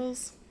certain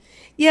angles.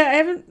 Yeah, I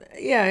haven't.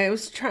 Yeah, I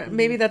was trying.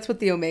 Maybe that's what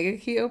the Omega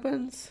key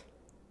opens.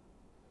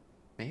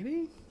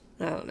 Maybe?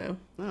 I don't know.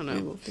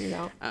 Maybe we'll figure it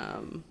out.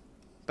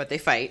 But they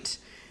fight,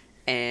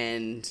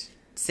 and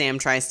Sam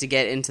tries to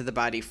get into the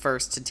body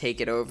first to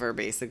take it over,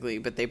 basically,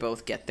 but they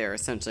both get there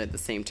essentially at the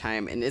same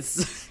time. And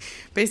it's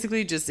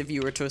basically just, if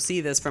you were to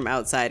see this from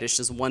outside, it's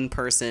just one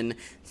person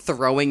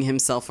throwing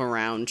himself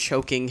around,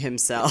 choking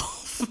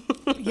himself.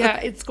 Yeah,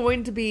 it's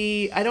going to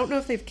be, I don't know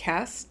if they've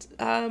cast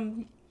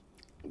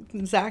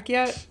Zach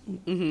yet,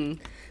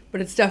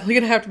 but it's definitely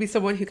going to have to be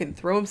someone who can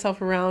throw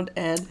himself around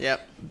and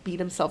beat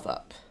himself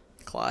up.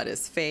 Clawed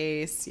his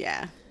face,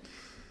 yeah.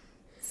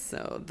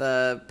 So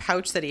the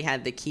pouch that he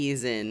had the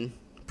keys in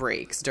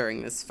breaks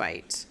during this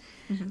fight.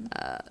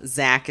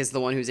 Zach is the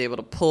one who's able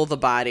to pull the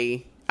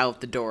body out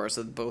the door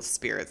so that both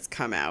spirits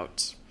come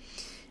out.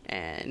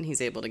 And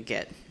he's able to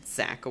get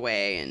Zach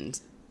away, and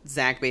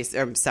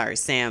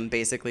Sam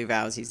basically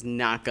vows he's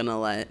not going to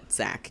let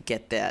Zach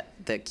get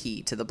the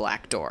key to the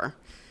black door.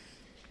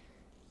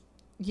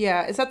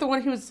 Yeah, is that the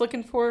one he was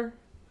looking for?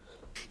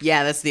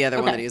 Yeah, that's the other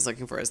one that he's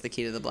looking for, is the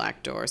key to the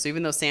black door. So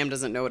even though Sam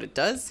doesn't know what it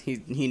does,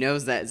 he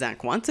knows that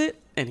Zach wants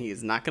it, and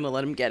he's not going to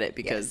let him get it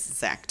because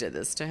Zach did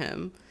this to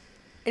him.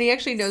 And he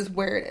actually knows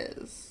where it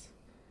is.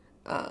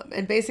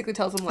 And basically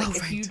tells him, like,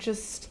 if you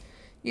just,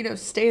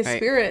 stay a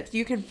spirit,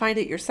 you can find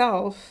it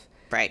yourself.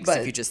 Right, so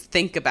if you just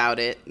think about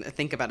it,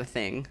 think about a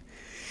thing.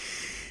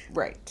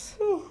 Right.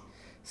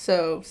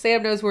 So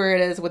Sam knows where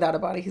it is. Without a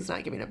body, he's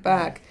not giving it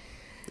back.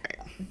 Right.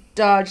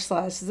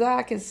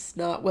 Dodge/Zach is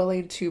not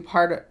willing to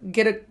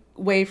get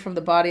away from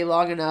the body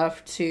long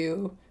enough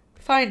to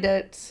find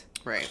it.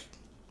 Right.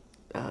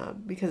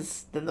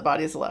 Because then the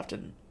body is left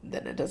and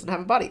then it doesn't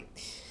have a body.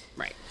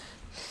 Right.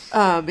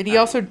 And he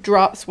also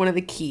drops one of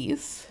the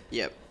keys.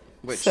 Yep.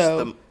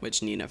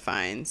 Which Nina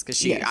finds because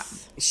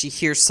she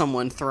hears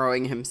someone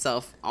throwing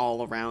himself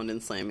all around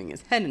and slamming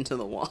his head into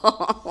the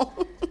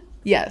wall.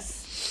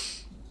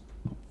 Yes.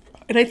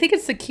 And I think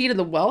it's the key to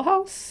the well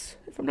house,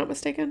 if I'm not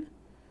mistaken.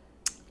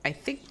 I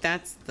think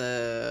that's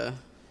the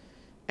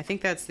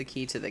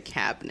key to the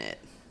cabinet.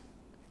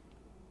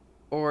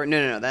 Or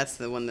no, that's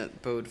the one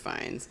that Bode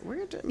finds.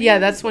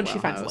 That's one she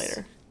finds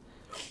later.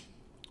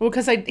 Well,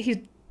 because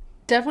he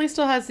definitely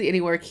still has the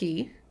anywhere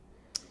key.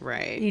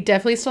 Right. He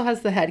definitely still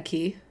has the head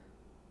key.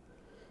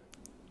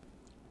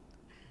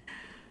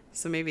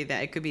 So maybe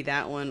it could be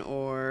that one,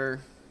 or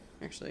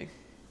actually,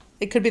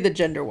 it could be the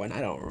gender one. I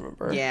don't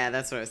remember. Yeah,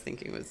 that's what I was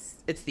thinking.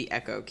 It's the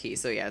Echo key.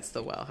 So yeah, it's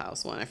the well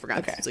house one. I forgot.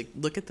 Okay. It's like,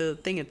 look at the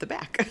thing at the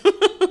back.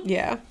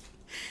 Yeah.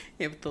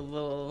 You have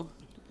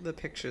the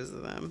pictures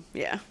of them.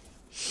 Yeah.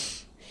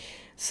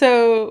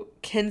 So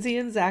Kenzie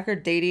and Zach are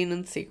dating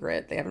in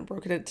secret. They haven't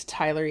broken it to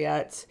Tyler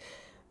yet.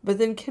 But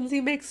then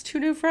Kenzie makes 2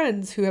 new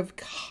friends who have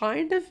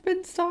kind of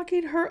been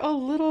stalking her a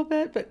little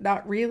bit, but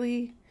not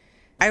really.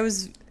 I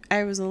was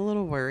a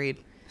little worried.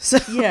 So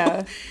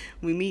yeah,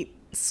 we meet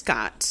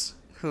Scott,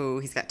 who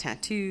he's got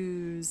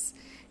tattoos.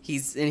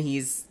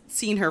 He's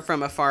seen her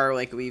from afar.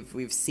 Like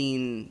we've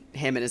seen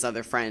him and his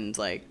other friend,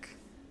 like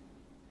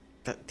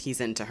that he's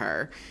into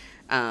her.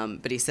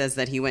 But he says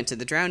that he went to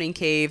the Drowning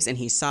Caves and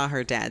he saw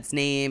her dad's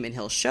name and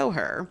he'll show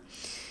her.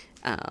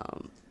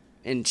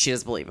 And she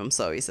doesn't believe him,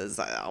 so he says,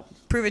 I'll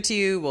prove it to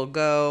you, we'll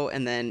go,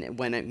 and then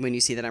when you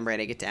see that I'm right,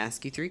 I get to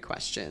ask you 3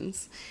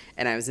 questions.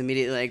 And I was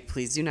immediately like,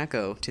 please do not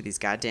go to these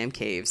goddamn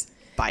caves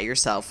by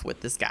yourself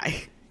with this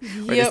guy.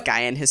 Or this guy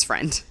and his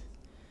friend.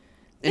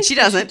 And she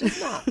doesn't. She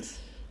does not.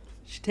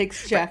 She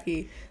takes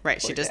Jackie.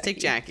 Right, she does take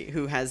Jackie,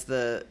 who has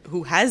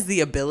the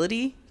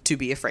ability to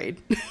be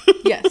afraid.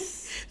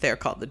 Yes. They're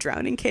called the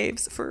Drowning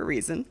Caves for a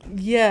reason.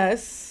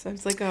 Yes. I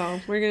was like, oh,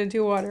 we're going to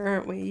do water,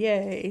 aren't we?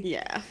 Yay.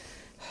 Yeah.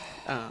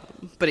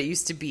 But it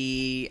used to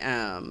be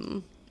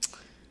an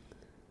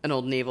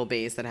old naval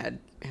base that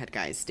had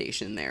guys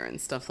stationed there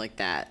and stuff like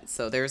that.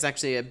 So there's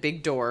actually a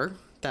big door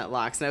that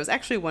locks. And I was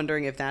actually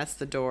wondering if that's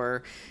the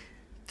door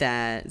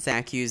that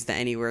Zach used the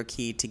Anywhere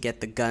key to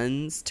get the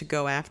guns to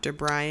go after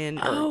Brian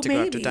or go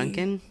after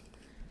Duncan.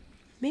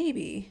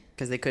 Maybe.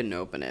 Because they couldn't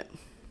open it.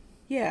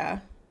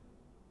 Yeah.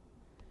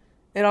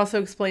 It also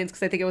explains,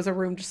 because I think it was a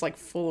room just like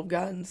full of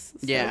guns.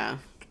 So, yeah.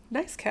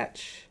 Nice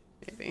catch.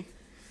 Maybe.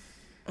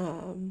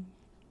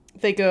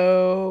 They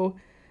go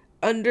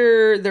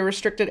under the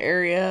restricted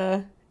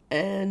area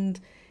and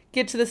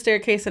get to the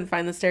staircase and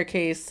find the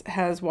staircase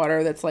has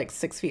water that's like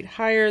 6 feet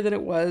higher than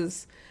it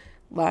was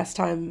last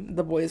time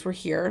the boys were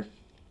here.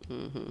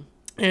 Mm-hmm.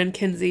 And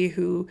Kenzie,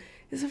 who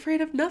is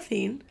afraid of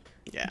nothing,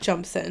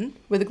 jumps in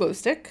with a glow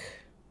stick.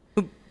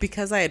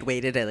 Because I had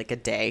waited like a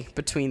day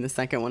between the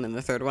second one and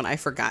the third one, I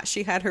forgot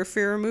she had her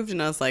fear removed,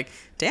 and I was like,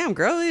 damn,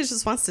 girl, she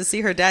just wants to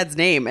see her dad's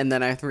name. And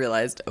then I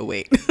realized, oh,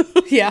 wait.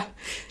 Yeah.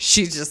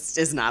 She just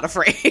is not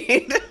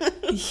afraid.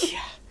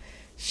 Yeah.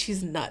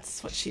 She's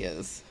nuts, what she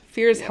is.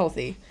 Fear is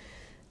healthy.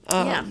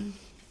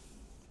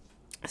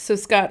 So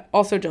Scott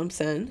also jumps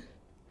in,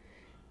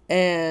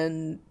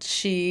 and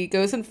she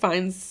goes and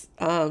finds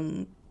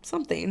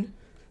something.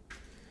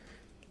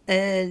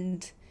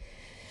 And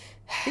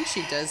think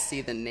she does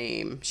see the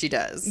name. She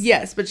does.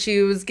 Yes, but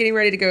she was getting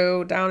ready to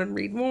go down and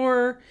read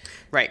more.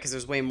 Right, because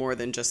there's way more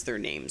than just their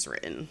names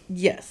written.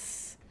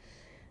 Yes.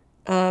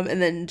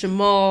 And then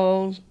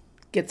Jamal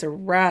gets a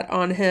rat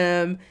on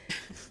him.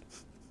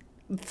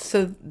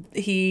 So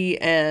he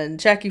and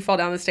Jackie fall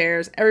down the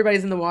stairs.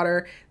 Everybody's in the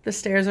water. The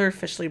stairs are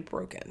officially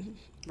broken.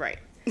 Right.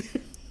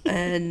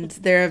 And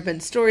there have been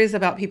stories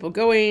about people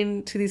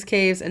going to these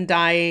caves and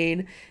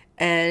dying.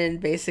 And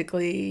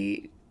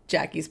basically,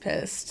 Jackie's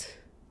pissed.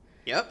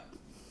 Yep.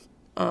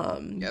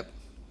 Yep.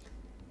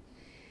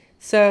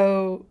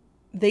 So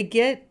they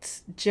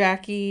get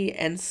Jackie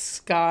and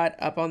Scott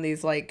up on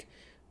these like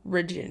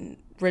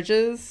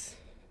ridges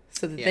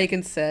so that they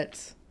can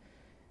sit.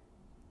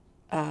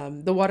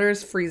 The water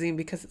is freezing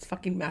because it's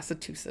fucking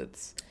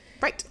Massachusetts.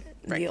 Right.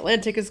 The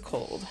Atlantic is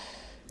cold.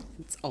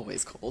 It's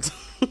always cold.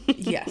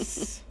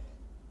 Yes.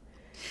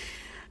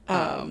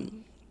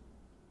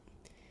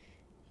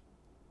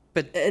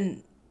 But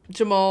and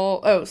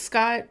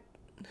Scott,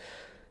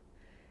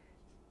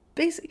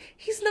 basically,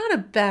 he's not a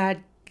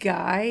bad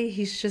guy.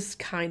 He's just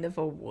kind of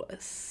a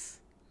wuss.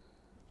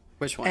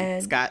 Which one?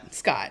 And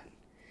Scott.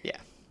 Yeah.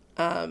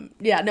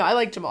 Yeah, no, I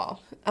like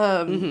Jamal.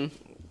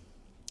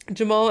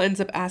 Jamal ends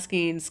up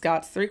asking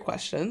Scott's 3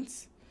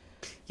 questions.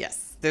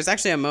 Yes. There's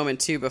actually a moment,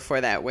 too,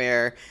 before that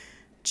where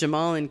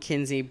Jamal and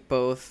Kinsey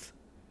both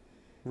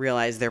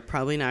realize they're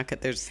probably not...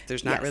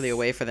 There's not really a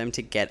way for them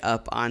to get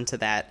up onto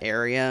that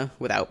area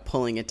without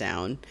pulling it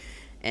down,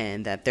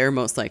 and that they're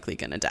most likely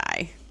going to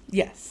die.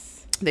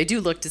 Yes. They do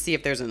look to see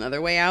if there's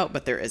another way out,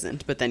 but there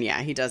isn't. But then,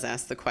 yeah, he does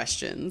ask the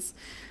questions.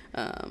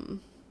 And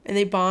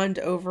they bond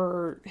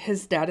over...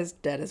 His dad is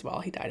dead as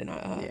well. He died in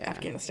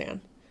Afghanistan.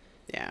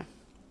 Yeah.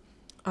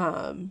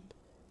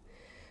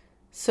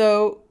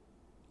 So,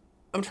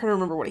 I'm trying to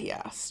remember what he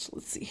asked.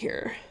 Let's see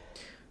here.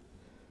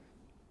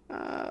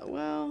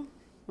 Well,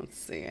 let's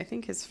see. I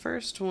think his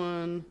first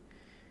one...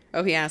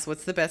 Oh, he asked,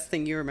 what's the best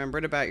thing you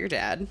remembered about your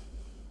dad?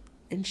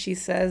 And she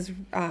says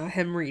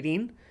him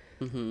reading.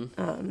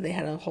 Mm-hmm. They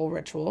had a whole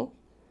ritual.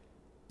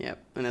 Yep.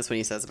 And that's when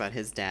he says about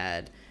his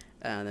dad,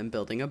 them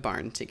building a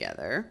barn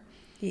together.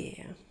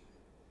 Yeah.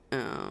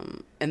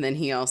 And then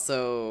he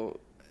also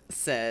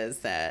says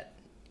that,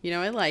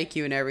 I like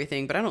you and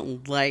everything, but I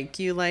don't like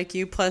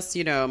you. Plus,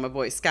 my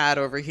boy Scott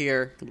over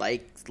here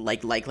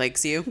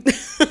likes you.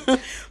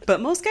 But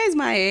most guys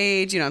my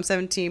age, I'm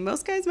 17.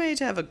 Most guys my age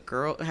have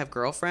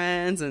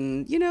girlfriends,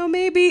 and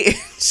maybe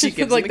she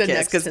gives him a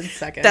kiss because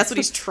that's what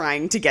he's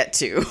trying to get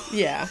to.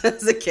 Yeah,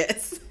 as a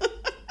kiss.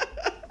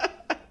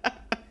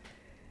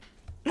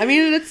 I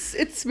mean,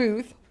 it's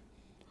smooth.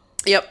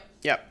 Yep.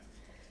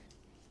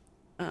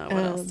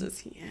 What else does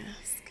he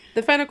ask?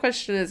 The final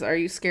question is, are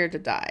you scared to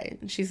die?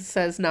 And she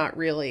says, not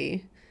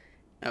really.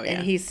 Oh, yeah.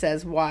 And he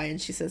says, why?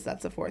 And she says,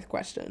 that's the 4th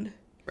question.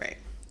 Right.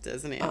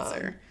 Doesn't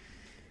answer.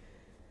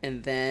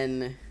 And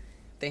then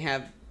they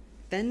have...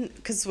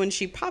 Because when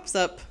she pops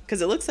up...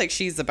 Because it looks like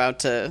she's about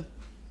to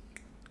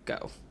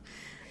go.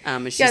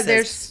 And she says,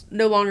 there's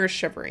no longer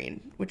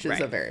shivering, which is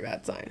right. a very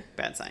bad sign.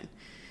 Bad sign.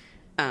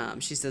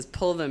 She says,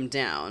 pull them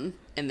down.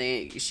 And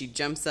she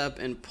jumps up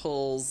and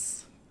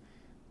pulls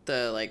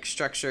the,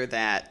 structure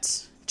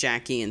that...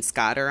 Jackie and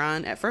Scott are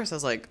on. At first I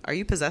was like, are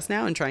you possessed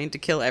now and trying to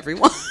kill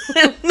everyone?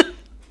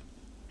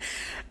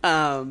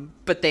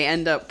 But they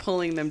end up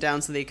pulling them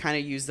down, so they kind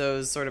of use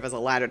those sort of as a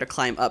ladder to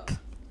climb up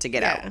to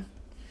get out.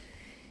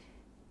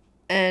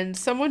 And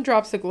someone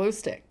drops a glow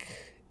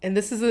stick, and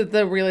this is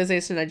the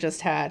realization I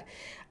just had.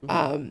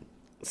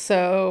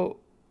 So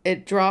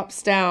it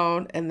drops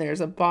down and there's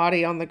a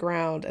body on the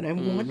ground, and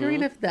I'm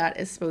wondering if that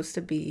is supposed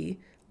to be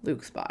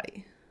Luke's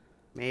body.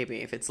 Maybe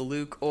if it's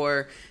Luke,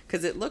 or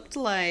because it looks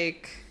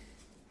like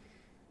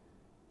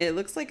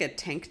a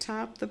tank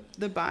top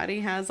the body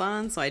has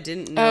on, so I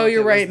didn't know. Oh,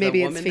 you're right. Maybe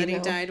the it's woman female.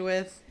 that he died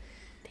with.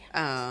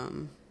 I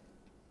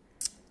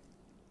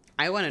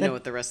want to know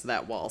what the rest of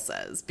that wall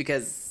says,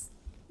 because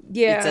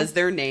it says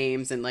their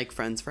names and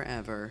friends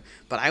forever,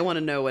 but I want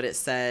to know what it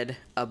said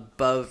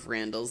above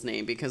Randall's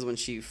name, because when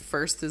she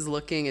first is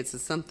looking, it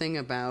says something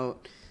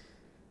about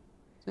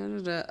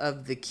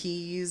of the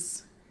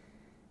keys.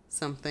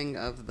 Something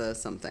of the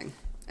something.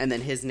 And then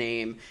his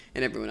name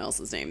and everyone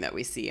else's name that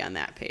we see on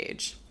that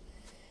page.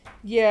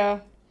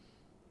 Yeah.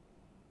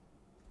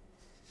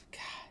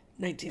 God,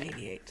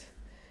 1988.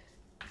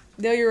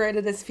 No, you're right.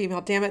 It is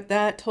female. Damn it.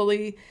 That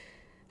totally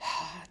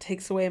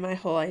takes away my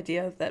whole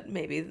idea that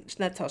maybe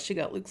that's how she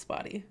got Luke's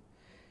body.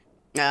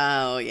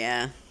 Oh,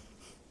 yeah.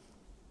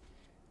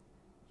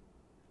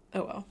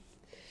 Oh,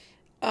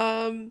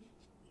 well.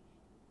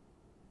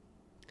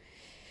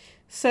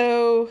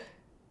 So...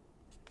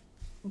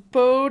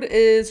 Bode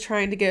is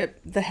trying to get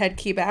the head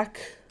key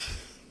back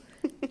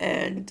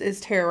and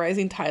is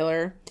terrorizing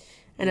Tyler.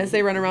 And as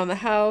they run around the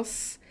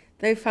house,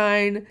 they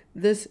find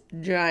this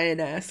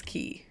giant-ass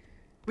key.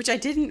 Which I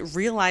didn't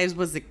realize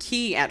was a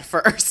key at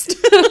first.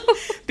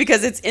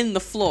 Because it's in the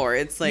floor.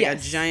 It's a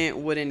giant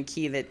wooden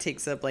key that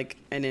takes up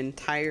an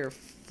entire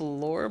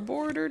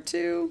floorboard or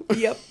two.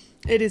 Yep.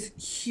 It is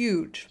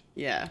huge.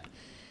 Yeah.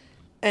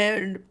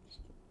 And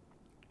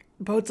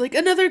Bode's like,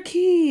 another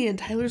key. And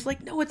Tyler's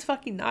like, no, it's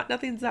fucking not.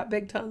 Nothing's that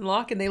big to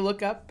unlock. And they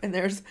look up and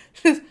there's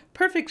this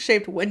perfect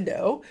shaped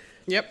window.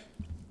 Yep.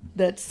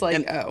 That's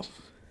like, oh.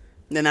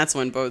 And that's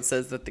when Bode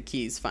says that the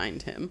keys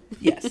find him.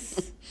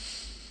 Yes.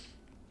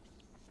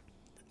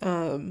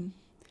 The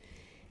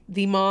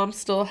mom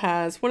still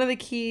has one of the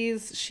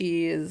keys.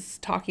 She is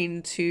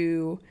talking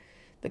to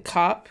the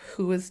cop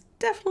who is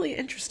definitely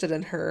interested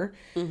in her.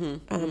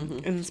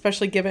 And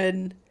especially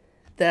given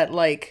that,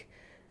 like,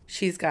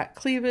 she's got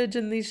cleavage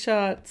in these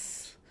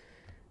shots.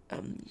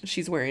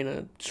 She's wearing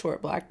a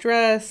short black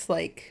dress.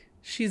 Like,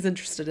 she's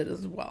interested in it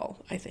as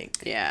well, I think.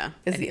 Yeah.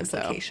 Is the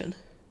implication.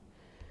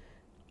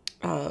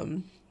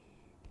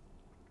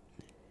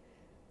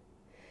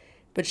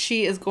 But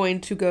she is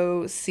going to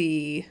go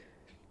see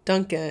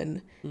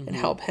Duncan and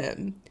help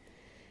him.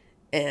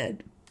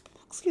 And,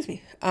 excuse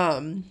me.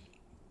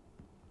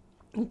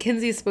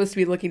 Kinsey's supposed to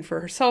be looking for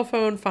her cell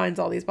phone, finds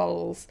all these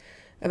bottles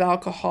of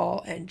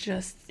alcohol, and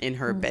just... in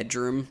her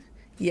bedroom.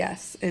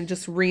 Yes, and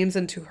just reams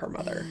into her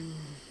mother.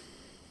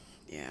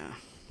 Yeah.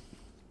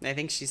 I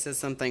think she says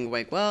something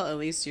like, well, at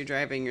least you're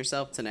driving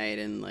yourself tonight,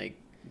 and, like,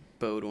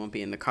 Bode won't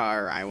be in the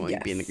car, or I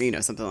won't be in the... You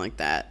know, something like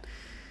that.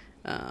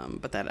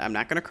 But that I'm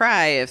not going to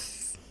cry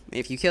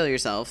if you kill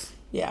yourself.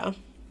 Yeah.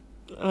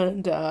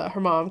 And her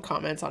mom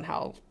comments on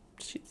how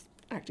she's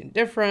acting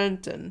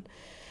different, and...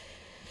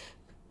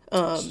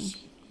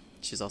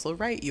 she's also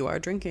right. You are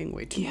drinking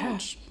way too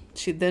much.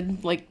 She then,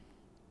 like,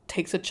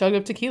 takes a chug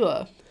of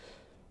tequila.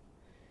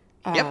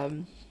 Yep.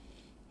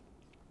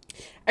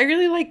 I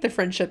really like the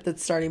friendship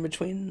that's starting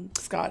between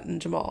Scott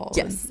and Jamal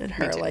and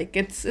her. Like,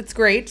 it's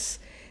great.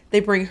 They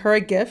bring her a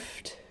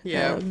gift.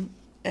 Yeah.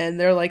 And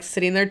they're, like,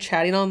 sitting there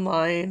chatting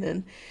online,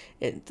 and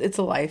it's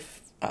a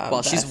life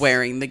while vest. She's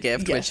wearing the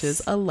gift, yes. which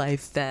is a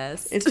life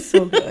vest. It's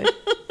so good.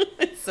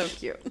 It's so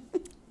cute.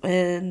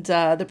 And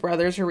the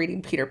brothers are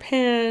reading Peter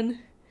Pan,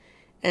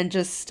 and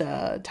just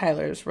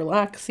Tyler's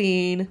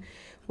relaxing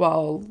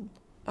while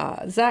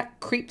Zach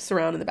creeps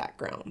around in the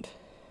background.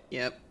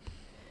 Yep.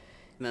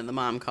 And then the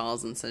mom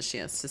calls and says she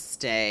has to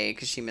stay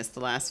because she missed the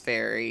last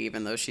ferry.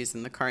 Even though she's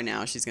in the car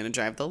now, she's going to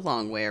drive the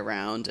long way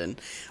around.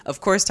 And, of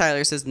course,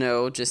 Tyler says,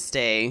 no, just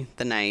stay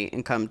the night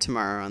and come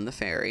tomorrow on the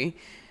ferry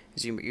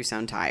because you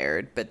sound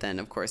tired. But then,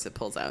 of course, it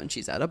pulls out and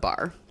she's at a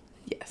bar.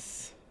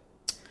 Yes.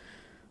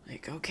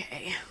 Like,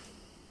 okay.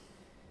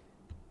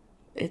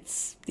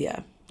 It's, yeah,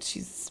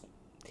 she's,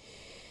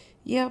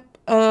 yep.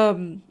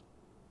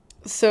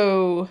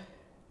 So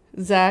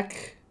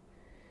Zach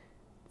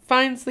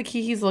finds the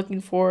key he's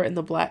looking for in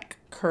the black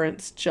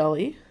currants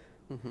jelly,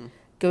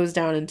 goes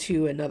down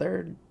into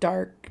another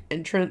dark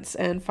entrance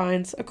and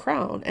finds a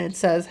crown and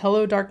says,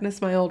 hello,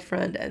 darkness, my old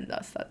friend. And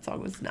thus that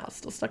song was now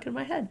still stuck in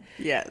my head.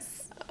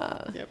 Yes.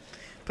 Yep.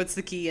 Puts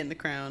the key in the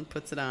crown,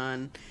 puts it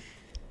on.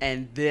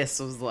 And this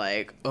was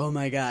like, oh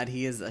my God,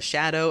 he is a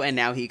shadow, and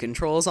now he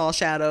controls all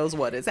shadows.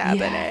 What is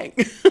happening?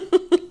 Yeah.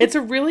 It's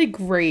a really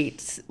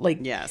great, like,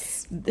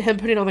 yes, him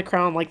putting on the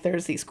crown. Like,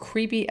 there's these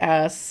creepy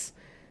ass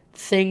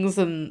things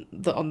on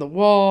the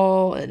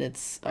wall, and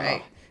it's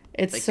right.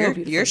 It's like so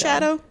beautiful. Your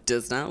shadow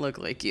does not look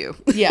like you.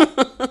 Yeah.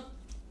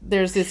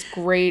 There's this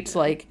great,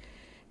 like,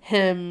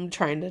 him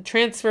trying to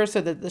transfer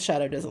so that the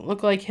shadow doesn't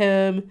look like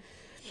him,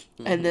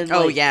 and then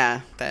oh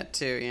yeah, that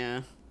too,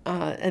 yeah.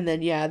 And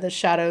then, yeah, the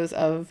shadows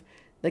of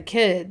the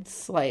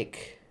kids,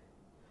 like,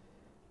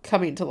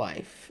 coming to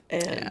life.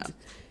 And yeah.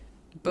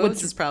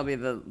 Bode's is probably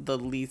the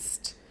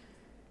least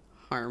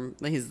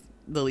he's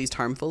the least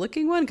harmful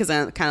looking one, because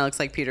it kind of looks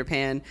like Peter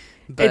Pan.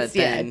 But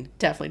then it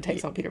definitely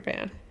takes on Peter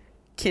Pan.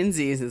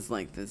 Kinsey's is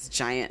like this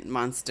giant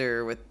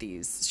monster with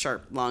these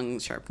long,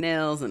 sharp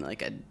nails and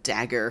like a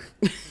dagger.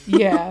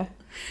 Yeah.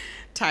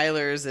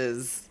 Tyler's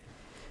is...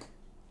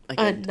 like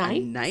a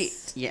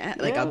knight? Yeah,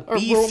 like a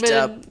beefed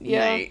up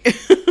knight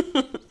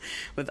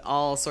with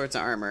all sorts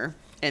of armor.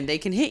 And they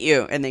can hit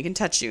you and they can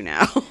touch you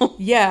now.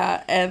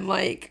 Yeah, and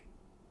like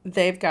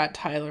they've got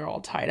Tyler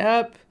all tied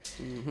up.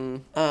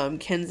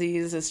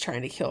 Kinsey's is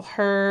trying to kill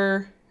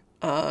her.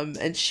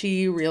 And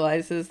she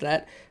realizes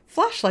that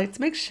flashlights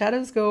make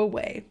shadows go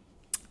away.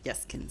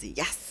 Yes, Kinsey,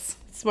 yes.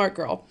 Smart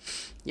girl.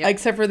 Yep.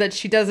 Except for that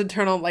she doesn't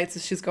turn on lights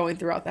as she's going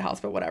throughout the house,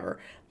 but whatever.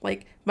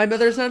 Like, my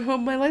mother's not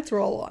home, my lights are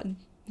all on.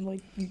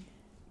 Like,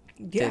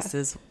 yeah. This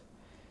is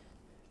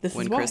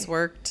when Chris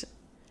worked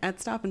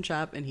at Stop and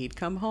Shop and he'd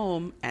come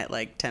home at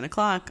like 10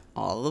 o'clock.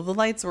 All of the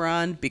lights were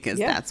on because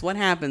that's what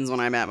happens when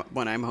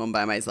I'm home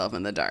by myself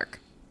in the dark.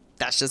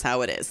 That's just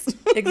how it is.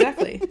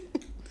 Exactly.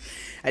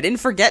 I didn't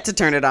forget to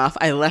turn it off.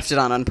 I left it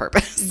on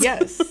purpose.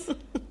 Yes.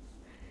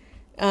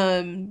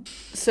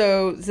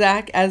 So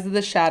Zach, as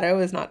the shadow,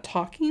 is not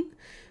talking,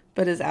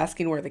 but is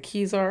asking where the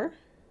keys are.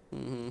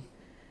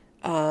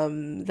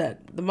 That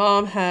the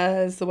mom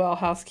has the well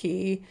house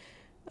key.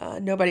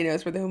 Nobody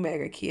knows where the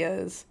Omega key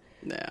is.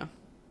 Yeah.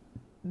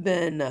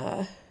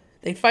 Then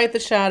they fight the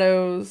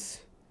shadows,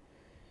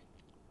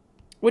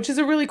 which is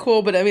a really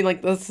cool, but I mean,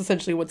 like, that's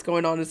essentially what's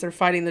going on, is they're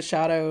fighting the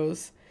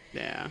shadows.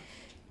 Yeah.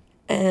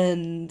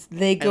 And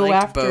they go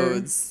after...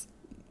 Bode's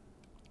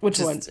Which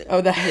one? Just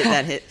Oh,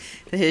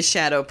 his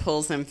shadow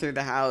pulls him through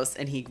the house,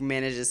 and he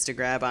manages to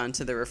grab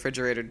onto the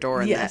refrigerator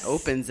door, and Yes. that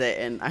opens it.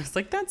 And I was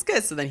like, "That's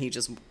good." So then he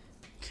just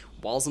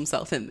walls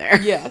himself in there,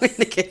 Yes. in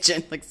the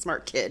kitchen, like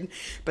smart kid.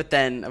 But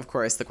then, of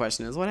course, the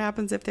question is, what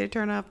happens if they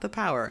turn off the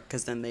power?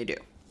 Because then they do.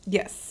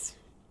 Yes.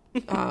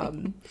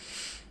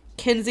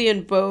 Kinsey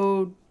and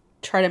Bo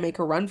try to make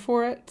a run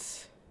for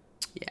it.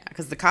 Yeah,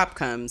 because the cop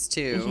comes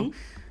too, Mm-hmm.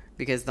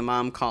 because the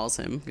mom calls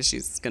him because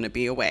she's going to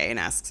be away and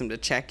asks him to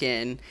check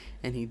in,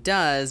 and he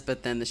does.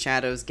 But then the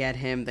shadows get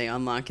him. They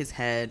unlock his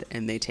head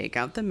and they take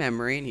out the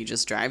memory, and he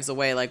just drives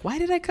away like, "Why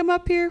did I come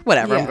up here?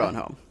 Whatever, I'm Yeah. going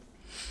home."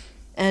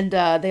 And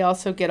they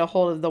also get a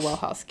hold of the well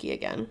house key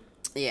again.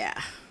 Yeah,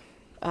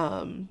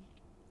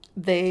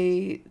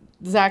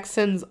 Zach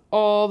sends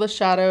all the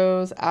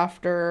shadows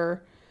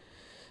after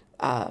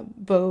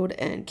Bode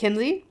and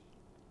Kinsey.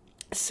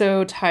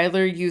 So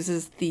Tyler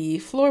uses the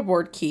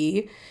floorboard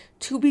key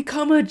to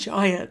become a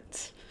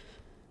giant.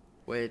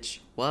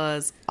 which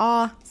was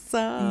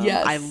awesome.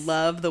 Yes. I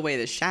love the way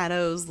the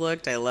shadows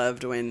looked. I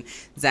loved when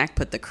Zach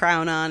put the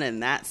crown on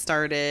and that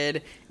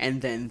started.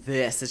 And then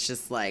it's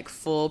just like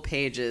full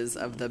pages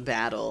of the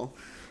battle.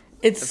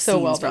 It's Of so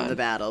scenes well from done. the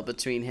battle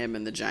between him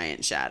and the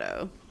giant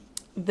shadow.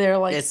 They're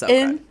like It's so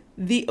in good.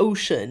 the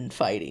ocean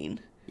fighting.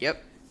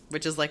 Yep.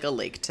 Which is like a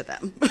lake to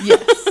them.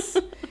 Yes.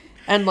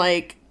 And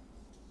like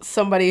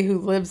somebody who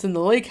lives in the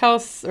lake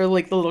house, or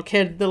like the little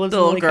kid that lives The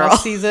in the little lake girl.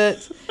 house sees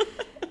it.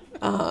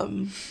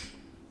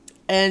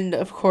 And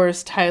of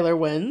course Tyler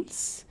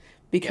wins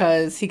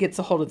because he gets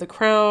a hold of the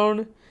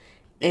crown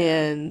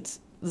and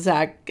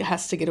Zach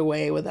has to get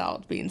away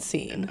without being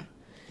seen.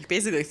 He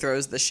basically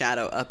throws the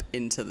shadow up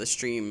into the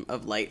stream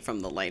of light from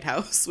the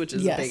lighthouse, which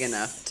is Yes. big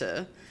enough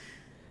to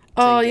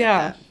Oh get yeah.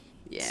 that.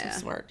 Yeah. So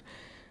smart.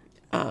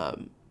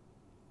 And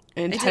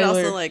I did Tyler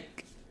also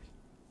like...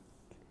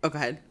 Oh, go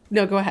ahead.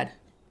 No, go ahead.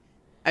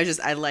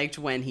 I liked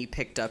when he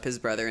picked up his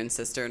brother and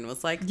sister and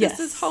was like, "This Yes.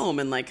 is home,"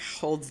 and like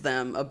holds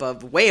them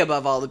way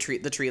above all the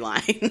tree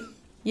line.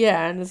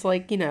 Yeah, and it's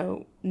like,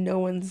 no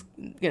one's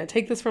gonna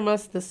take this from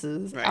us. This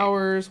is Right.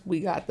 ours.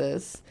 We got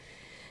this.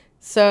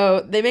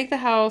 So they make the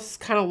house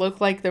kind of look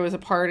like there was a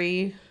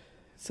party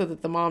so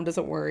that the mom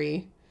doesn't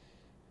worry.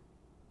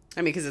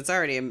 I mean, because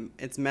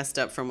it's messed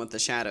up from what the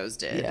shadows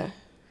did. Yeah.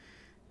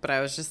 But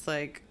I was just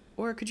like,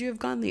 or could you have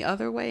gone the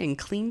other way and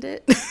cleaned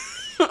it?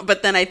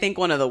 But then I think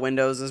one of the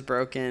windows was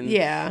broken.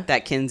 Yeah.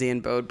 That Kinsey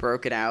and Bode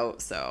broke it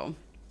out, so.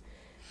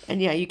 And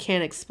yeah, you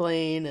can't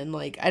explain. And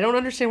like, I don't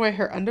understand why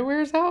her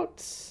underwear is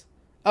out.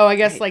 Oh, I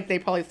guess like they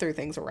probably threw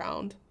things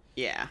around.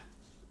 Yeah.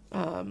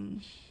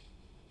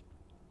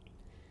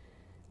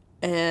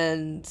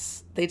 And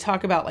they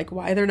talk about like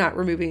why they're not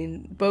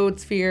removing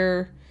Bode's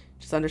fear,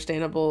 which is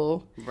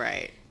understandable.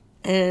 Right.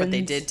 And But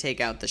they did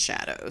take out the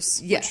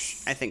shadows.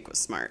 Yes. Which I think was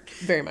smart.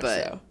 very much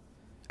But so.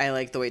 I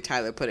like the way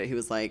Tyler put it. He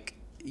was like,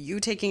 "You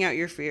taking out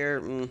your fear,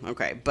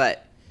 okay."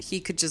 But he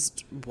could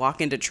just walk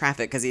into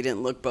traffic because he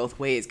didn't look both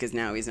ways because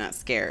now he's not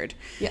scared.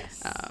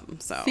 Yes.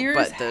 Fear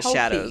But is the healthy.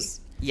 shadows,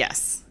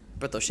 yes.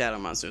 But those shadow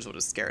monsters would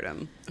have scared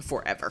him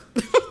forever.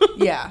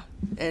 Yeah.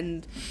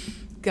 And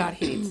God,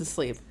 he needs to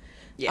sleep.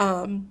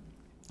 Yeah.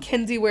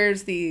 Kenzie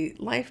wears the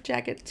life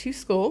jacket to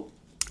school.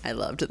 I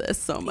loved this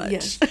so much.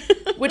 Yes.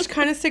 Which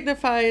kind of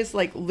signifies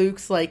like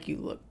Luke's like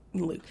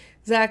Luke.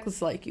 Zach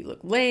was like you look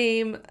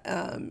lame.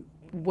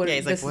 What Yeah,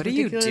 he's like, this "What is are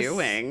you ridiculous."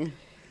 doing?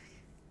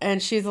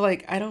 And she's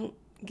like, I don't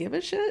give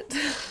a shit.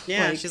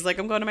 Yeah, Like, she's like,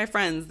 "I'm going to my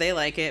friends. They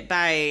like it.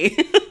 Bye."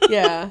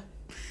 yeah.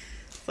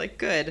 It's like,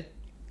 good.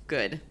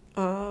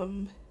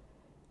 And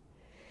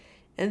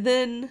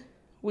then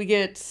we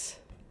get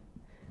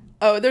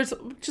there's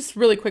just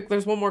really quick,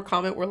 there's one more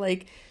comment where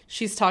like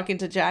she's talking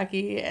to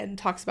Jackie and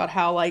talks about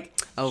how like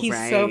he's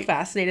so right.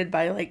 fascinated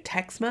by like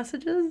text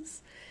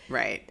messages.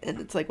 Right. And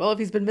it's like, well, if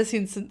he's been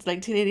missing since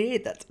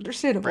 1988, that's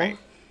understandable. Right.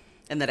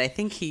 And that I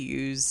think he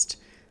used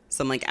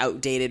some like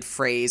outdated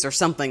phrase or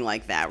something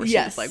like that where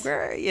Yes. she was like,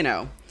 "Where," you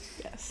know.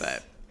 Yes.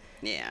 But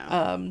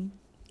yeah.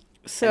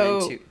 So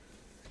And then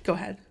go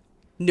ahead.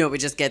 No, we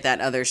just get that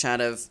other shot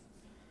of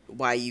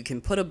why you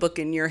can put a book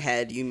in your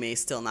head, you may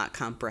still not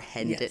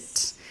comprehend Yes.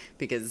 it.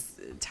 Because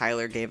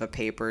Tyler gave a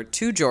paper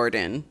to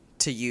Jordan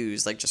to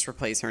use, like just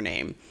replace her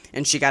name.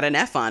 And she got an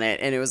F on it.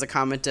 And it was a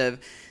comment of,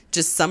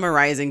 just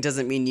summarizing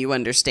doesn't mean you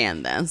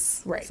understand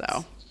this. Right.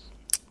 So,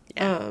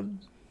 yeah.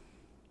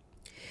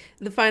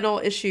 The final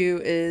issue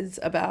is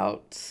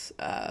about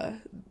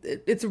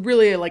it's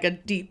really like a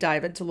deep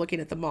dive into looking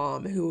at the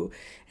mom and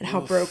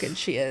how broken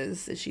she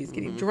is. She's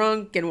getting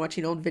drunk and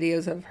watching old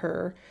videos of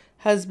her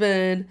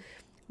husband.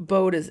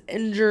 Bode is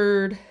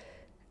injured.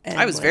 And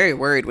I was like, very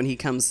worried when he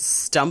comes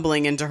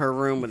stumbling into her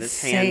room with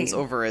his hands Same.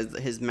 over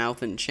his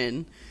mouth and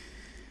chin.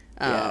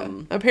 yeah.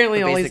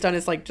 Apparently but all he's basic- done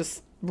is like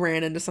just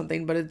ran into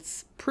something, but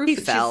it's proof He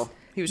that fell.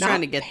 she's He was not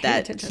trying to get paying that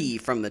attention. key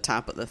from the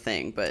top of the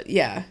thing, but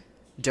Yeah.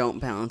 don't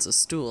balance a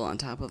stool on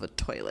top of a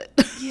toilet.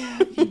 Yeah,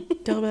 you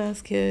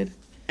dumbass kid.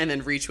 And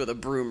then reach with a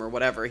broom or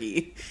whatever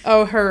he...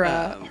 Oh, her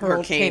her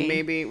old cane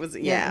maybe was...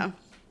 Yeah. Yeah.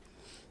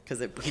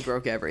 Because he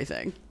broke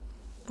everything.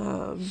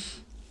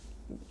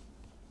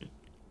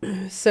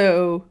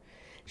 So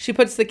she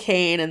puts the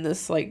cane in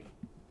this like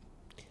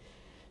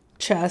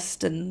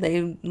chest and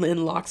they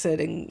locks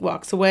it and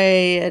walks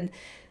away. And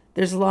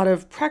there's a lot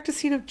of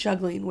practicing of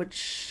juggling,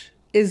 which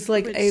is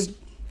like a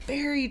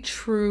very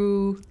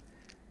true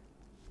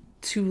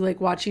to like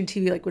watching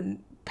TV, like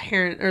when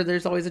parent or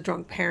there's always a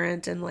drunk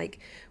parent and like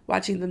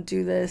watching them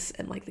do this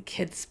and like the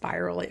kids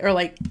spiraling or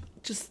like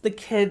just the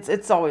kids,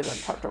 it's always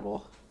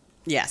uncomfortable.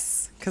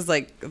 Yes, because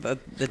like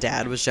the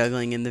dad was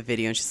juggling in the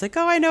video and she's like,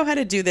 oh, I know how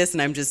to do this,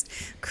 and I'm just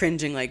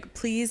cringing like,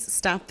 please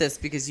stop this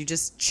because you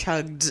just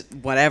chugged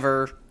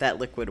whatever that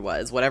liquid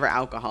was, whatever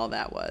alcohol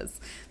that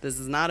was. This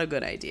is not a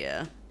good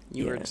idea.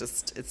 You were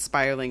just, it's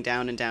spiraling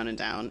down and down and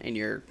down, and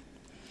you're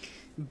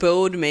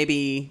Bode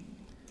maybe,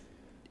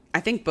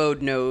 I think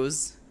Bode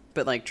knows,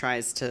 but like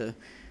tries to.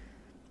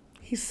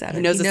 He's 7.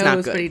 He knows it's not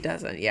knows, good. But he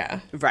doesn't.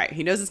 Yeah. Right.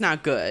 He knows it's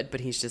not good, but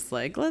he's just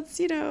like, let's,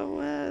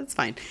 it's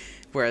fine.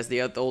 Whereas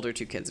the older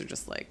two kids are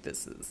just like,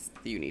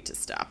 you need to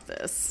stop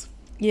this.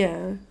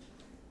 Yeah.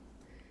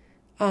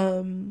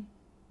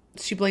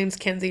 She blames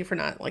Kenzie for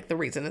not, like, the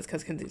reason is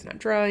because Kenzie's not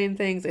drying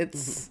things.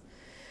 It's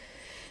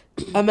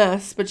a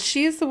mess. But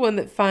she's the one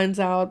that finds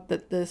out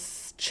that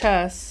this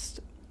chest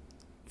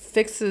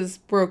fixes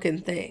broken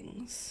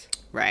things.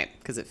 Right.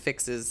 Because it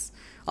fixes,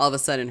 all of a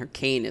sudden her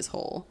cane is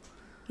whole.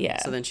 Yeah.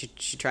 So then she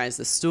tries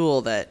the stool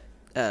that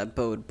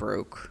Bode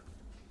broke,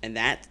 and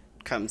that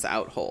comes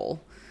out whole.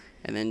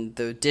 And then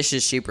the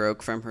dishes she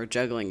broke from her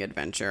juggling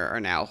adventure are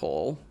now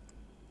whole.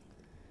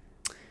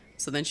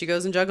 So then she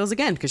goes and juggles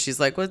again because she's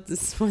like,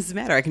 what's the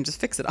matter? I can just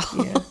fix it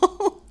all. Yeah.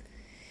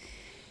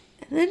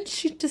 And then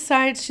she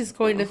decides she's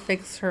going to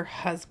fix her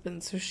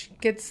husband. So she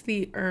gets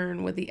the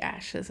urn with the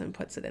ashes and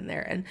puts it in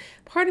there. And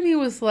part of me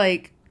was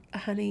like,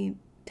 honey,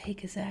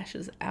 take his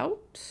ashes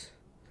out.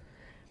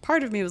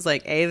 Part of me was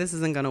like, A, this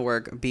isn't going to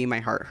work. B, my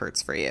heart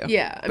hurts for you.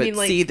 Yeah. I mean,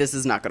 like, C, this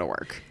is not going to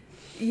work.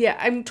 Yeah,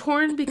 I'm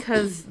torn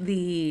because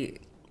the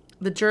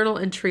journal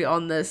entry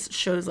on this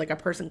shows like a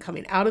person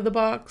coming out of the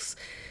box,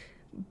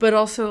 but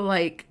also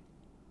like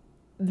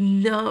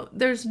no,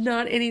 there's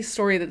not any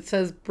story that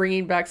says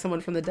bringing back someone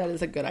from the dead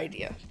is a good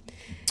idea.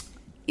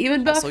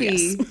 Even Buffy,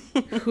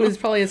 yes. who is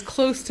probably as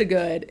close to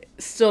good,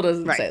 still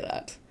doesn't say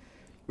that.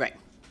 Right.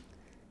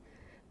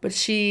 But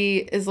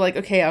she is like,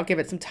 okay, I'll give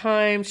it some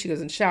time. She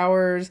goes and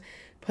showers,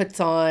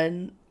 puts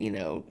on,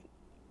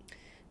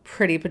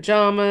 pretty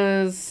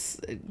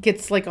pajamas,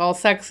 gets like all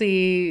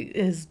sexy,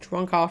 is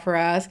drunk off her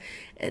ass,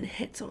 and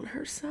hits on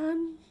her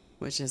son.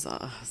 Which is,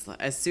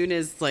 as soon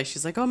as like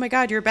she's like, oh my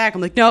God, you're back.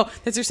 I'm like, no,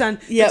 that's your son.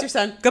 Yep. That's your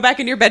son. Go back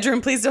into your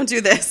bedroom. Please don't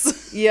do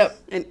this. Yep.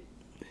 And,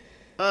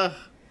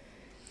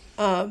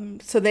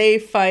 so they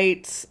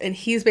fight, and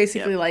he's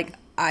basically like,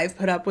 I've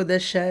put up with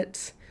this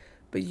shit,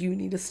 but you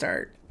need to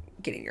start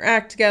getting your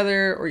act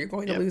together, or you're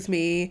going to lose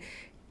me,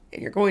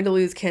 and you're going to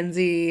lose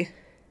Kenzie,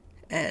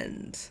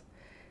 and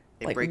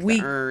they like break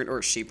the urn,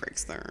 or she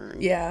breaks the urn.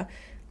 Yeah,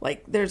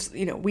 like there's,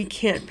 we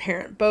can't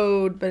parent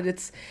Bode,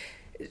 but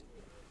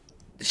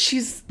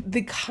she's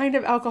the kind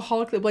of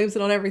alcoholic that blames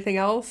it on everything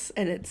else,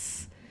 and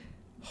it's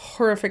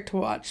horrific to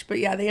watch. But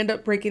yeah, they end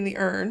up breaking the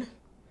urn.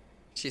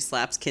 She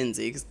slaps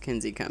Kinsey because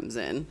Kinsey comes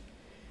in.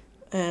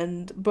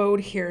 And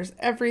Bode hears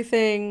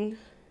everything.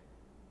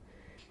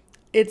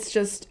 It's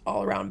just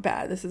all around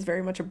bad. This is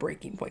very much a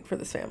breaking point for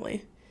this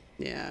family.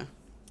 Yeah.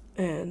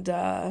 And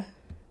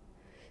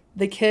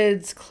the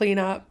kids clean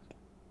up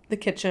the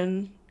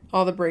kitchen,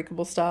 all the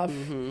breakable stuff.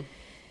 Mm-hmm.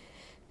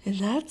 And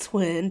that's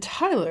when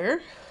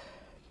Tyler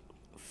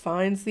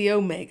finds the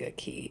Omega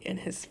key in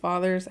his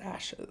father's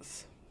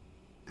ashes.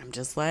 I'm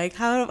just like,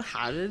 how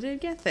did it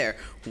get there?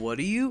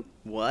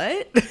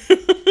 What?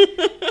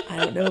 I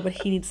don't know, but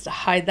he needs to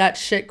hide that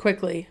shit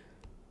quickly.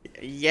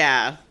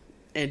 Yeah.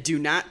 And do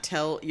not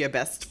tell your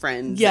best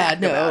friend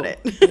about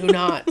it. Do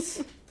not.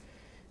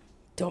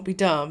 Don't be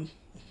dumb.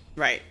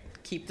 Right.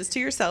 Keep this to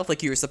yourself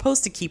like you were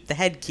supposed to keep the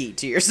head key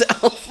to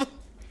yourself.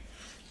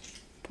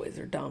 Boys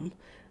are dumb.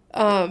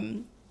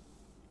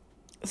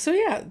 So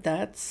yeah,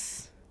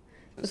 that's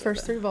the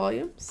first 3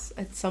 volumes.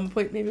 At some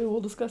point, maybe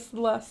we'll discuss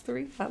the last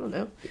 3. I don't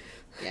know.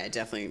 Yeah,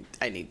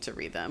 I need to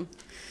read them.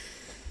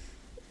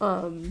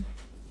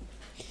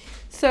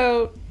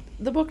 So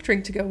the book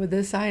drink to go with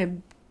this, I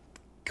am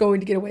going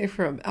to get away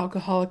from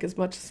alcoholic as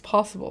much as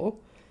possible.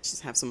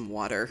 Just have some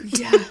water.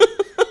 Yeah.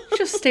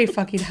 Just stay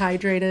fucking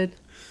hydrated.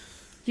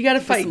 You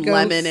gotta fight some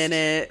ghosts. Lemon in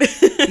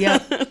it.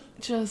 Yep.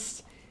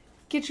 Just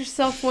get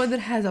yourself one that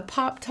has a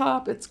pop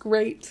top. It's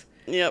great.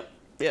 Yep.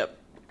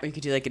 Or you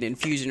could do like an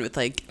infusion with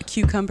like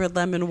cucumber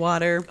lemon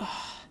water.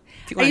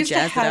 If you I want used to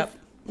jazz it have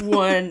up.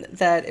 one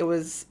that it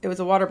was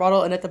a water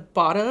bottle, and at the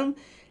bottom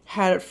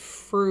had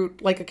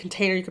fruit, like a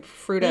container you could put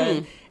fruit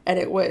in, and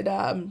it would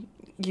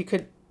you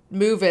could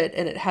move it,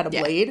 and it had a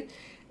blade,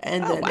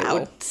 and then it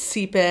would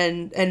seep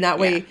in, and that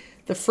way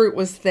the fruit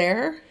was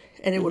there,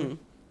 and it would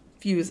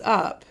fuse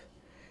up,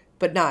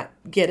 but not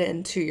get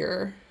into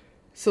your.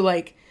 So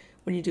like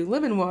when you do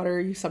lemon water,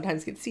 you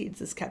sometimes get seeds.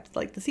 This kept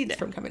like the seeds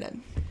from coming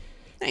in.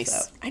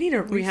 Nice. So I need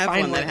to refine We have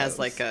one that of has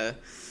those. like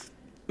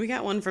We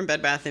got one from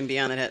Bed Bath &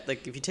 Beyond that had,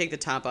 like, if you take the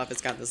top off,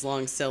 it's got this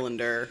long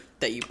cylinder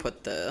that you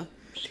put the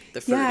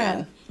fruit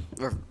in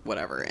or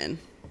whatever in.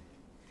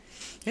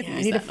 I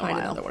need to find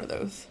another one of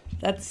those.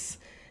 That's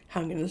how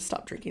I'm going to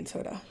stop drinking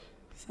soda.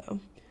 So,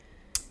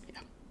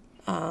 yeah.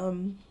 All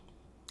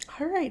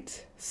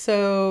right.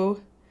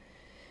 So,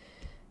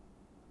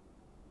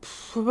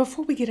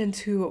 before we get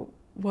into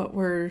what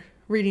we're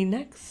reading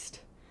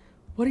next,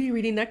 what are you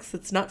reading next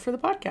that's not for the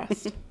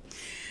podcast?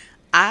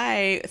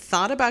 I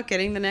thought about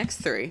getting the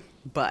next 3,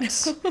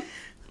 but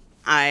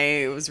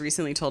I was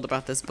recently told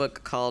about this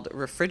book called The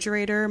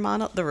Refrigerator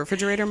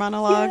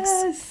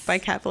Monologues by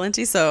Kat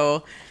Valenti.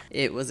 So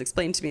it was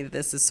explained to me that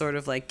this is sort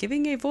of like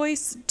giving a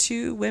voice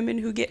to women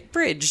who get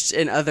bridged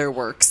in other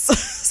works.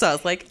 So I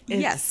was like,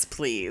 yes,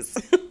 please.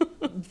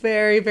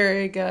 Very,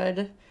 very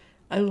good.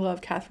 I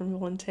love Catherine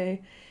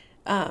Valente.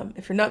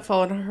 If you're not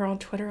following her on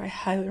Twitter, I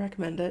highly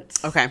recommend it.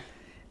 Okay.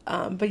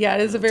 But yeah,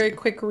 it is a very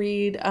quick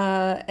read.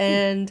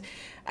 And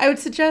I would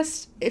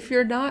suggest if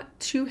you're not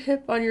too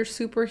hip on your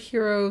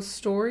superhero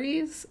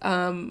stories,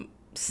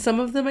 some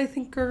of them I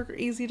think are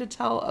easy to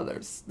tell.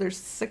 Others, there's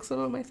 6 of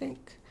them, I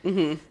think.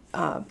 Mm-hmm.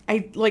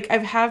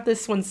 I've had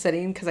this one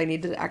sitting because I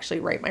need to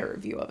actually write my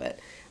review of it,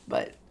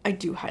 but I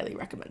do highly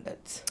recommend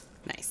it.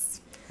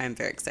 Nice. I'm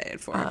very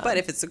excited for it. But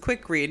if it's a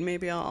quick read,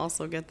 maybe I'll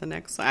also get the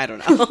next one. I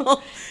don't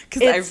know.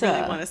 Because I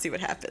really want to see what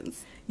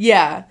happens.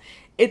 Yeah.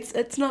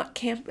 It's not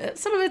camp.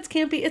 Some of it's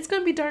campy. It's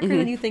going to be darker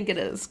than you think it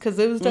is. Because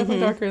it was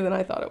definitely darker than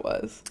I thought it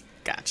was.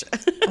 Gotcha.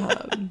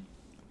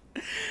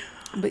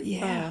 But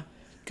yeah.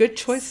 Good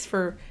choice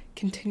for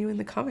continuing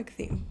the comic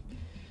theme.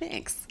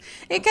 Thanks.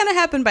 It kind of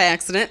happened by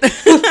accident.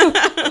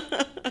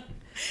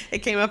 It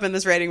came up in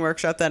this writing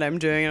workshop that I'm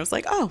doing. And I was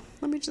like, oh,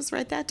 let me just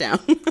write that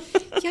down.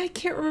 Yeah, I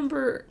can't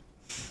remember.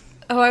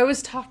 Oh, I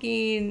was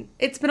talking.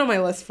 It's been on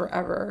my list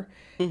forever.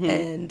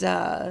 And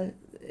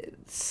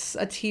it's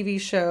a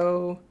TV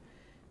show.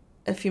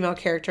 A female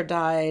character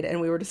died.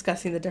 And we were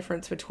discussing the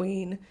difference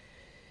between.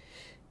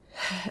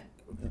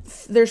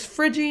 There's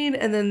fridging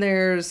and then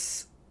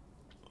there's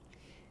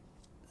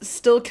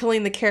still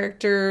killing the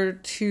character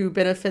to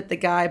benefit the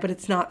guy, but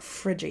it's not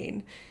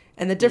fridging.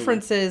 And the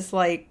difference is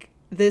like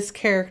this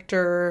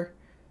character,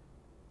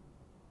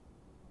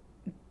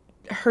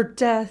 her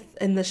death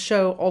in the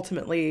show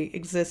ultimately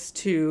exists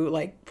to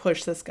like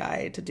push this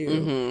guy to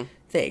do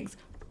things,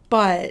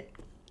 but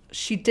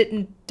she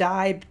didn't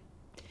die.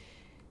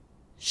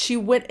 She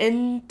went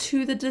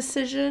into the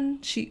decision.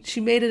 She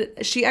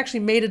actually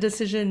made a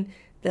decision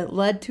that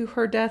led to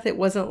her death. It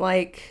wasn't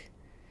like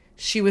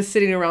she was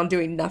sitting around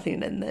doing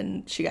nothing and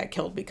then she got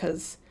killed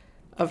because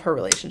of her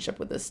relationship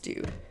with this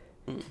dude.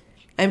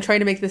 I'm trying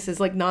to make this as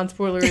like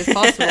non-spoilery as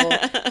possible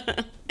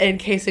in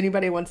case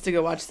anybody wants to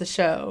go watch the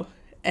show.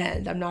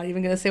 And I'm not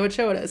even going to say what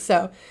show it is.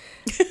 So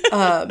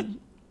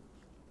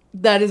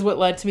that is what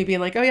led to me being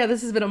like, oh yeah,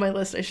 this has been on my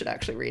list. I should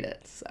actually read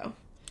it. So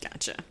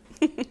gotcha.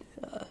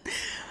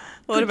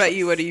 What about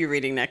you? What are you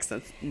reading next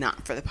that's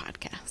not for the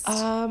podcast?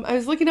 I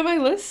was looking at my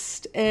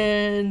list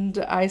and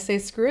I say,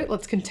 screw it.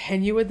 Let's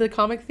continue with the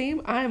comic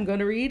theme. I am going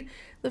to read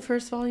the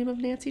first volume of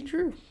Nancy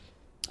Drew.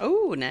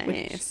 Oh,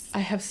 nice. I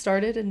have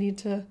started and need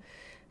to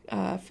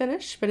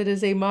finish, but it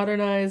is a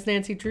modernized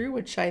Nancy Drew,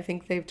 which I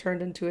think they've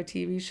turned into a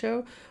TV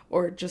show,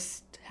 or it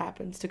just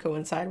happens to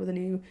coincide with a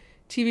new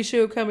TV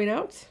show coming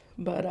out.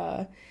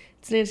 But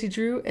it's Nancy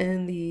Drew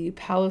and the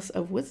Palace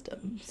of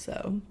Wisdom.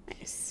 So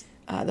Nice.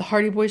 The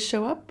Hardy Boys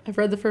show up. I've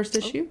read the first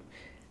issue.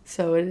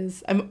 So it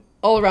is. I'm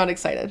all around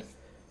excited.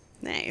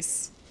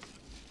 Nice.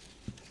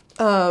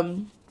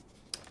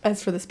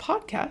 As for this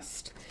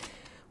podcast,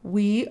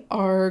 we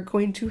are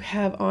going to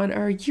have on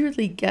our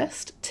yearly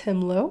guest,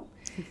 Tim Lowe.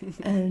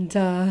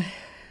 And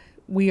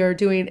we are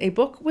doing a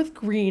book with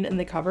green in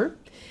the cover,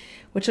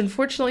 which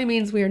unfortunately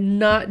means we are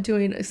not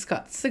doing a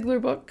Scott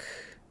Sigler book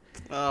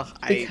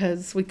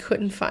because we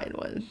couldn't find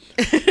one.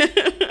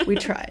 We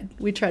tried.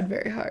 We tried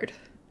very hard.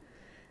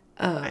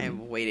 I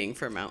am waiting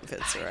for Mount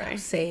Fitzroy.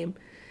 Same.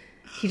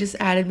 He just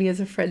added me as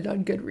a friend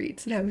on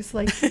Goodreads, and I was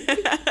like,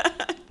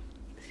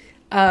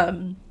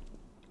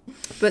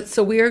 but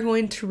so we are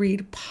going to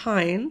read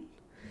Pine,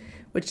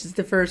 which is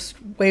the first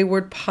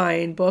Wayward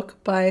Pine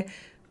book by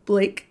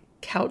Blake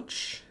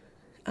Couch.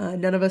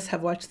 None of us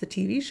have watched the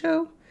TV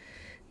show.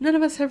 None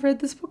of us have read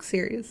this book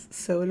series,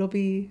 so it'll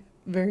be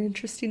very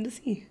interesting to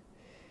see.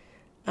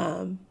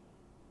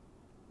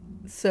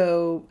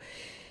 So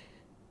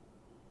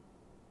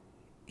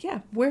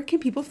yeah, where can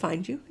people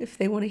find you if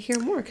they want to hear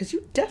more? Because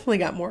you definitely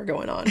got more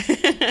going on.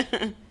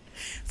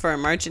 For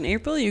March and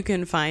April, you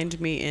can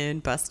find me in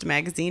Bust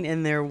Magazine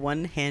in their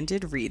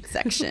one-handed read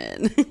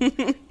section.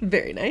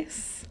 Very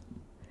nice.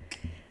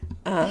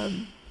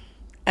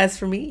 As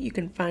for me, you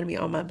can find me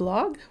on my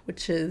blog,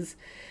 which is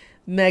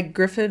Meg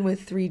Griffin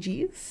with 3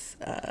 Gs.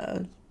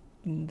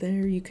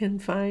 There you can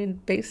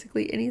find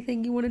basically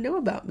anything you want to know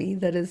about me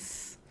that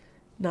is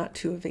not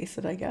too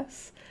evasive, I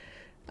guess.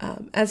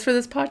 As for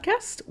this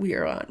podcast, we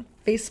are on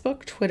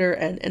Facebook, Twitter,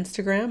 and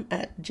Instagram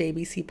at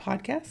JBC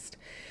Podcast.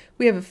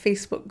 We have a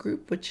Facebook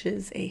group, which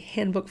is a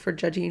handbook for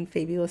judging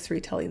fabulous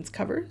retellings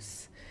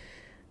covers.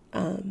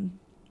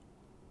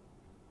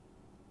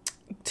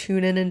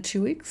 Tune in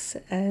 2 weeks,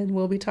 and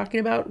we'll be talking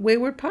about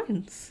Wayward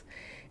Pines.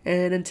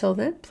 And until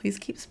then, please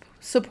keep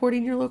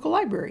supporting your local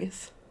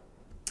libraries.